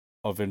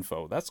of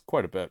info. That's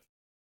quite a bit.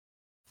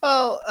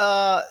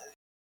 Well,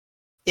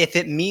 if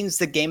it means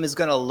the game is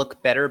going to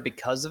look better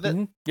because of it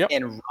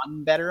and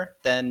run better,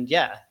 then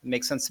yeah, it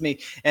makes sense to me.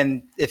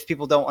 And if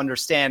people don't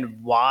understand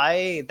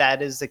why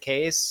that is the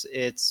case,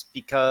 it's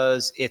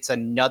because it's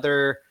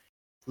another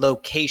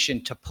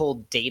location to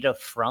pull data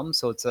from.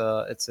 So it's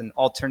an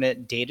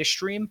alternate data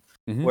stream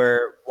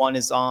where one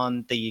is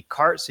on the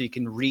cart, so you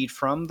can read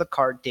from the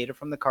cart, data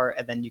from the cart,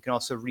 and then you can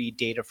also read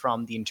data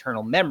from the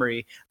internal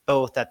memory,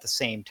 both at the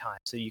same time.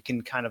 So you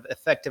can kind of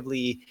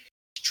effectively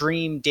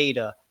stream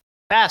data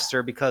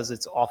faster because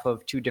it's off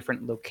of 2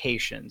 different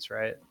locations,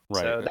 right?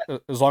 Right.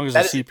 So as long as the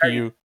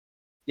CPU,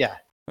 yeah,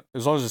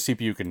 as long as the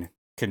CPU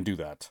can do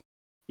that.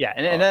 Yeah,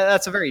 and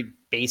that's a very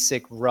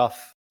basic,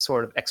 rough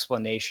sort of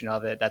explanation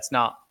of it. That's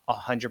not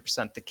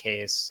 100% the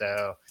case.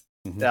 So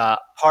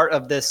part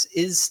of this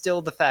is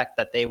still the fact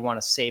that they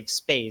want to save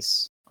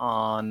space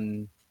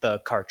on the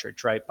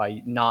cartridge, right?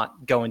 By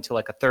not going to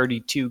like a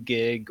 32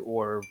 gig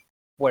or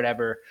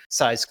whatever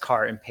size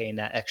cart and paying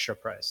that extra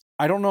price.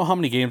 I don't know how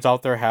many games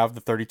out there have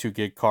the 32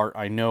 gig cart.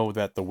 I know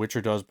that The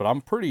Witcher does, but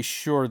I'm pretty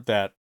sure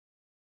that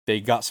they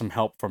got some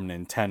help from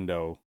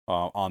Nintendo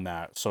on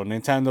that. So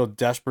Nintendo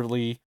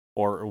desperately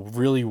or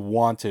really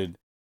wanted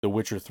The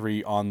Witcher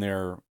 3 on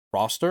their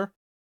roster.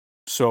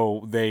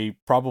 So they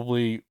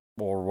probably,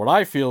 or what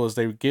I feel is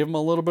they gave them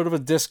a little bit of a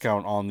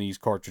discount on these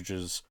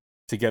cartridges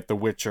to get The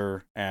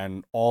Witcher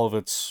and all of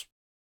its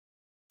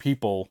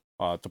people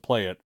to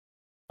play it.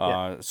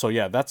 So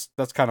yeah, that's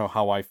kind of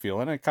how I feel,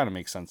 and it kind of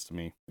makes sense to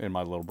me in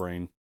my little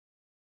brain.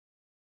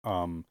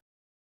 But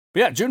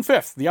yeah, June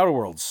 5th, The Outer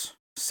Worlds.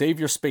 Save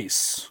your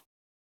space.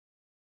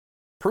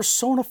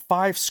 Persona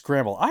 5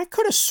 Scramble. I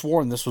could have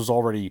sworn this was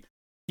already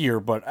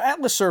here, but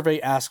Atlas Survey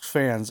asks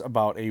fans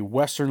about a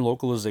Western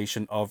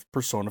localization of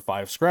Persona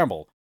 5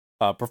 Scramble.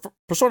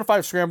 Persona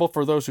 5 Scramble,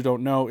 for those who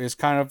don't know, is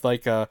kind of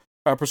like a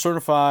Persona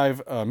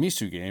 5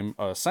 Misu game,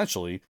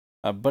 essentially.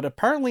 But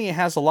apparently it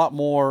has a lot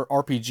more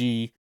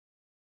RPG.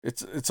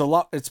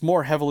 It's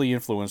more heavily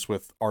influenced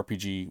with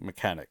RPG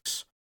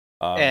mechanics.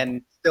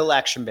 And still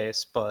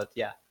action-based, but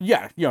yeah.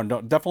 Yeah,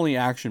 no, definitely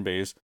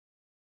action-based.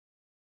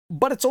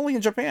 But it's only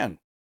in Japan.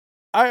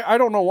 I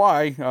don't know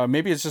why.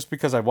 Maybe it's just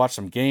because I watched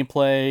some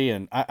gameplay,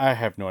 and I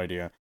have no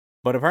idea.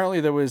 But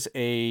apparently there was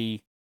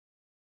a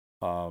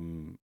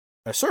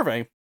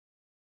survey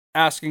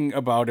asking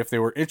about if they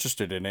were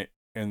interested in it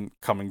and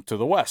coming to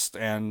the West.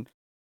 And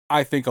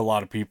I think a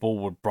lot of people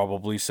would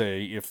probably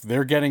say if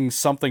they're getting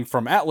something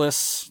from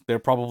Atlas, they're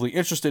probably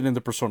interested in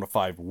the Persona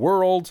 5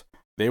 world.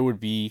 They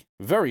would be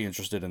very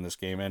interested in this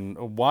game.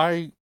 And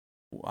why,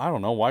 I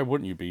don't know, why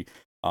wouldn't you be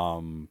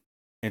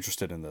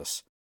interested in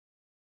this?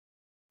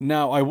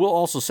 Now, I will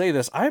also say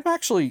this. I'm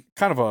actually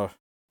kind of a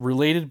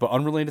related but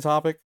unrelated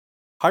topic.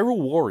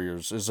 Hyrule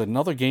Warriors is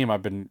another game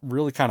I've been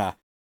really kind of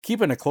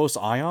keeping a close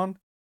eye on.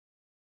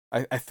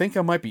 I think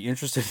I might be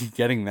interested in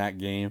getting that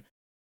game.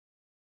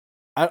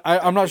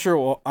 I'm not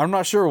sure. I'm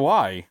not sure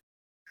why,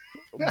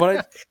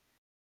 but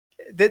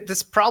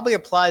this probably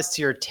applies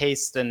to your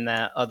taste in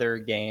that other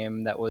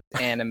game that was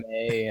anime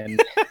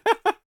and.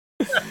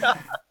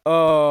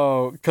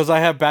 Oh, because I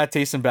have bad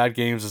taste in bad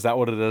games. Is that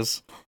what it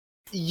is?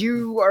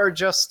 You are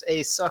just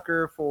a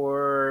sucker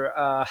for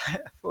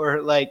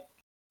like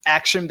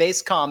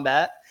action-based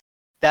combat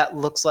that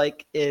looks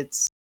like it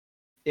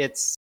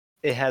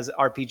has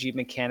RPG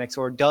mechanics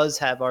or does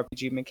have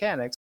RPG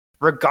mechanics,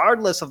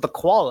 regardless of the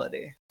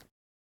quality.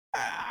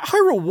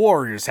 Hyrule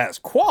Warriors has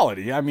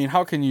quality. I mean,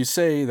 how can you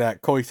say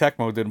that Koei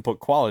Tecmo didn't put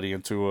quality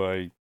into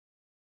a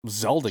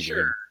Zelda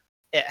game?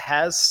 It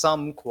has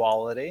some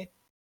quality.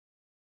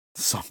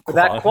 But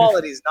that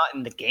quality is not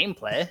in the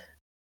gameplay.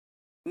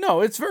 No,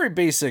 it's very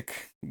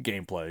basic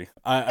gameplay,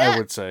 I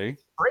would say.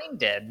 Brain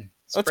dead.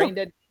 Brain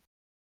dead.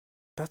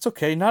 That's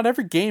okay. Not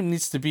every game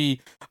needs to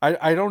be.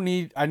 I don't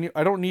need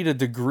a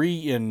degree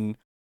in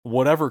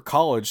whatever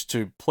college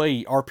to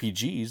play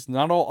RPGs.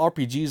 Not all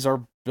RPGs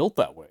are built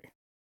that way.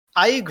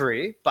 I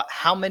agree, but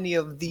how many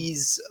of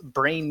these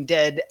brain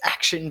dead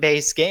action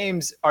based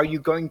games are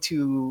you going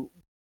to,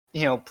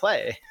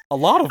 play? A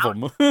lot of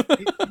them. You need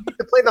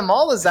to play them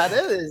all. Is that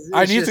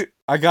it?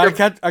 I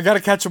gotta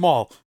catch them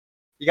all.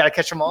 You gotta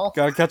catch them all.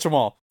 Gotta catch them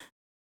all.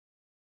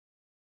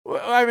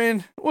 I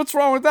mean, what's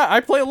wrong with that? I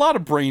play a lot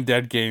of brain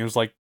dead games.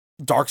 Like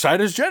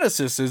Darksiders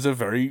Genesis is a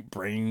very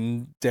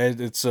brain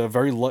dead. It's an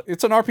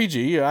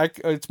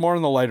RPG. It's more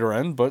on the lighter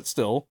end, but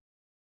still.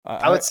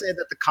 I would say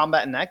that the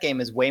combat in that game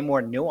is way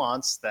more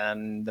nuanced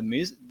than the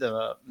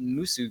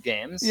Musu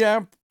games.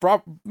 Yeah,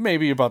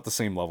 maybe about the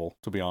same level,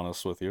 to be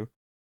honest with you.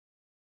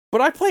 But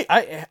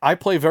I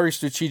play very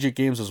strategic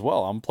games as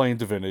well. I'm playing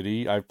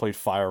Divinity. I've played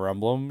Fire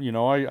Emblem. You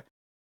know,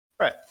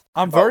 right.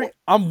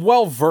 I'm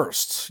well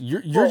versed.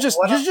 You're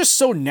just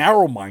so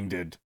narrow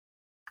minded.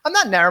 I'm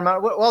not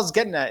narrow-minded. What I was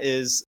getting at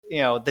is,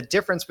 the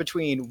difference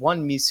between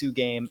one Misu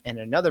game and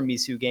another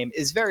Misu game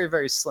is very,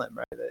 very slim,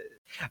 right?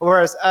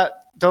 Whereas,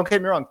 don't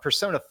get me wrong,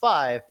 Persona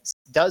 5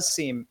 does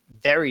seem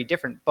very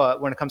different, but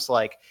when it comes to,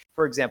 like,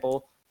 for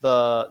example,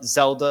 the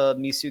Zelda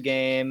Misu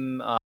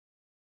game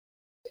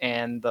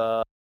and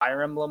the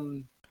Fire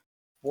Emblem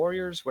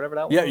Warriors, whatever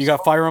that was. Yeah, you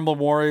got Fire Emblem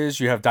Warriors,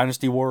 you have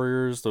Dynasty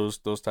Warriors, those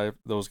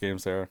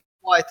games there.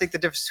 Well, I think the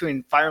difference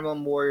between Fire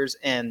Emblem Warriors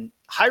and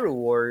Hyrule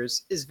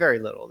Warriors is very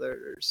little.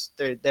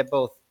 They're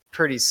both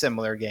pretty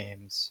similar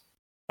games.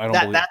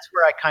 That's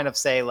where I kind of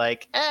say,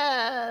 like,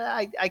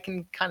 I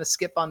can kind of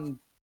skip on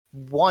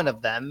one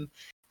of them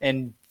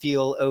and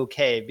feel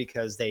okay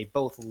because they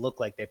both look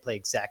like they play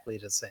exactly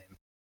the same.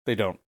 They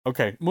don't.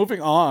 Okay,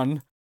 moving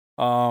on.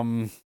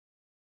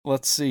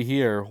 Let's see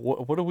here.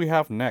 What do we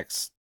have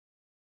next?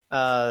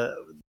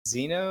 Xeno,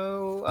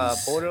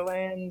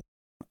 Borderlands.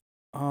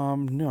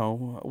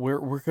 No,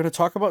 we're going to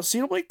talk about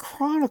Xenoblade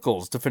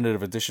Chronicles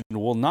Definitive Edition.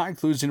 Will not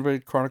include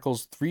Xenoblade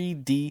Chronicles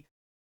 3D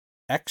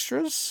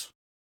extras.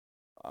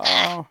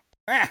 Not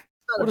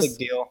a big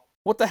deal.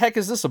 What the heck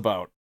is this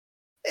about?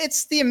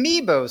 It's the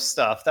Amiibo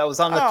stuff that was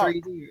on the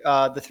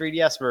 3D, the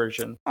 3DS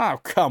version. Oh,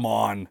 come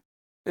on!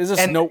 Is this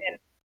and the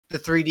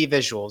 3D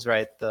visuals,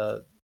 right?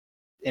 The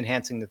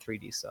enhancing the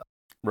 3D stuff,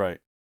 right?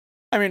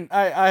 I mean,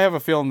 I have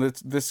a feeling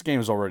that this game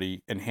is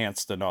already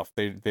enhanced enough.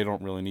 They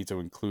don't really need to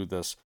include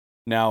this.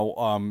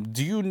 Now,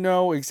 do you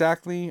know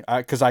exactly?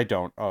 Because I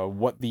don't.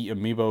 What the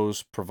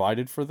Amiibos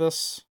provided for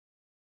this?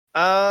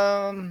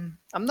 I'm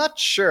not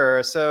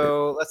sure.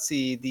 So let's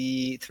see.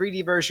 The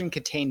 3D version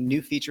contained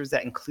new features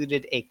that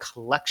included a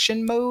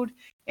collection mode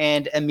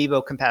and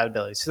Amiibo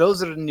compatibility. So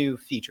those are the new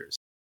features.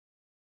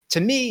 To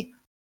me,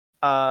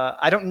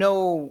 I don't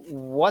know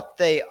what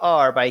they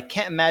are, but I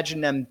can't imagine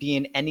them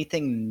being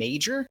anything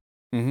major.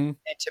 Mm-hmm.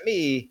 And to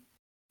me,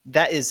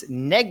 that is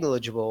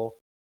negligible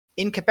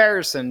in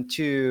comparison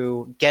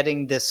to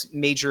getting this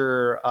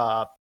major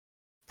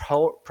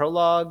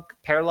paralogue,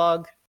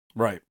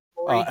 right?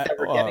 That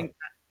we're getting.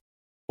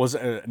 Was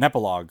it an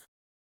epilogue?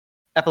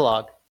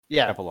 Epilogue,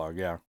 yeah. Epilogue,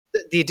 yeah.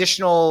 The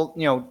additional,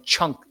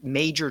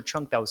 major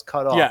chunk that was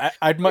cut off. Yeah,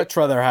 I'd much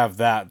rather have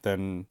that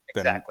than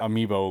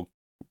Amiibo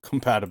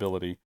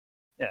compatibility.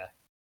 Yeah.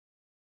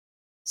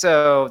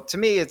 So to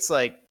me, it's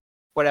like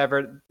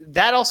whatever.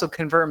 That also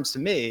confirms to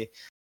me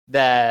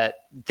that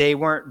they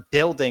weren't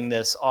building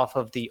this off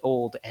of the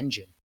old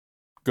engine.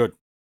 Good.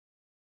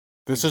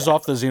 This is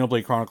off the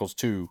Xenoblade Chronicles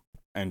 2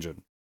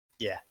 engine.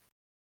 Yeah.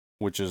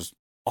 Which is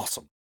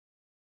awesome.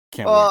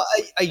 Can't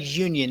wait. A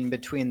union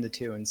between the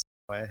two in some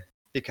way.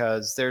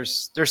 Because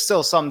there's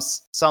still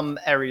some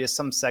areas,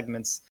 some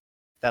segments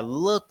that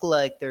look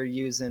like they're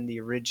using the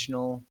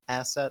original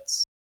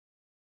assets.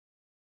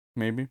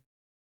 Maybe.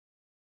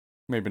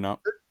 Maybe not.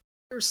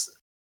 There's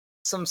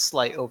some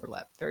slight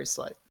overlap. Very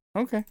slight.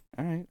 Okay.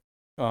 All right.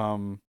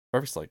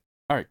 Very slight.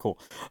 All right, cool.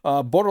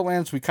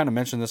 Borderlands, we kind of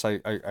mentioned this.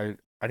 I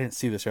didn't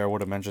see this here. I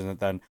would have mentioned it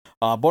then.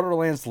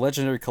 Borderlands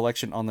Legendary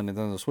Collection on the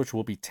Nintendo Switch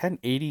will be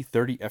 1080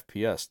 30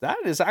 FPS. That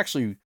is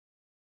actually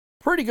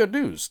pretty good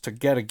news to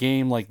get a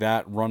game like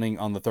that running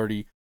on the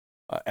 30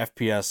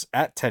 FPS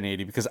at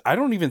 1080, because I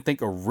don't even think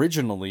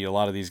originally a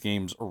lot of these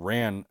games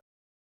ran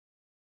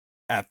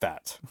at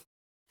that.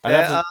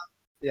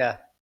 Yeah.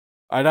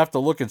 I'd have to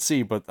look and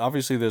see, but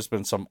obviously there's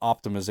been some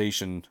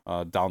optimization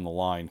down the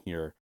line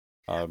here.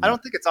 I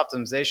don't think it's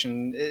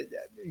optimization.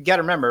 You got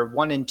to remember,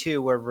 1 and 2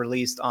 were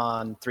released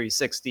on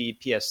 360,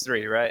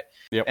 PS3, right?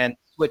 Yep. And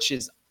Switch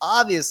is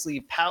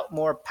obviously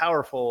more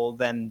powerful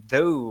than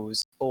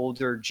those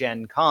older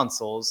gen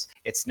consoles.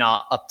 It's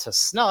not up to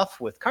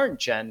snuff with current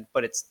gen,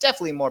 but it's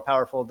definitely more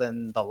powerful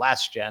than the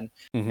last gen.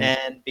 Mm-hmm.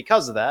 And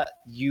because of that,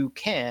 you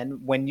can,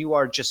 when you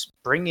are just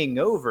bringing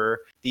over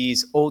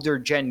these older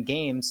gen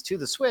games to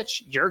the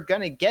Switch, you're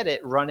going to get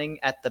it running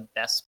at the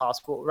best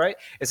possible, right?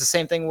 It's the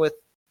same thing with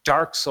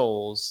Dark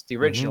Souls, the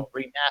original,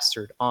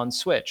 remastered on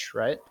Switch,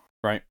 right?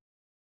 Right.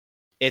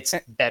 It's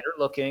better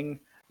looking,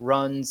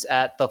 runs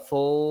at the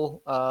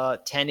full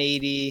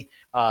 1080.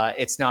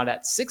 It's not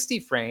at 60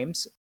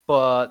 frames,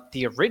 but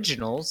the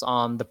originals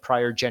on the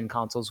prior gen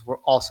consoles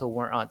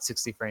weren't on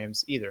 60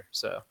 frames either.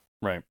 So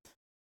right.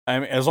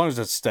 I mean, as long as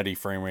it's steady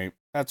frame rate,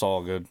 that's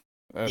all good.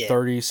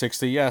 30,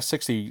 60. Yeah,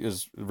 60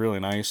 is really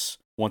nice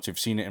once you've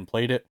seen it and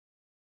played it.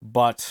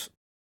 But,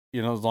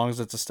 as long as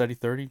it's a steady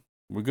 30,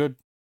 we're good.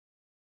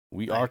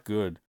 We are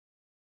good.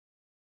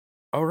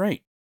 All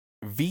right.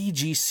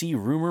 VGC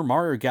rumor: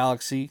 Mario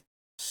Galaxy,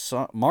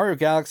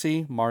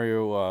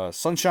 Mario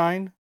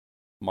Sunshine,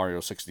 Mario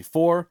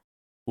 64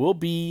 will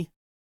be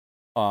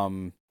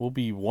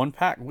one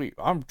pack. Wait,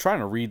 I'm trying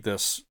to read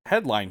this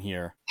headline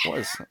here.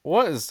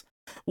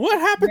 What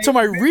happened to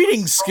my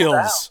reading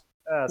skills?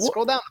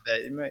 Scroll down a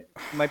bit. It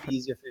might be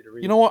easier for you to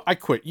read. You know what? I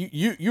quit.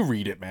 You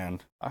read it,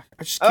 man. I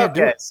just can't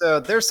do Okay, it. so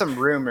there's some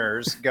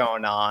rumors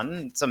going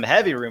on, some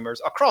heavy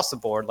rumors across the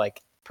board,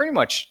 like pretty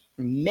much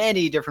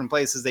many different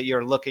places that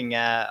you're looking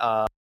at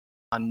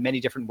on many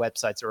different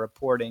websites are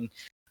reporting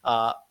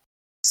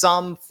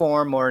some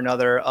form or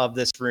another of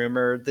this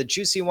rumor. The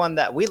juicy one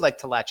that we like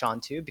to latch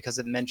onto because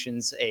it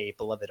mentions a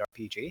beloved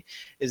RPG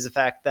is the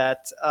fact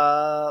that,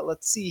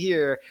 let's see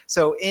here.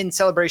 So, in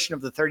celebration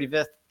of the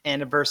 35th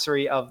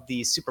anniversary of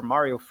the Super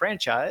Mario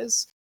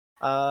franchise,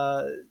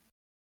 the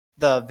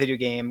Video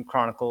Game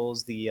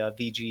Chronicles, the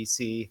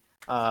VGC,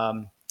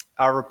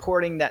 are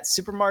reporting that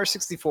Super Mario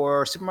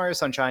 64, Super Mario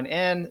Sunshine,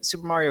 and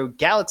Super Mario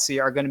Galaxy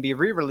are going to be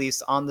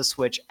re-released on the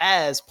Switch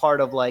as part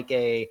of like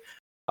a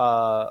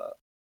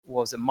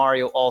what was it,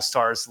 Mario All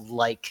Stars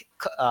like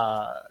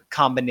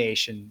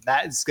combination.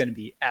 That is going to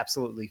be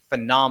absolutely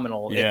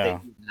phenomenal. Yeah.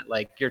 If they do that.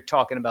 Like you're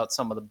talking about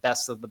some of the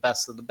best of the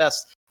best of the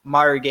best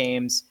Mario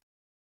games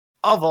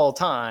of all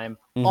time,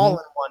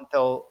 all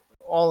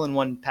in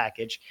one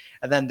package.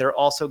 And then they're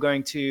also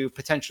going to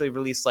potentially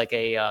release like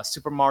a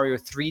Super Mario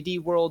 3D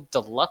World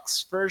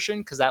Deluxe version,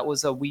 because that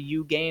was a Wii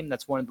U game.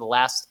 That's one of the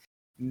last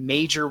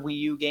major Wii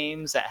U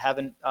games that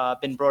haven't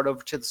been brought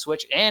over to the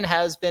Switch and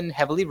has been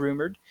heavily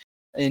rumored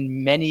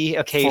in many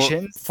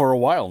occasions for a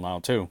while now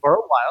too. For a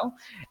while.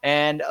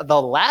 And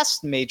the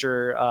last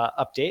major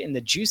update, and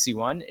the juicy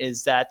one,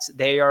 is that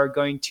they are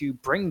going to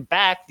bring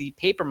back the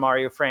Paper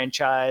Mario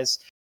franchise,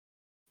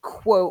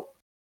 quote,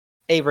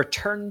 a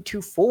return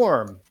to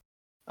form.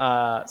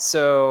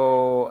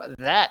 So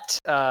that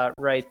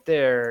right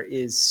there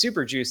is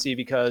super juicy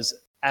because,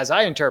 as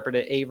I interpret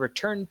it, a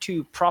return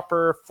to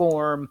proper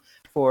form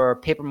for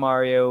Paper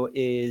Mario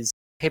is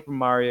Paper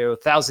Mario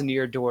Thousand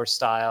Year Door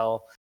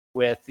style,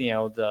 with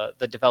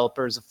the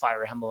developers of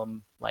Fire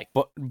Emblem, like,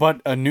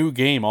 but a new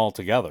game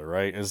altogether,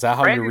 right? Is that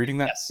how you're reading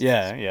that?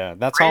 Yes. Yeah.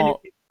 That's brand how new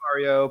Paper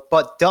Mario,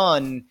 but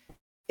done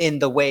in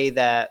the way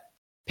that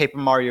Paper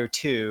Mario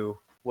 2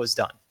 was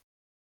done.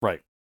 Right.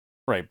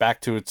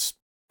 Back to its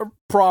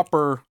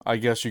proper, I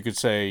guess you could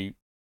say,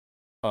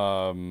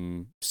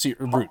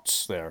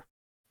 roots there.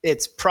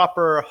 It's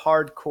proper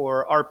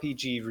hardcore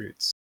RPG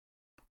roots.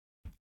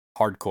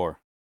 Hardcore,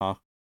 huh?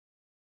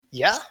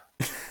 Yeah.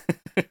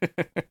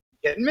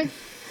 Getting me?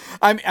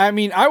 I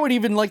mean, I would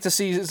even like to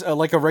see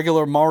like a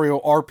regular Mario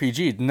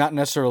RPG, not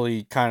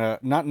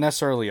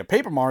necessarily a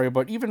Paper Mario,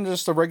 but even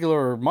just a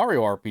regular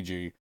Mario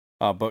RPG.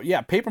 But yeah,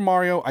 Paper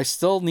Mario. I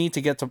still need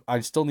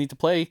to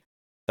play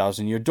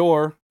Thousand Year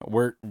Door.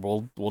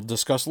 We'll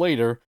discuss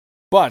later.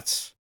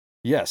 But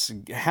yes,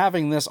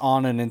 having this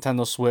on a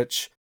Nintendo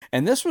Switch,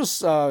 and this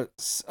was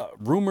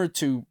rumored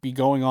to be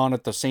going on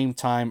at the same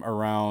time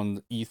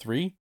around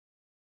E3,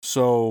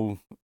 so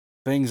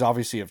things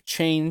obviously have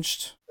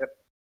changed. Yep.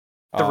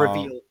 The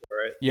reveal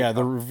for it. Yeah,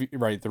 the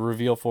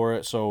reveal for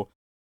it. So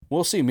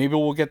we'll see. Maybe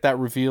we'll get that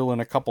reveal in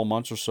a couple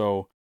months or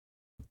so.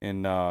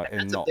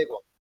 That's a big one.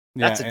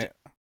 Yeah,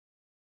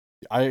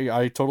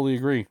 I totally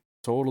agree.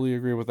 Totally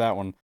agree with that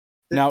one.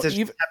 Now, to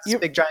have this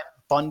big giant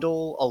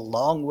bundle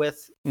along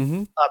with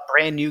a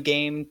brand new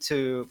game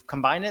to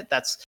combine it,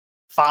 that's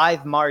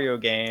 5 Mario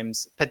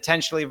games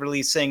potentially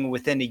releasing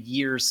within a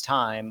year's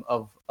time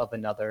of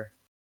another.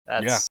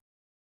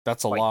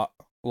 That's a lot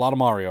of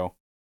Mario.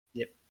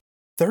 Yep.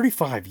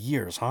 35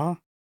 years, huh?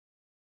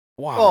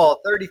 Wow.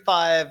 Well,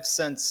 35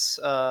 since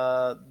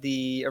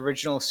the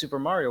original Super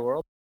Mario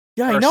World.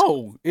 Yeah, I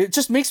know. It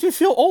just makes me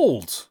feel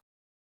old.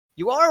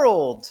 You are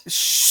old.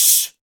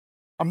 Shh.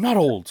 I'm not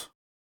old.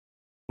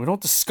 We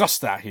don't discuss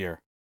that here.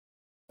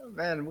 Oh,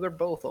 man, we're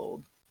both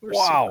old.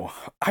 Wow.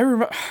 I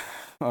remember.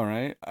 All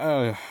right.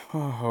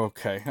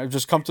 Okay. I've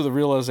just come to the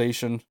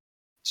realization.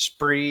 Just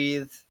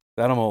breathe.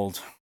 That I'm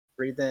old.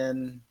 Breathe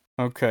in.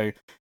 Okay.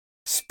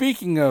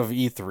 Speaking of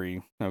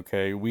E3,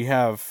 okay, we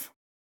have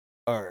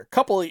a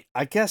couple,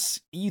 I guess,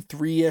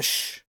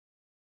 E3-ish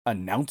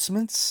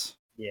announcements.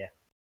 Yeah.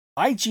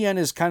 IGN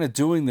is kind of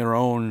doing their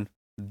own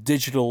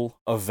digital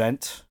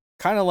event,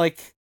 kind of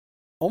like,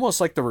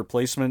 almost like the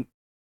replacement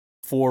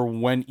for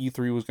when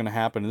E3 was going to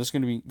happen. This is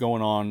going to be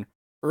going on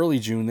early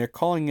June. They're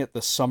calling it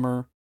the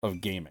Summer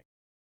of Gaming.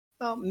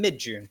 Well,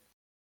 mid-June.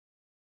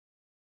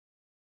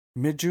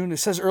 Mid-June? It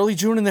says early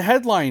June in the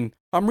headline.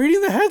 I'm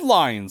reading the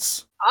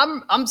headlines.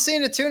 I'm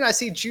seeing it too, and I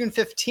see June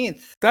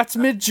 15th. That's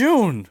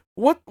mid-June.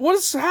 What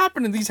is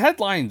happening in these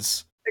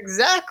headlines?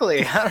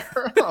 Exactly. I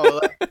don't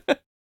know.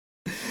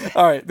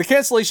 All right. The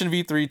cancellation of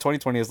E3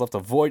 2020 has left a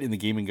void in the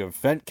gaming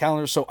event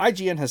calendar, so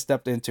IGN has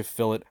stepped in to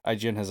fill it.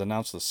 IGN has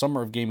announced the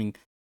Summer of Gaming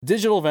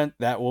digital event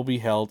that will be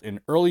held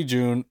in early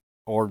June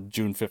or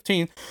June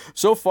 15th.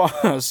 So far,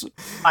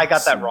 I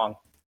got that wrong.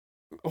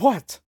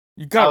 What?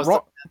 You got it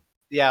wrong?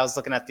 I was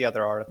looking at the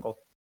other article.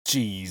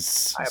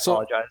 Jeez. I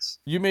apologize.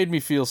 You made me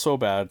feel so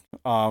bad.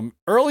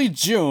 Early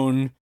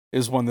June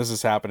is when this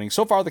is happening.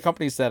 So far, the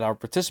companies that are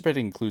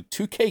participating include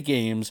 2K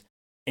Games,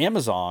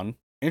 Amazon,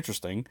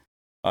 interesting.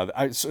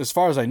 As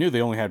far as I knew,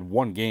 they only had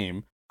one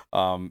game.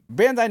 Bandai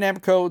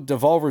Namco,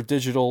 Devolver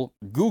Digital,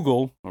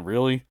 Google,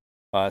 really,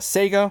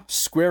 Sega,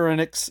 Square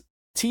Enix,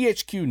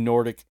 THQ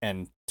Nordic,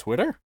 and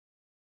Twitter.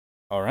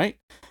 All right.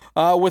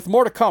 With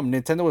more to come,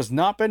 Nintendo has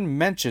not been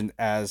mentioned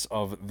as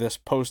of this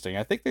posting.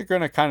 I think they're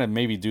going to kind of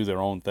maybe do their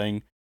own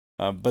thing.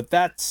 But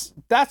that's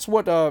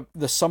what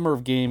the Summer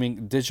of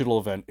Gaming digital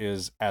event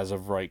is as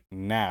of right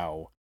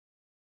now.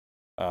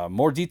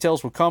 More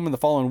details will come in the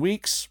following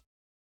weeks.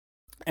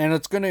 And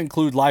it's going to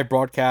include live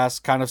broadcasts,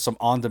 kind of some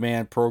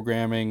on-demand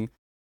programming.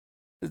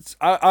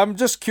 I'm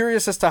just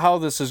curious as to how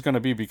this is going to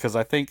be, because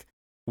I think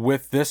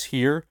with this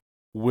here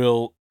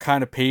will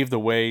kind of pave the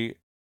way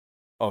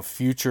of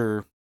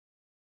future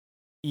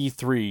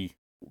E3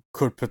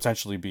 could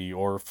potentially be,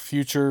 or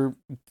future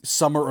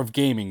Summer of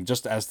Gaming,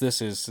 just as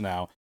this is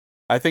now.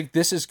 I think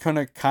this is going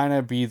to kind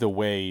of be the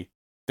way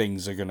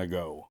things are going to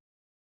go.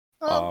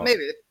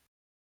 Maybe.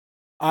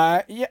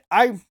 I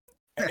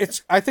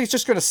think it's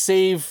just going to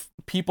save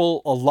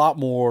people a lot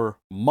more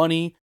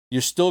money.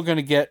 You're still going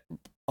to get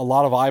a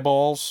lot of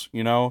eyeballs,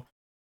 you know.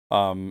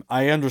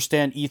 I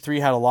understand E3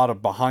 had a lot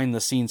of behind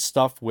the scenes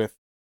stuff with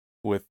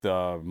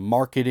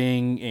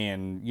marketing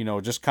and, you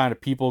know, just kind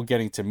of people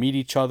getting to meet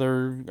each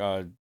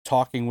other,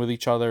 talking with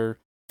each other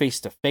face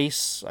to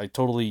face. I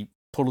totally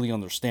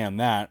understand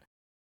that.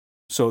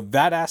 So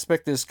that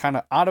aspect is kind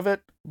of out of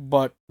it,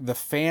 but the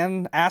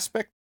fan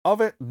aspect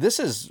of it, this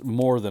is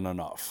more than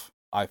enough,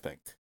 I think.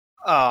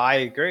 Oh, I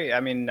agree. I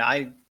mean,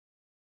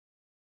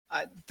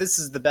 this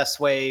is the best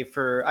way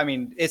for. I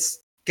mean,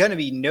 it's going to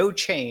be no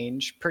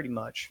change, pretty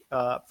much,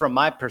 from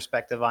my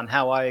perspective on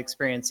how I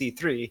experience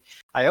E3.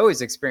 I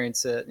always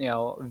experience it, you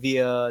know,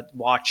 via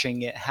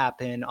watching it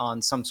happen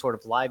on some sort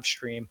of live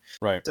stream.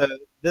 Right. So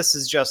this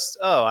is just,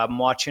 I'm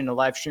watching a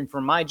live stream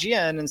from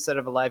IGN instead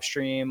of a live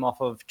stream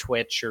off of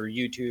Twitch or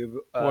YouTube.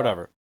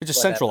 Whatever. It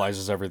just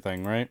centralizes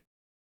everything, right?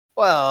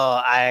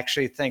 Well, I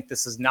actually think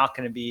this is not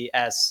going to be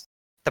as.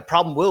 The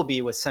problem will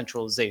be with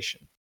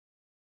centralization.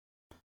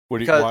 Why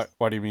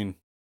do you mean?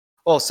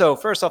 Well, so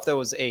first off, there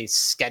was a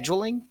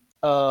scheduling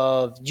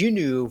of, you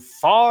knew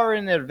far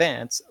in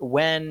advance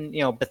when, you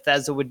know,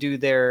 Bethesda would do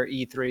their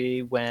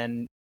E3,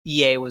 when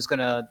EA was going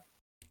to,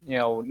 you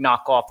know,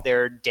 knock off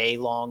their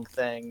day-long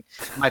thing,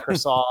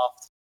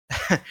 Microsoft,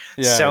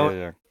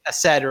 Sony,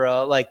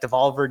 etc., like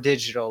Devolver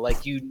Digital,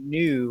 like you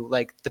knew,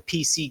 like the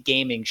PC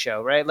gaming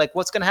show, right? Like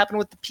what's going to happen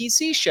with the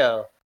PC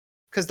show?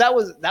 Because that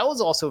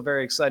was also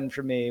very exciting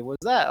for me. Was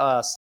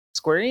that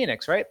Square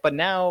Enix, right? But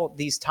now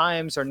these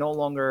times are no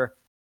longer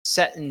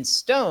set in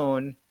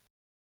stone.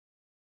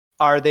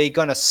 Are they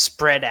going to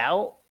spread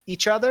out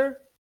each other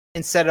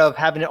instead of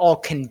having it all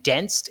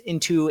condensed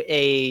into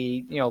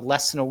a, you know,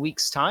 less than a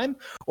week's time?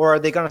 Or are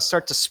they going to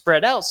start to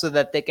spread out so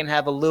that they can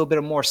have a little bit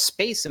of more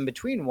space in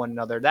between one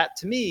another? That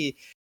to me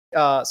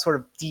sort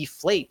of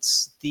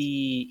deflates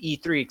the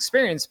E3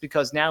 experience,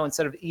 because now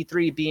instead of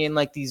E3 being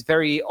like these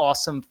very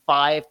awesome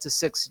 5 to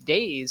 6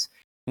 days,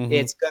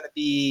 it's going to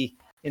be,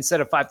 instead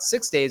of 5 to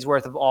 6 days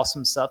worth of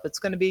awesome stuff, it's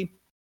going to be,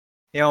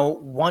 you know,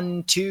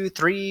 1, 2,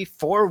 3,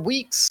 4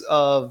 weeks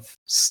of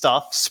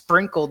stuff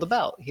sprinkled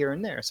about here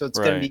and there. So it's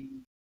going to be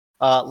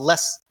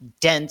less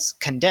dense,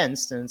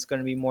 condensed, and it's going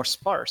to be more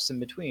sparse in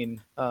between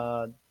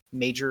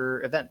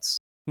major events.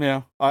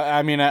 Yeah,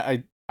 I mean,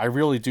 I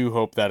really do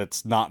hope that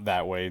it's not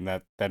that way, and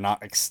that they're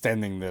not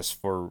extending this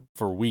for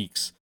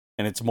weeks,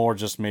 and it's more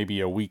just maybe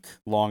a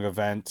week-long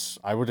event.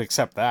 I would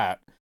accept that.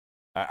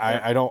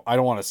 I don't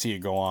want to see it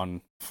go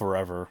on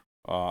forever.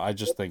 I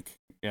just think,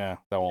 that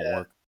won't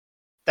work.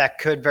 That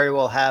could very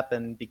well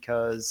happen,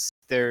 because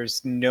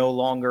there's no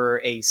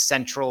longer a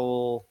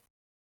central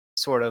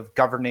sort of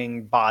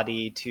governing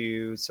body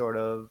to sort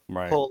of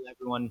pull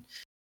everyone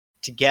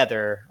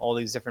together, all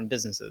these different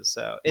businesses.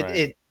 So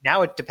it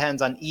now it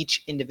depends on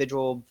each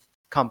individual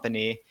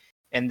company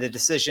and the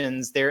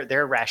decisions,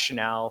 their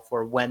rationale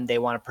for when they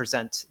want to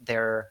present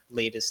their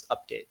latest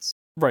updates.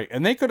 Right,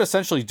 and they could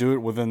essentially do it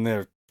within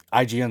their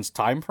IGN's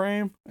time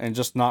frame and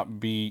just not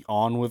be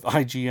on with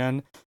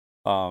IGN.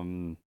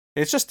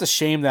 It's just a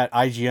shame that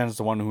IGN is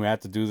the one who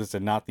had to do this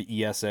and not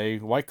the ESA.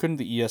 Why couldn't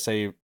the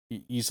ESA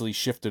easily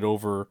shift it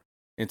over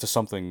into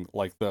something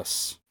like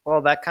this?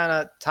 Well, that kind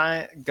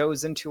of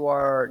goes into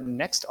our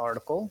next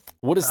article.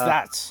 What is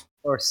that?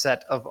 Or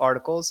set of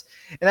articles.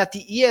 And at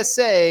the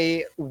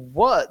ESA,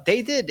 what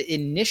they did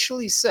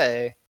initially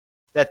say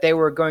that they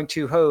were going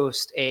to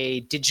host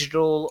a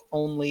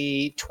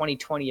digital-only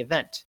 2020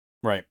 event.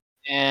 Right.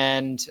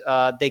 And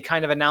they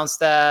kind of announced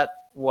that,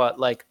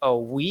 like a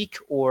week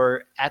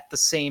or at the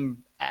same,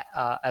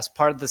 as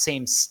part of the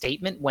same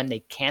statement when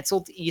they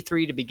canceled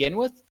E3 to begin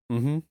with.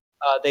 Mm-hmm.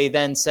 They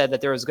then said that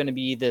there was going to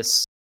be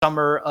this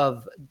summer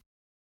of,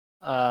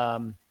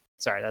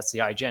 sorry, that's the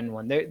IGN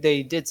one.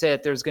 They did say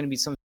that there's going to be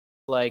some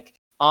like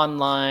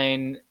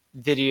online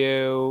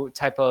video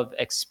type of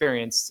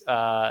experience,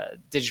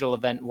 digital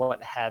event,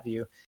 what have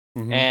you.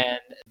 Mm-hmm. And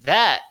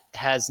that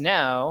has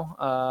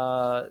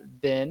now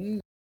been,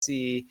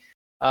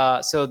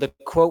 so the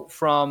quote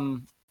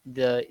from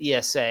the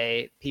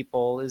ESA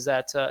people is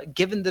that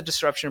given the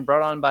disruption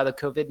brought on by the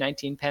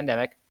COVID-19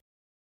 pandemic,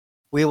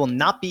 we will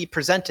not be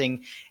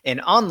presenting an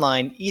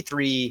online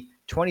E3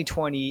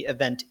 2020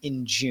 event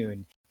in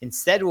June.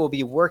 Instead, we'll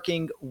be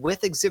working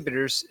with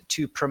exhibitors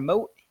to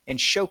promote and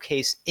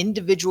showcase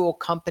individual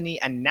company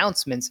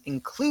announcements,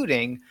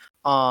 including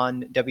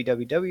on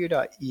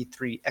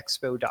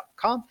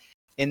www.e3expo.com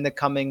in the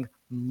coming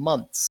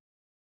months.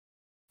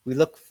 We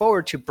look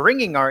forward to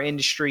bringing our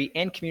industry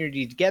and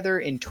community together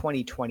in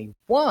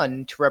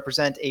 2021 to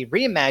represent a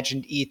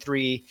reimagined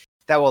E3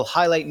 that will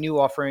highlight new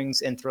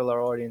offerings and thrill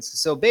our audiences.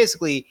 So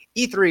basically,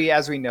 E3,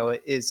 as we know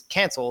it, is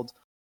canceled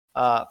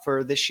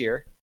for this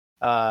year,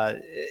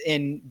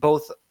 in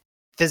both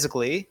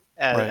physically,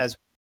 as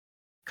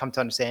come to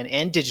understand,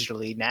 and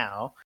digitally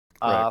now,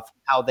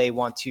 how they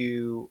want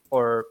to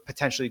or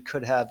potentially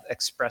could have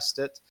expressed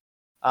it.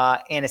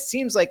 And it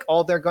seems like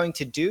all they're going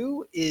to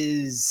do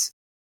is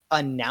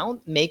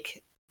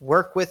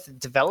work with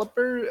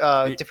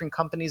different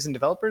companies and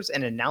developers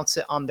and announce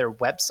it on their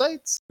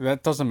websites.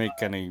 That doesn't make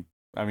any.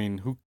 I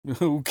mean,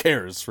 who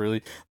cares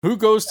really? Who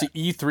goes to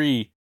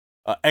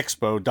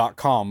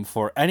E3expo.com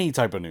for any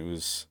type of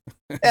news?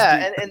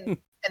 Yeah, and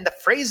the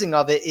phrasing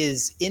of it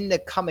is in the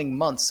coming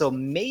months. So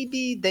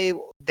maybe they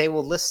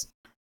will list.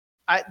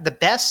 The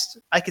best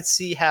I could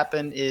see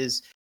happen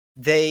is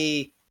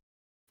they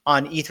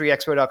on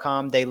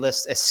E3expo.com they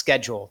list a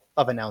schedule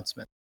of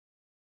announcements.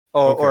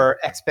 Or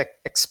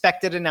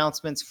expected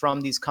announcements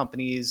from these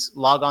companies.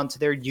 Log on to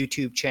their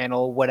YouTube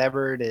channel,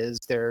 whatever it is,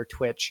 their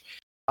Twitch,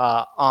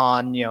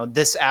 on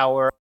this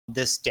hour,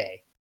 this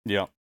day.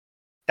 Yeah,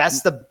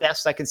 that's the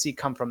best I can see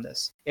come from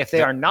this. If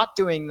they are not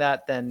doing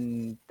that,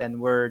 then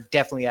we're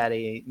definitely at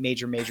a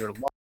major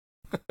loss.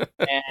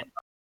 And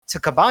to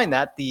combine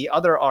that, the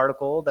other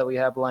article that we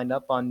have lined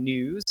up on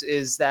news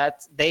is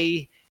that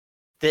the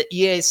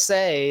EA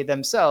say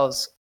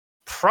themselves,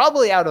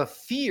 probably out of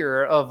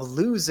fear of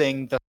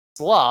losing the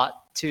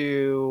slot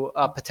to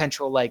a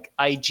potential like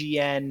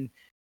IGN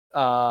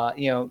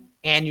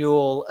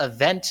annual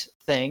event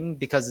thing,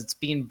 because it's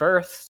being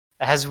birthed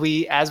as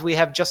we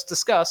have just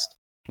discussed,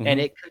 and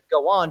it could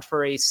go on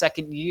for a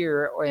second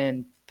year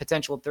and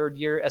potential third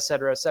year, et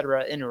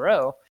cetera, in a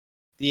row.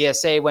 The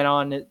ESA went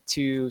on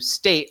to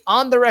state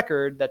on the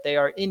record that they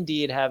are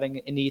indeed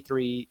having an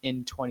E3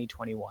 in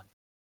 2021.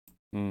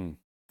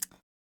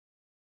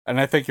 And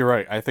I think you're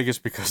right. I think it's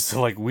because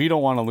we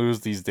don't want to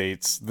lose these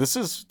dates. This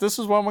is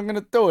when we're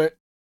gonna do it.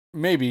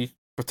 Maybe,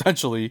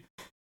 potentially.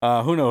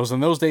 Who knows?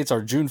 And those dates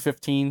are June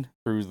 15th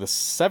through the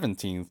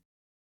 17th,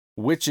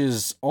 which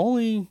is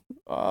only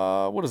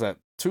what is that?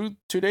 2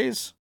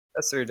 days?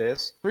 That's 3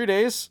 days. 3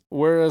 days.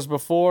 Whereas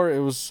before it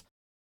was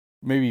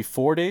maybe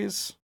 4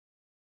 days.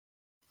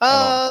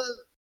 Well,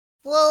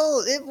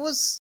 it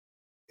was.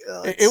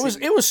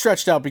 It was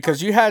stretched out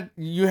because you had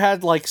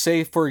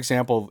say for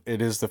example it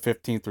is the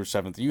 15th through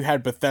 7th. You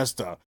had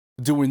Bethesda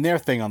doing their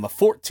thing on the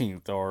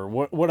 14th or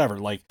whatever.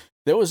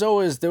 There was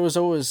always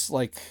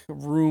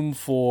room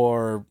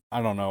for,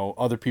 I don't know,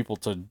 other people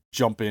to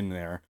jump in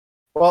there.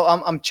 Well,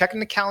 I'm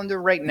checking the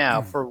calendar right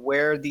now for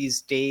where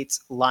these dates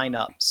line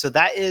up. So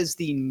that is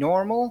the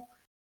normal,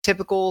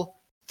 typical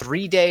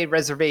 3-day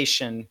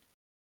reservation,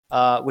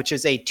 which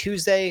is a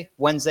Tuesday,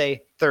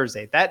 Wednesday,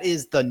 Thursday. That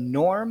is the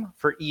norm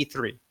for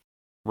E3.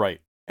 Right.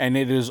 And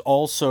it is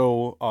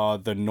also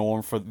the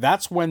norm for,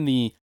 that's when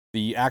the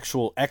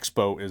actual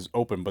expo is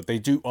open, but they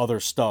do other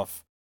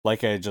stuff.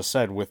 Like I just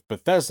said, with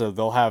Bethesda,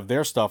 they'll have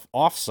their stuff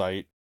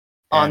off-site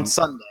on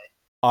Sunday.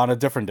 On a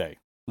different day.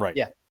 Right.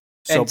 Yeah.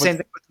 And same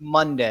thing with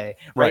Monday,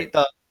 right?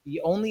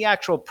 The only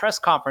actual press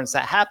conference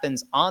that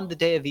happens on the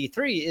day of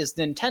E3 is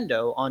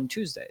Nintendo on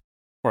Tuesday.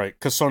 Right,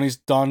 because Sony's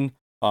done,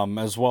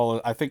 as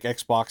well. I think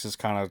Xbox is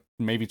kind of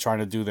maybe trying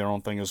to do their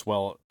own thing as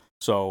well.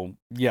 So,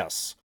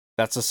 yes,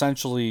 that's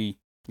essentially,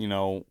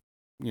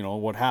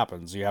 what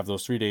happens. You have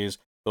those 3 days.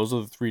 Those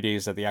are the 3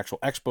 days that the actual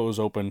expo is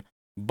open,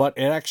 but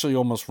it actually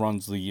almost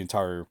runs the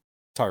entire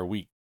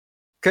week.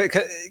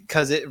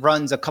 Because it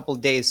runs a couple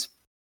of days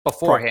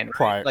beforehand,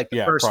 right?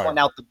 The first one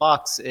out the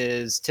box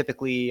is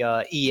typically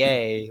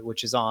EA,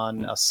 which is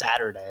on a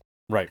Saturday.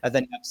 Right. And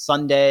then you have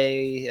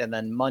Sunday and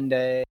then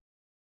Monday,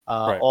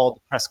 all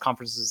the press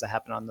conferences that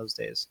happen on those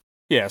days.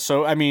 Yeah,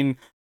 so I mean,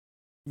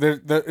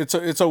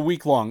 it's a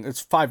week long.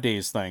 It's 5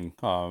 days thing,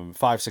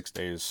 5-6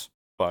 days.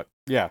 But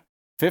yeah,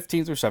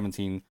 15 through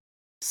 17.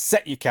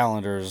 Set your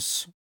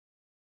calendars.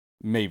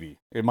 Maybe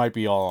it might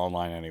be all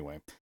online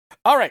anyway.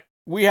 All right,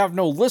 we have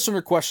no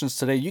listener questions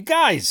today. You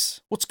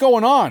guys, what's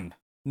going on?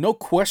 No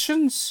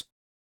questions?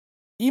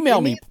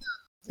 Email me.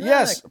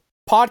 Yes,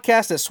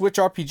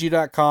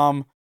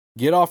 podcast@switchrpg.com.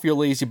 Get off your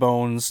lazy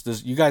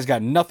bones. You guys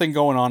got nothing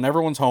going on.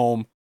 Everyone's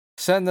home.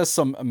 Send us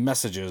some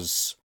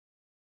messages.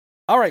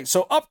 All right,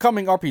 so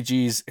upcoming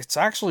RPGs. It's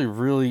actually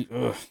really,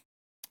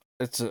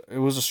 it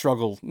was a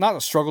struggle. Not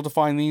a struggle to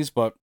find these,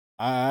 but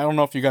I don't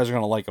know if you guys are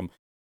going to like them.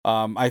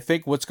 I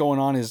think what's going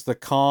on is the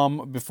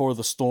calm before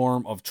the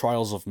storm of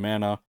Trials of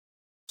Mana.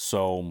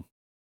 So,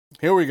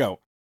 here we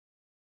go.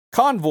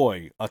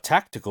 Convoy, a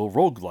tactical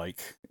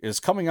roguelike, is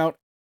coming out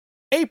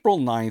April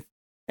 9th,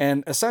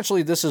 and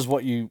essentially this is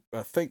what you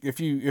think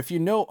if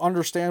you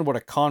understand what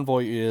a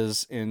convoy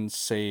is in,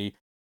 say,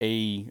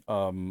 a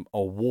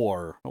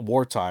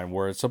wartime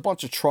where it's a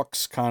bunch of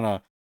trucks kind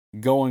of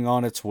going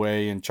on its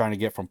way and trying to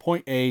get from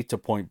point A to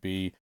point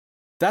B.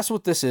 That's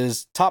what this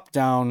is. Top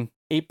down,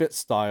 8-bit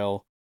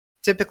style.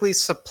 Typically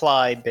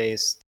supply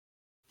based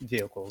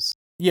vehicles.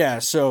 Yeah,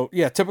 so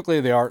yeah, typically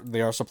they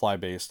are supply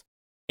based.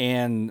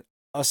 And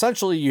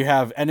essentially you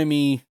have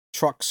enemy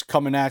trucks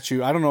coming at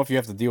you. I don't know if you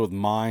have to deal with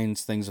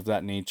mines, things of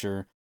that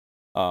nature.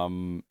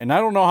 And I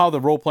don't know how the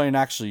role playing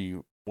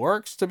actually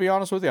works, to be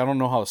honest with you. I don't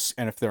know how,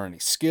 and if there are any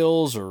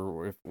skills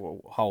or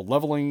how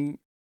leveling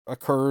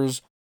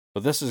occurs.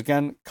 But this is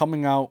again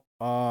coming out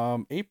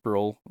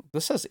April.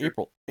 This says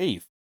April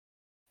 8th.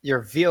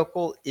 Your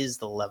vehicle is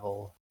the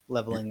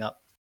leveling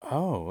up.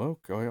 Oh,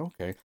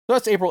 okay. So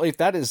that's April 8th.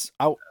 That is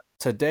out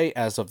today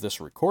as of this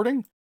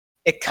recording.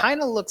 It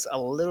kind of looks a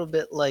little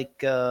bit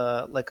like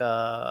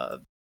a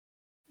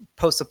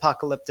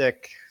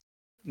post-apocalyptic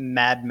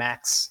Mad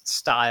Max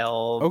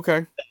style.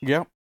 Okay.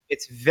 Yeah.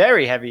 It's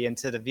very heavy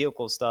into the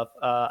vehicle stuff.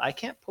 I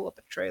can't pull up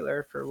a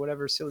trailer for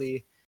whatever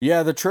silly.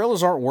 Yeah, the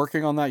trailers aren't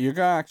working on that. You're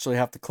gonna actually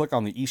have to click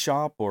on the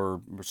eShop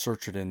or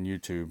search it in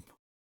YouTube.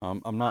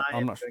 I'm not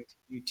going sure. to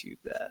YouTube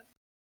that.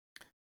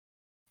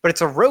 But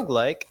it's a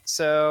roguelike,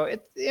 so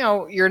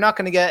you're not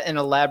going to get an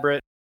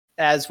elaborate,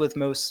 as with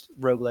most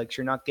roguelikes,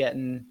 you're not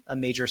getting a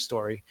major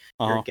story.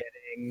 You're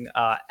getting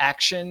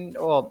action,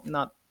 well,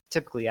 not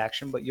typically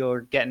action, but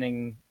you're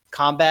getting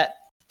combat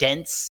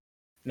dense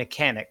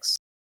mechanics,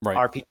 right.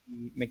 RPG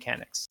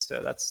mechanics.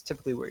 So that's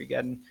typically what you're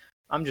getting.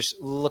 I'm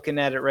just looking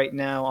at it right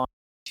now on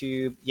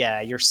YouTube.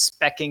 Yeah, you're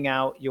speccing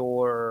out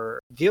your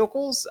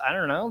vehicles. I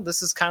don't know.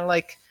 This is kind of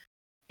like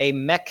a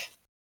mech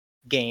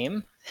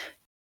game,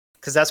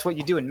 because that's what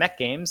you do in mech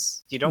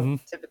games. You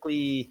don't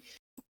typically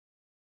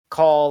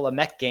call a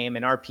mech game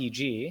an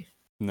RPG.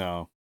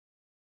 No.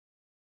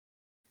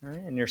 Right,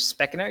 and you're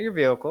speccing out your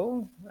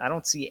vehicle. I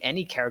don't see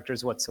any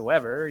characters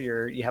whatsoever.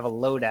 You have a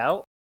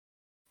loadout,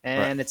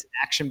 and it's an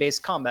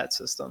action-based combat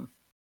system.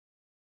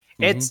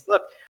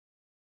 Look,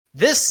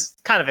 this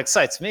kind of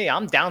excites me.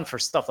 I'm down for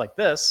stuff like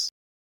this,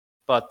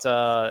 but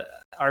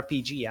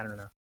RPG, I don't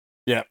know.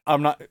 Yeah,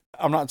 I'm not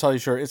entirely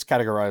sure. It's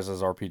categorized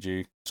as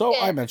RPG, so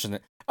I mentioned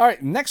it. All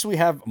right, next we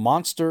have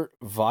Monster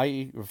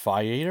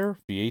Viator.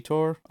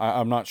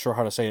 I'm not sure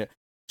how to say it.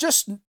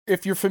 Just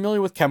if you're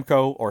familiar with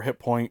Kemco or Hit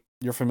Point,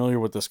 you're familiar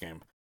with this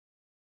game.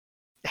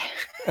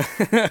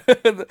 I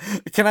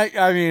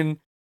mean,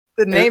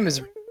 the name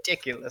is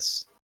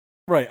ridiculous.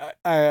 Right.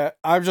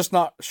 I'm just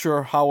not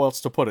sure how else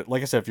to put it.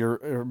 Like I said, if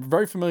you're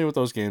very familiar with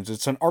those games,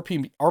 it's an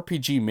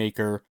RPG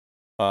maker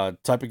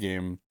type of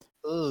game.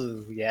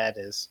 Ooh, yeah, it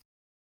is.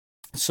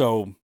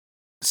 So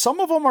some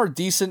of them are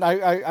decent.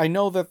 I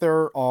know that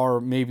there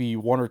are maybe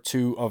one or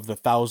two of the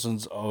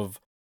thousands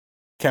of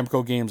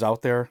Kemco games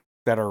out there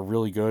that are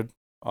really good.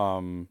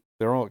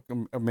 There are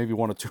maybe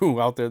one or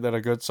two out there that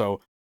are good. So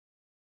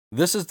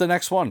this is the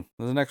next one.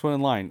 The next one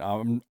in line.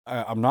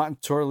 I'm not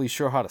entirely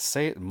sure how to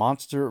say it.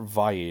 Monster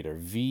Viator.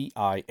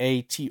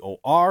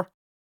 Viator.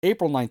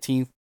 April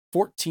 19th,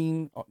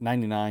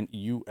 $14.99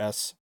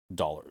 US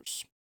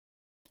dollars.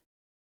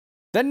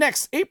 Then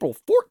next, April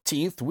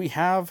 14th, we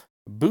have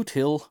Boot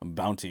Hill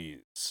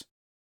Bounties.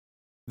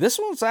 This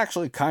one's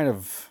actually kind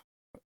of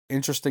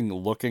interesting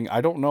looking.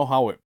 I don't know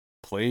how it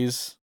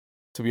plays,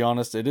 to be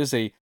honest. It is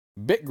a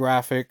bit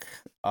graphic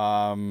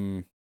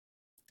type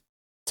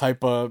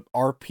of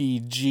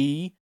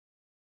RPG.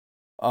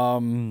 I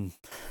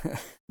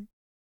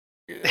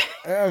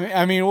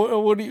mean,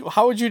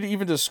 how would you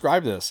even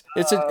describe this?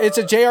 It's a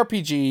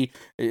JRPG.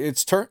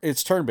 It's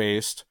turn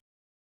based.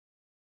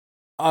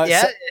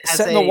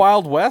 Set in the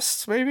Wild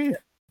West, maybe?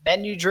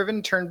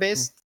 Menu-driven,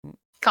 turn-based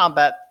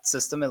combat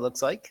system, it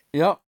looks like.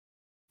 Yep.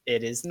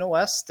 It is in the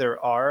West. There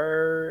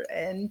are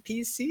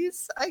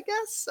NPCs, I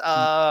guess.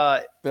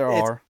 There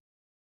are.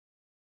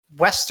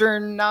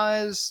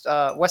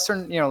 Westernized,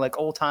 Western, like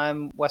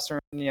old-time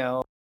Western,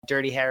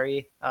 Dirty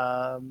Harry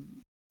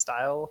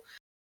style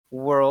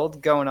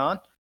world going on.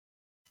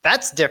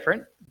 That's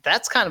different.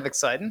 That's kind of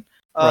exciting.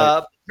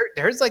 Right.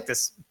 There's like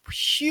this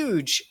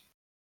huge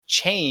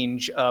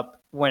change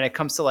up when it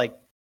comes to like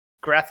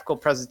graphical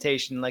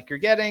presentation. Like you're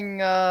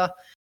getting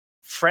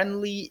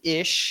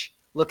friendly-ish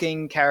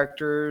looking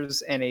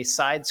characters and a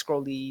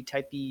side-scrolly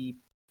typey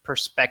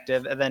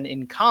perspective, and then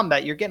in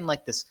combat you're getting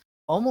like this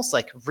almost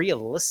like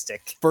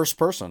realistic first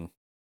person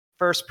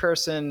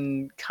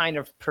kind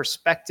of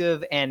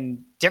perspective, and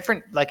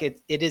different, like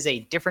it is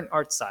a different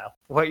art style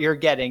what you're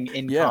getting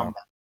in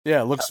combat.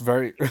 Yeah, it looks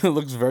very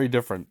very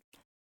different.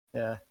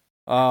 Yeah.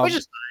 Which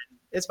is fine.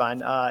 It's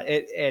fine.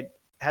 It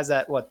has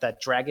that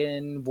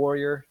Dragon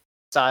Warrior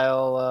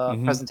style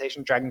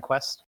presentation, Dragon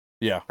Quest.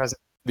 Yeah.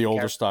 The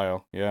older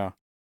style. Yeah.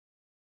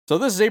 So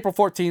this is April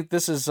 14th.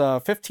 This is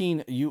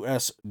 $15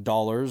 US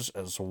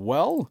as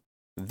well.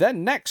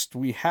 Then next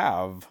we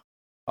have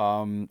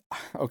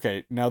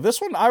okay, now this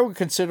one I would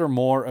consider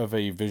more of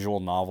a visual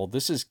novel.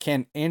 This is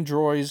Can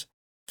Androids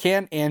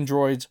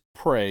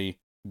Pray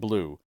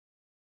Blue.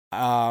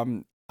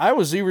 I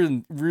was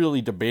even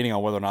really debating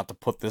on whether or not to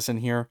put this in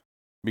here,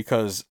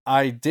 because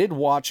I did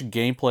watch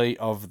gameplay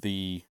of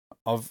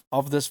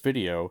this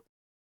video,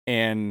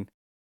 and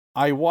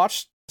I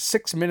watched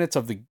 6 minutes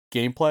of the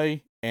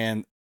gameplay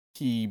and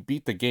he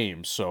beat the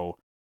game. So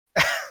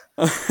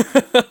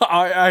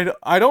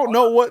I don't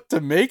know what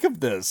to make of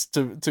this,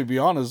 to be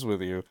honest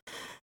with you.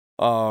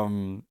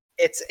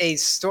 It's a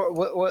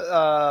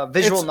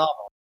visual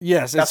novel.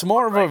 Yes, That's it's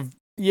more of right. a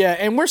yeah,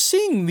 and we're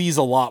seeing these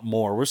a lot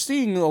more. We're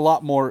seeing a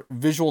lot more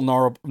visual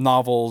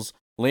novels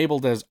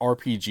labeled as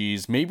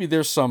RPGs. Maybe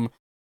there's some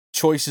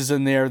choices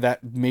in there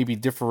that maybe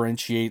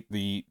differentiate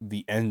the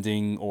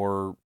ending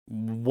or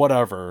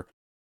whatever.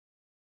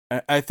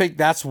 I think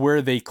that's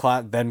where they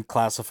then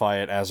classify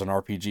it as an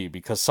RPG,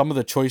 because some of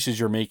the choices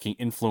you're making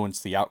influence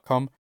the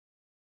outcome.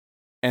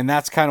 And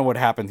that's kind of what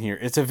happened here.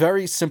 It's a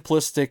very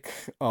simplistic,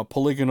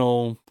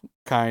 polygonal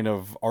kind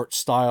of art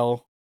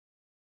style.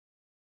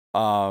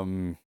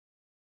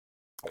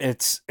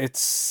 It's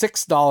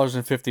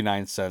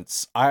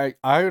 $6.59. I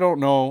don't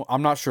know.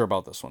 I'm not sure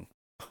about this one.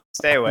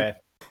 Stay away.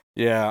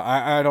 Yeah,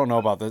 I don't know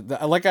about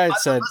that. Like I had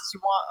said, Unless you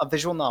want a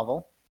visual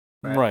novel.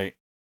 right.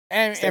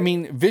 And Stay I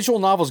mean, visual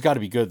novels got to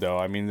be good though.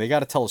 I mean, they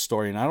got to tell a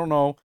story, and I don't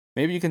know.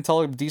 Maybe you can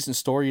tell a decent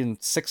story in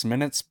 6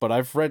 minutes, but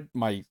I've read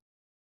my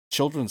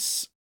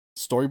children's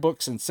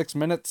storybooks in 6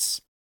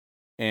 minutes,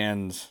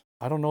 and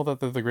I don't know that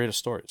they're the greatest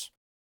stories.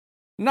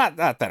 Not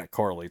that it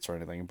correlates or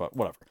anything, but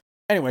whatever.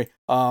 Anyway,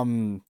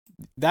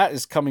 that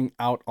is coming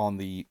out on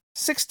the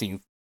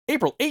 16th.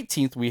 April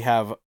 18th, we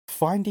have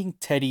Finding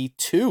Teddy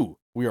 2.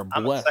 We are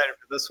I'm blessed. excited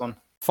for this one.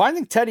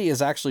 Finding Teddy is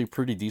actually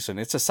pretty decent.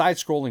 It's a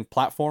side-scrolling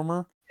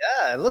platformer.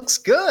 Yeah, it looks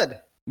good.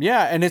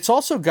 Yeah, and it's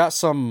also got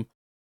some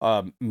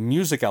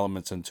music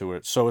elements into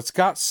it. So it's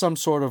got some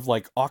sort of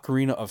like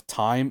Ocarina of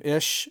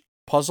Time-ish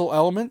puzzle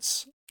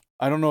elements.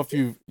 I don't know if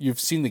you've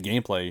seen the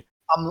gameplay.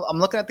 I'm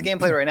looking at the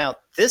gameplay right now.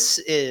 This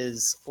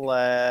is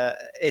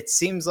it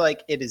seems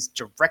like it is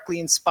directly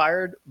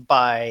inspired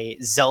by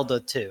Zelda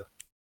 2.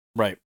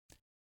 Right.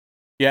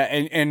 Yeah,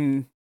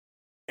 and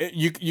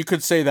you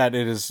could say that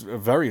it is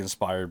very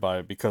inspired by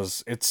it,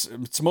 because it's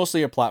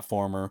mostly a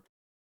platformer.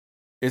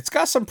 It's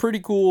got some pretty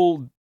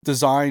cool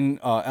design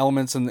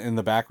elements in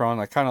the background.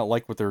 I kind of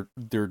like what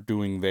they're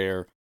doing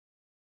there.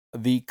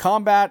 The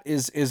combat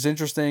is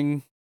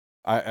interesting.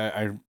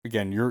 I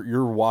again,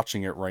 you're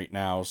watching it right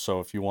now,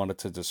 so if you wanted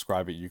to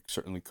describe it, you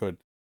certainly could.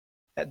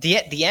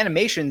 The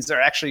animations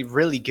are actually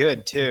really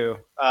good too.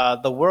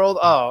 The world,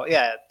 oh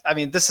yeah, I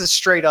mean this is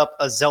straight up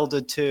a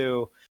Zelda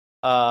 2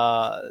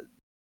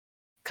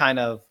 kind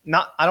of,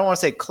 not, I don't want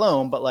to say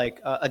clone, but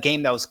like a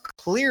game that was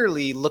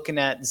clearly looking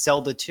at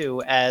Zelda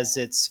 2 as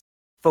its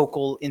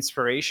focal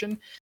inspiration.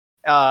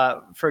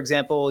 For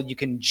example, you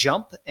can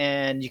jump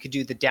and you could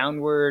do the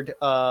downward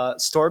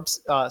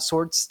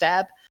sword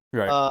stab.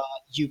 Right.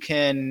 You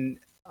can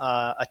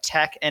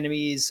attack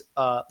enemies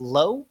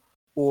low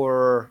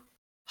or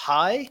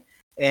high,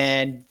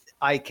 and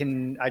I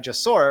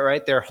just saw it,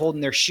 right? They're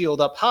holding their shield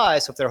up high.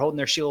 So if they're holding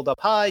their shield up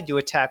high, you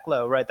attack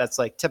low, right? That's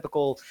like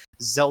typical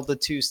Zelda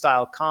 2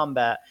 style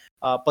combat.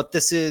 But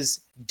this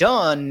is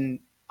done,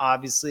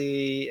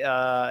 obviously,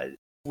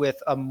 with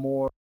a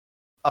more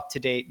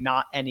up-to-date,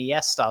 not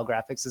NES style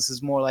graphics. This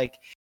is more like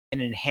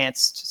an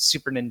enhanced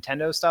Super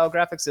Nintendo style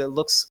graphics. It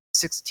looks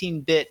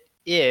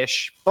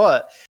 16-bit-ish,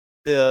 but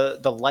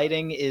the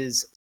lighting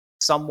is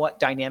somewhat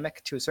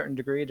dynamic to a certain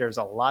degree. There's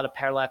a lot of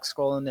parallax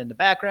scrolling in the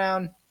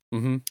background.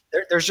 Mm-hmm.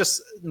 There's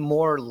just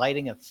more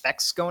lighting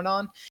effects going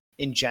on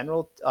in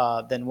general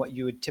than what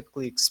you would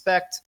typically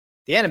expect.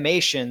 The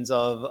animations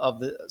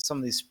of some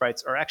of these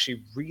sprites are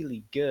actually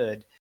really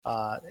good.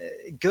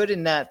 Good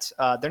in that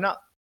they're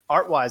not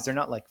art-wise, they're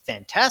not like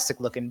fantastic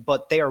looking,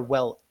 but they are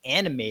well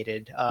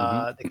animated.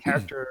 The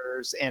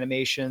characters'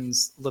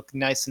 animations look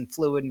nice and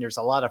fluid, and there's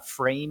a lot of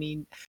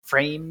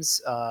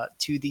frames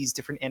to these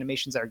different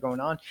animations that are going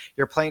on.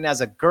 You're playing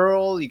as a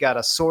girl, you got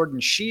a sword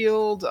and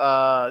shield,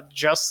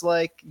 just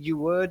like you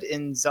would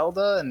in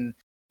Zelda, and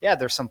yeah,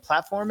 there's some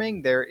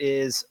platforming. There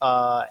is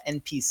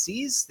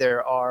NPCs.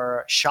 There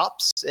are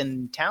shops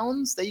and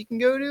towns that you can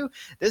go to.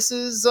 This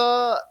is,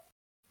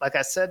 like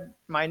I said,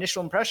 my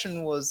initial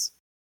impression was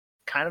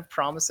kind of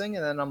promising,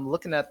 and then I'm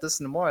looking at this,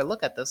 and the more I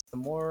look at this, the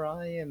more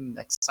I am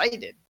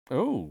excited.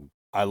 Oh,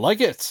 I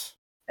like it.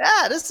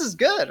 Yeah, this is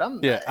good.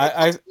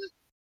 I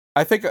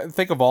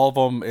think of all of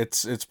them,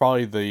 it's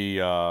probably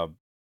the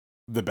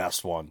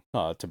best one,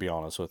 to be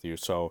honest with you.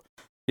 So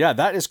yeah,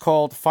 that is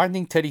called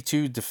Finding Teddy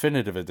 2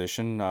 Definitive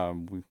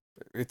Edition.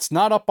 It's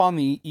not up on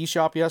the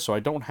eShop yet, so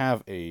I don't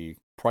have a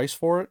price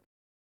for it,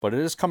 but it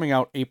is coming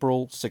out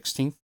April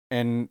 16th,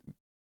 and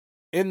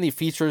in the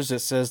features, it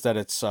says that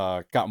it's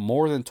got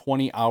more than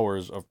 20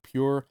 hours of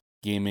pure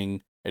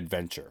gaming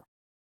adventure.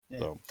 Yeah.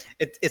 So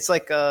it's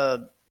like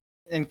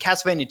and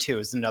Castlevania 2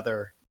 is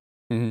another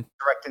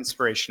direct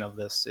inspiration of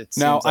this.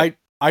 I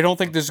don't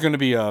think this is going to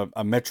be a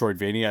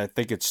Metroidvania. I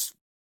think it's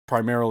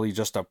primarily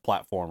just a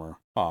platformer.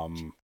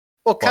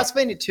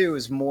 Castlevania 2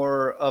 is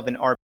more of an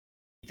RPG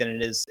than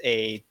it is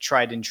a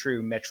tried and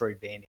true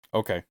Metroidvania.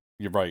 Okay,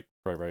 you're right.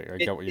 Right. I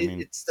get what you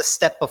mean. It's the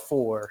step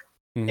before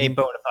a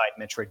bona fide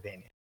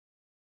Metroidvania.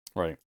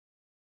 Right.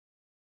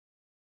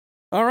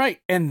 All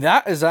right, and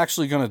that is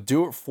actually going to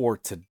do it for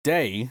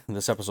today.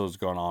 This episode's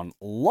gone on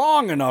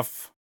long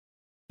enough.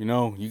 You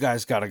know, you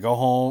guys got to go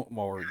home,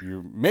 or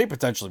you may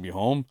potentially be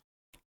home.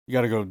 You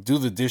got to go do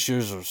the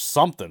dishes or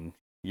something.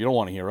 You don't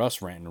want to hear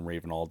us ranting and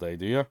raving all day,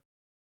 do you?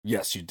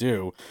 Yes, you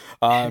do.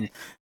 But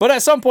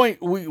at some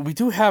point, we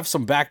do have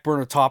some back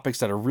burner topics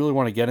that I really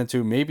want to get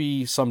into.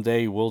 Maybe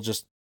someday we'll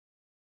just,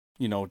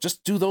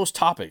 just do those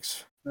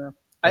topics. Yeah.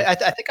 I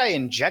think I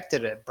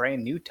injected a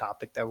brand new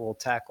topic that we'll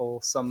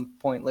tackle some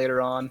point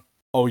later on.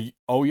 Oh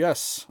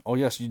yes.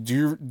 Did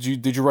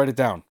you write it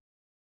down?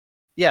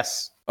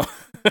 Yes.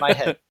 My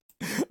head.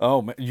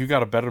 Oh, you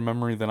got a better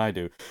memory than I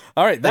do.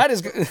 All right, that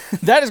is going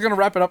to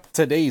wrap it up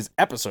today's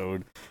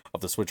episode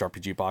of the Switch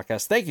RPG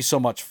Podcast. Thank you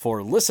so much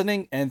for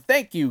listening, and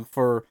thank you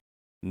for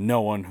no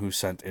one who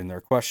sent in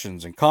their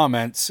questions and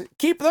comments.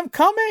 Keep them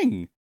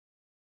coming.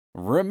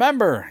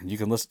 Remember, you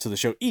can listen to the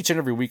show each and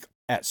every week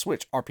at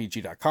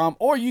switchrpg.com,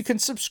 or you can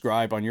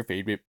subscribe on your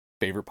favorite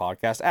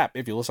podcast app.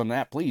 If you listen on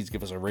that, please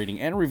give us a rating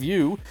and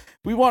review.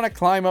 We want to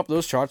climb up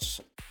those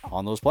charts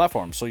on those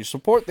platforms, so your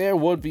support there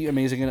would be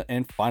amazing.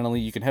 And finally,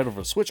 you can head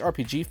over to Switch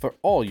RPG for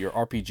all your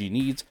RPG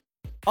needs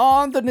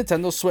on the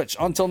Nintendo Switch.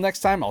 Until next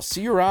time, I'll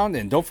see you around,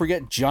 and don't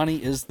forget,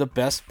 Johnny is the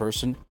best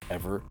person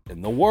ever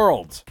in the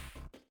world.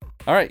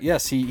 All right,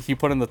 yes, he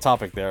put in the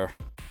topic there.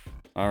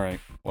 All right,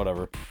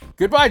 whatever.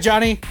 Goodbye,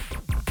 Johnny.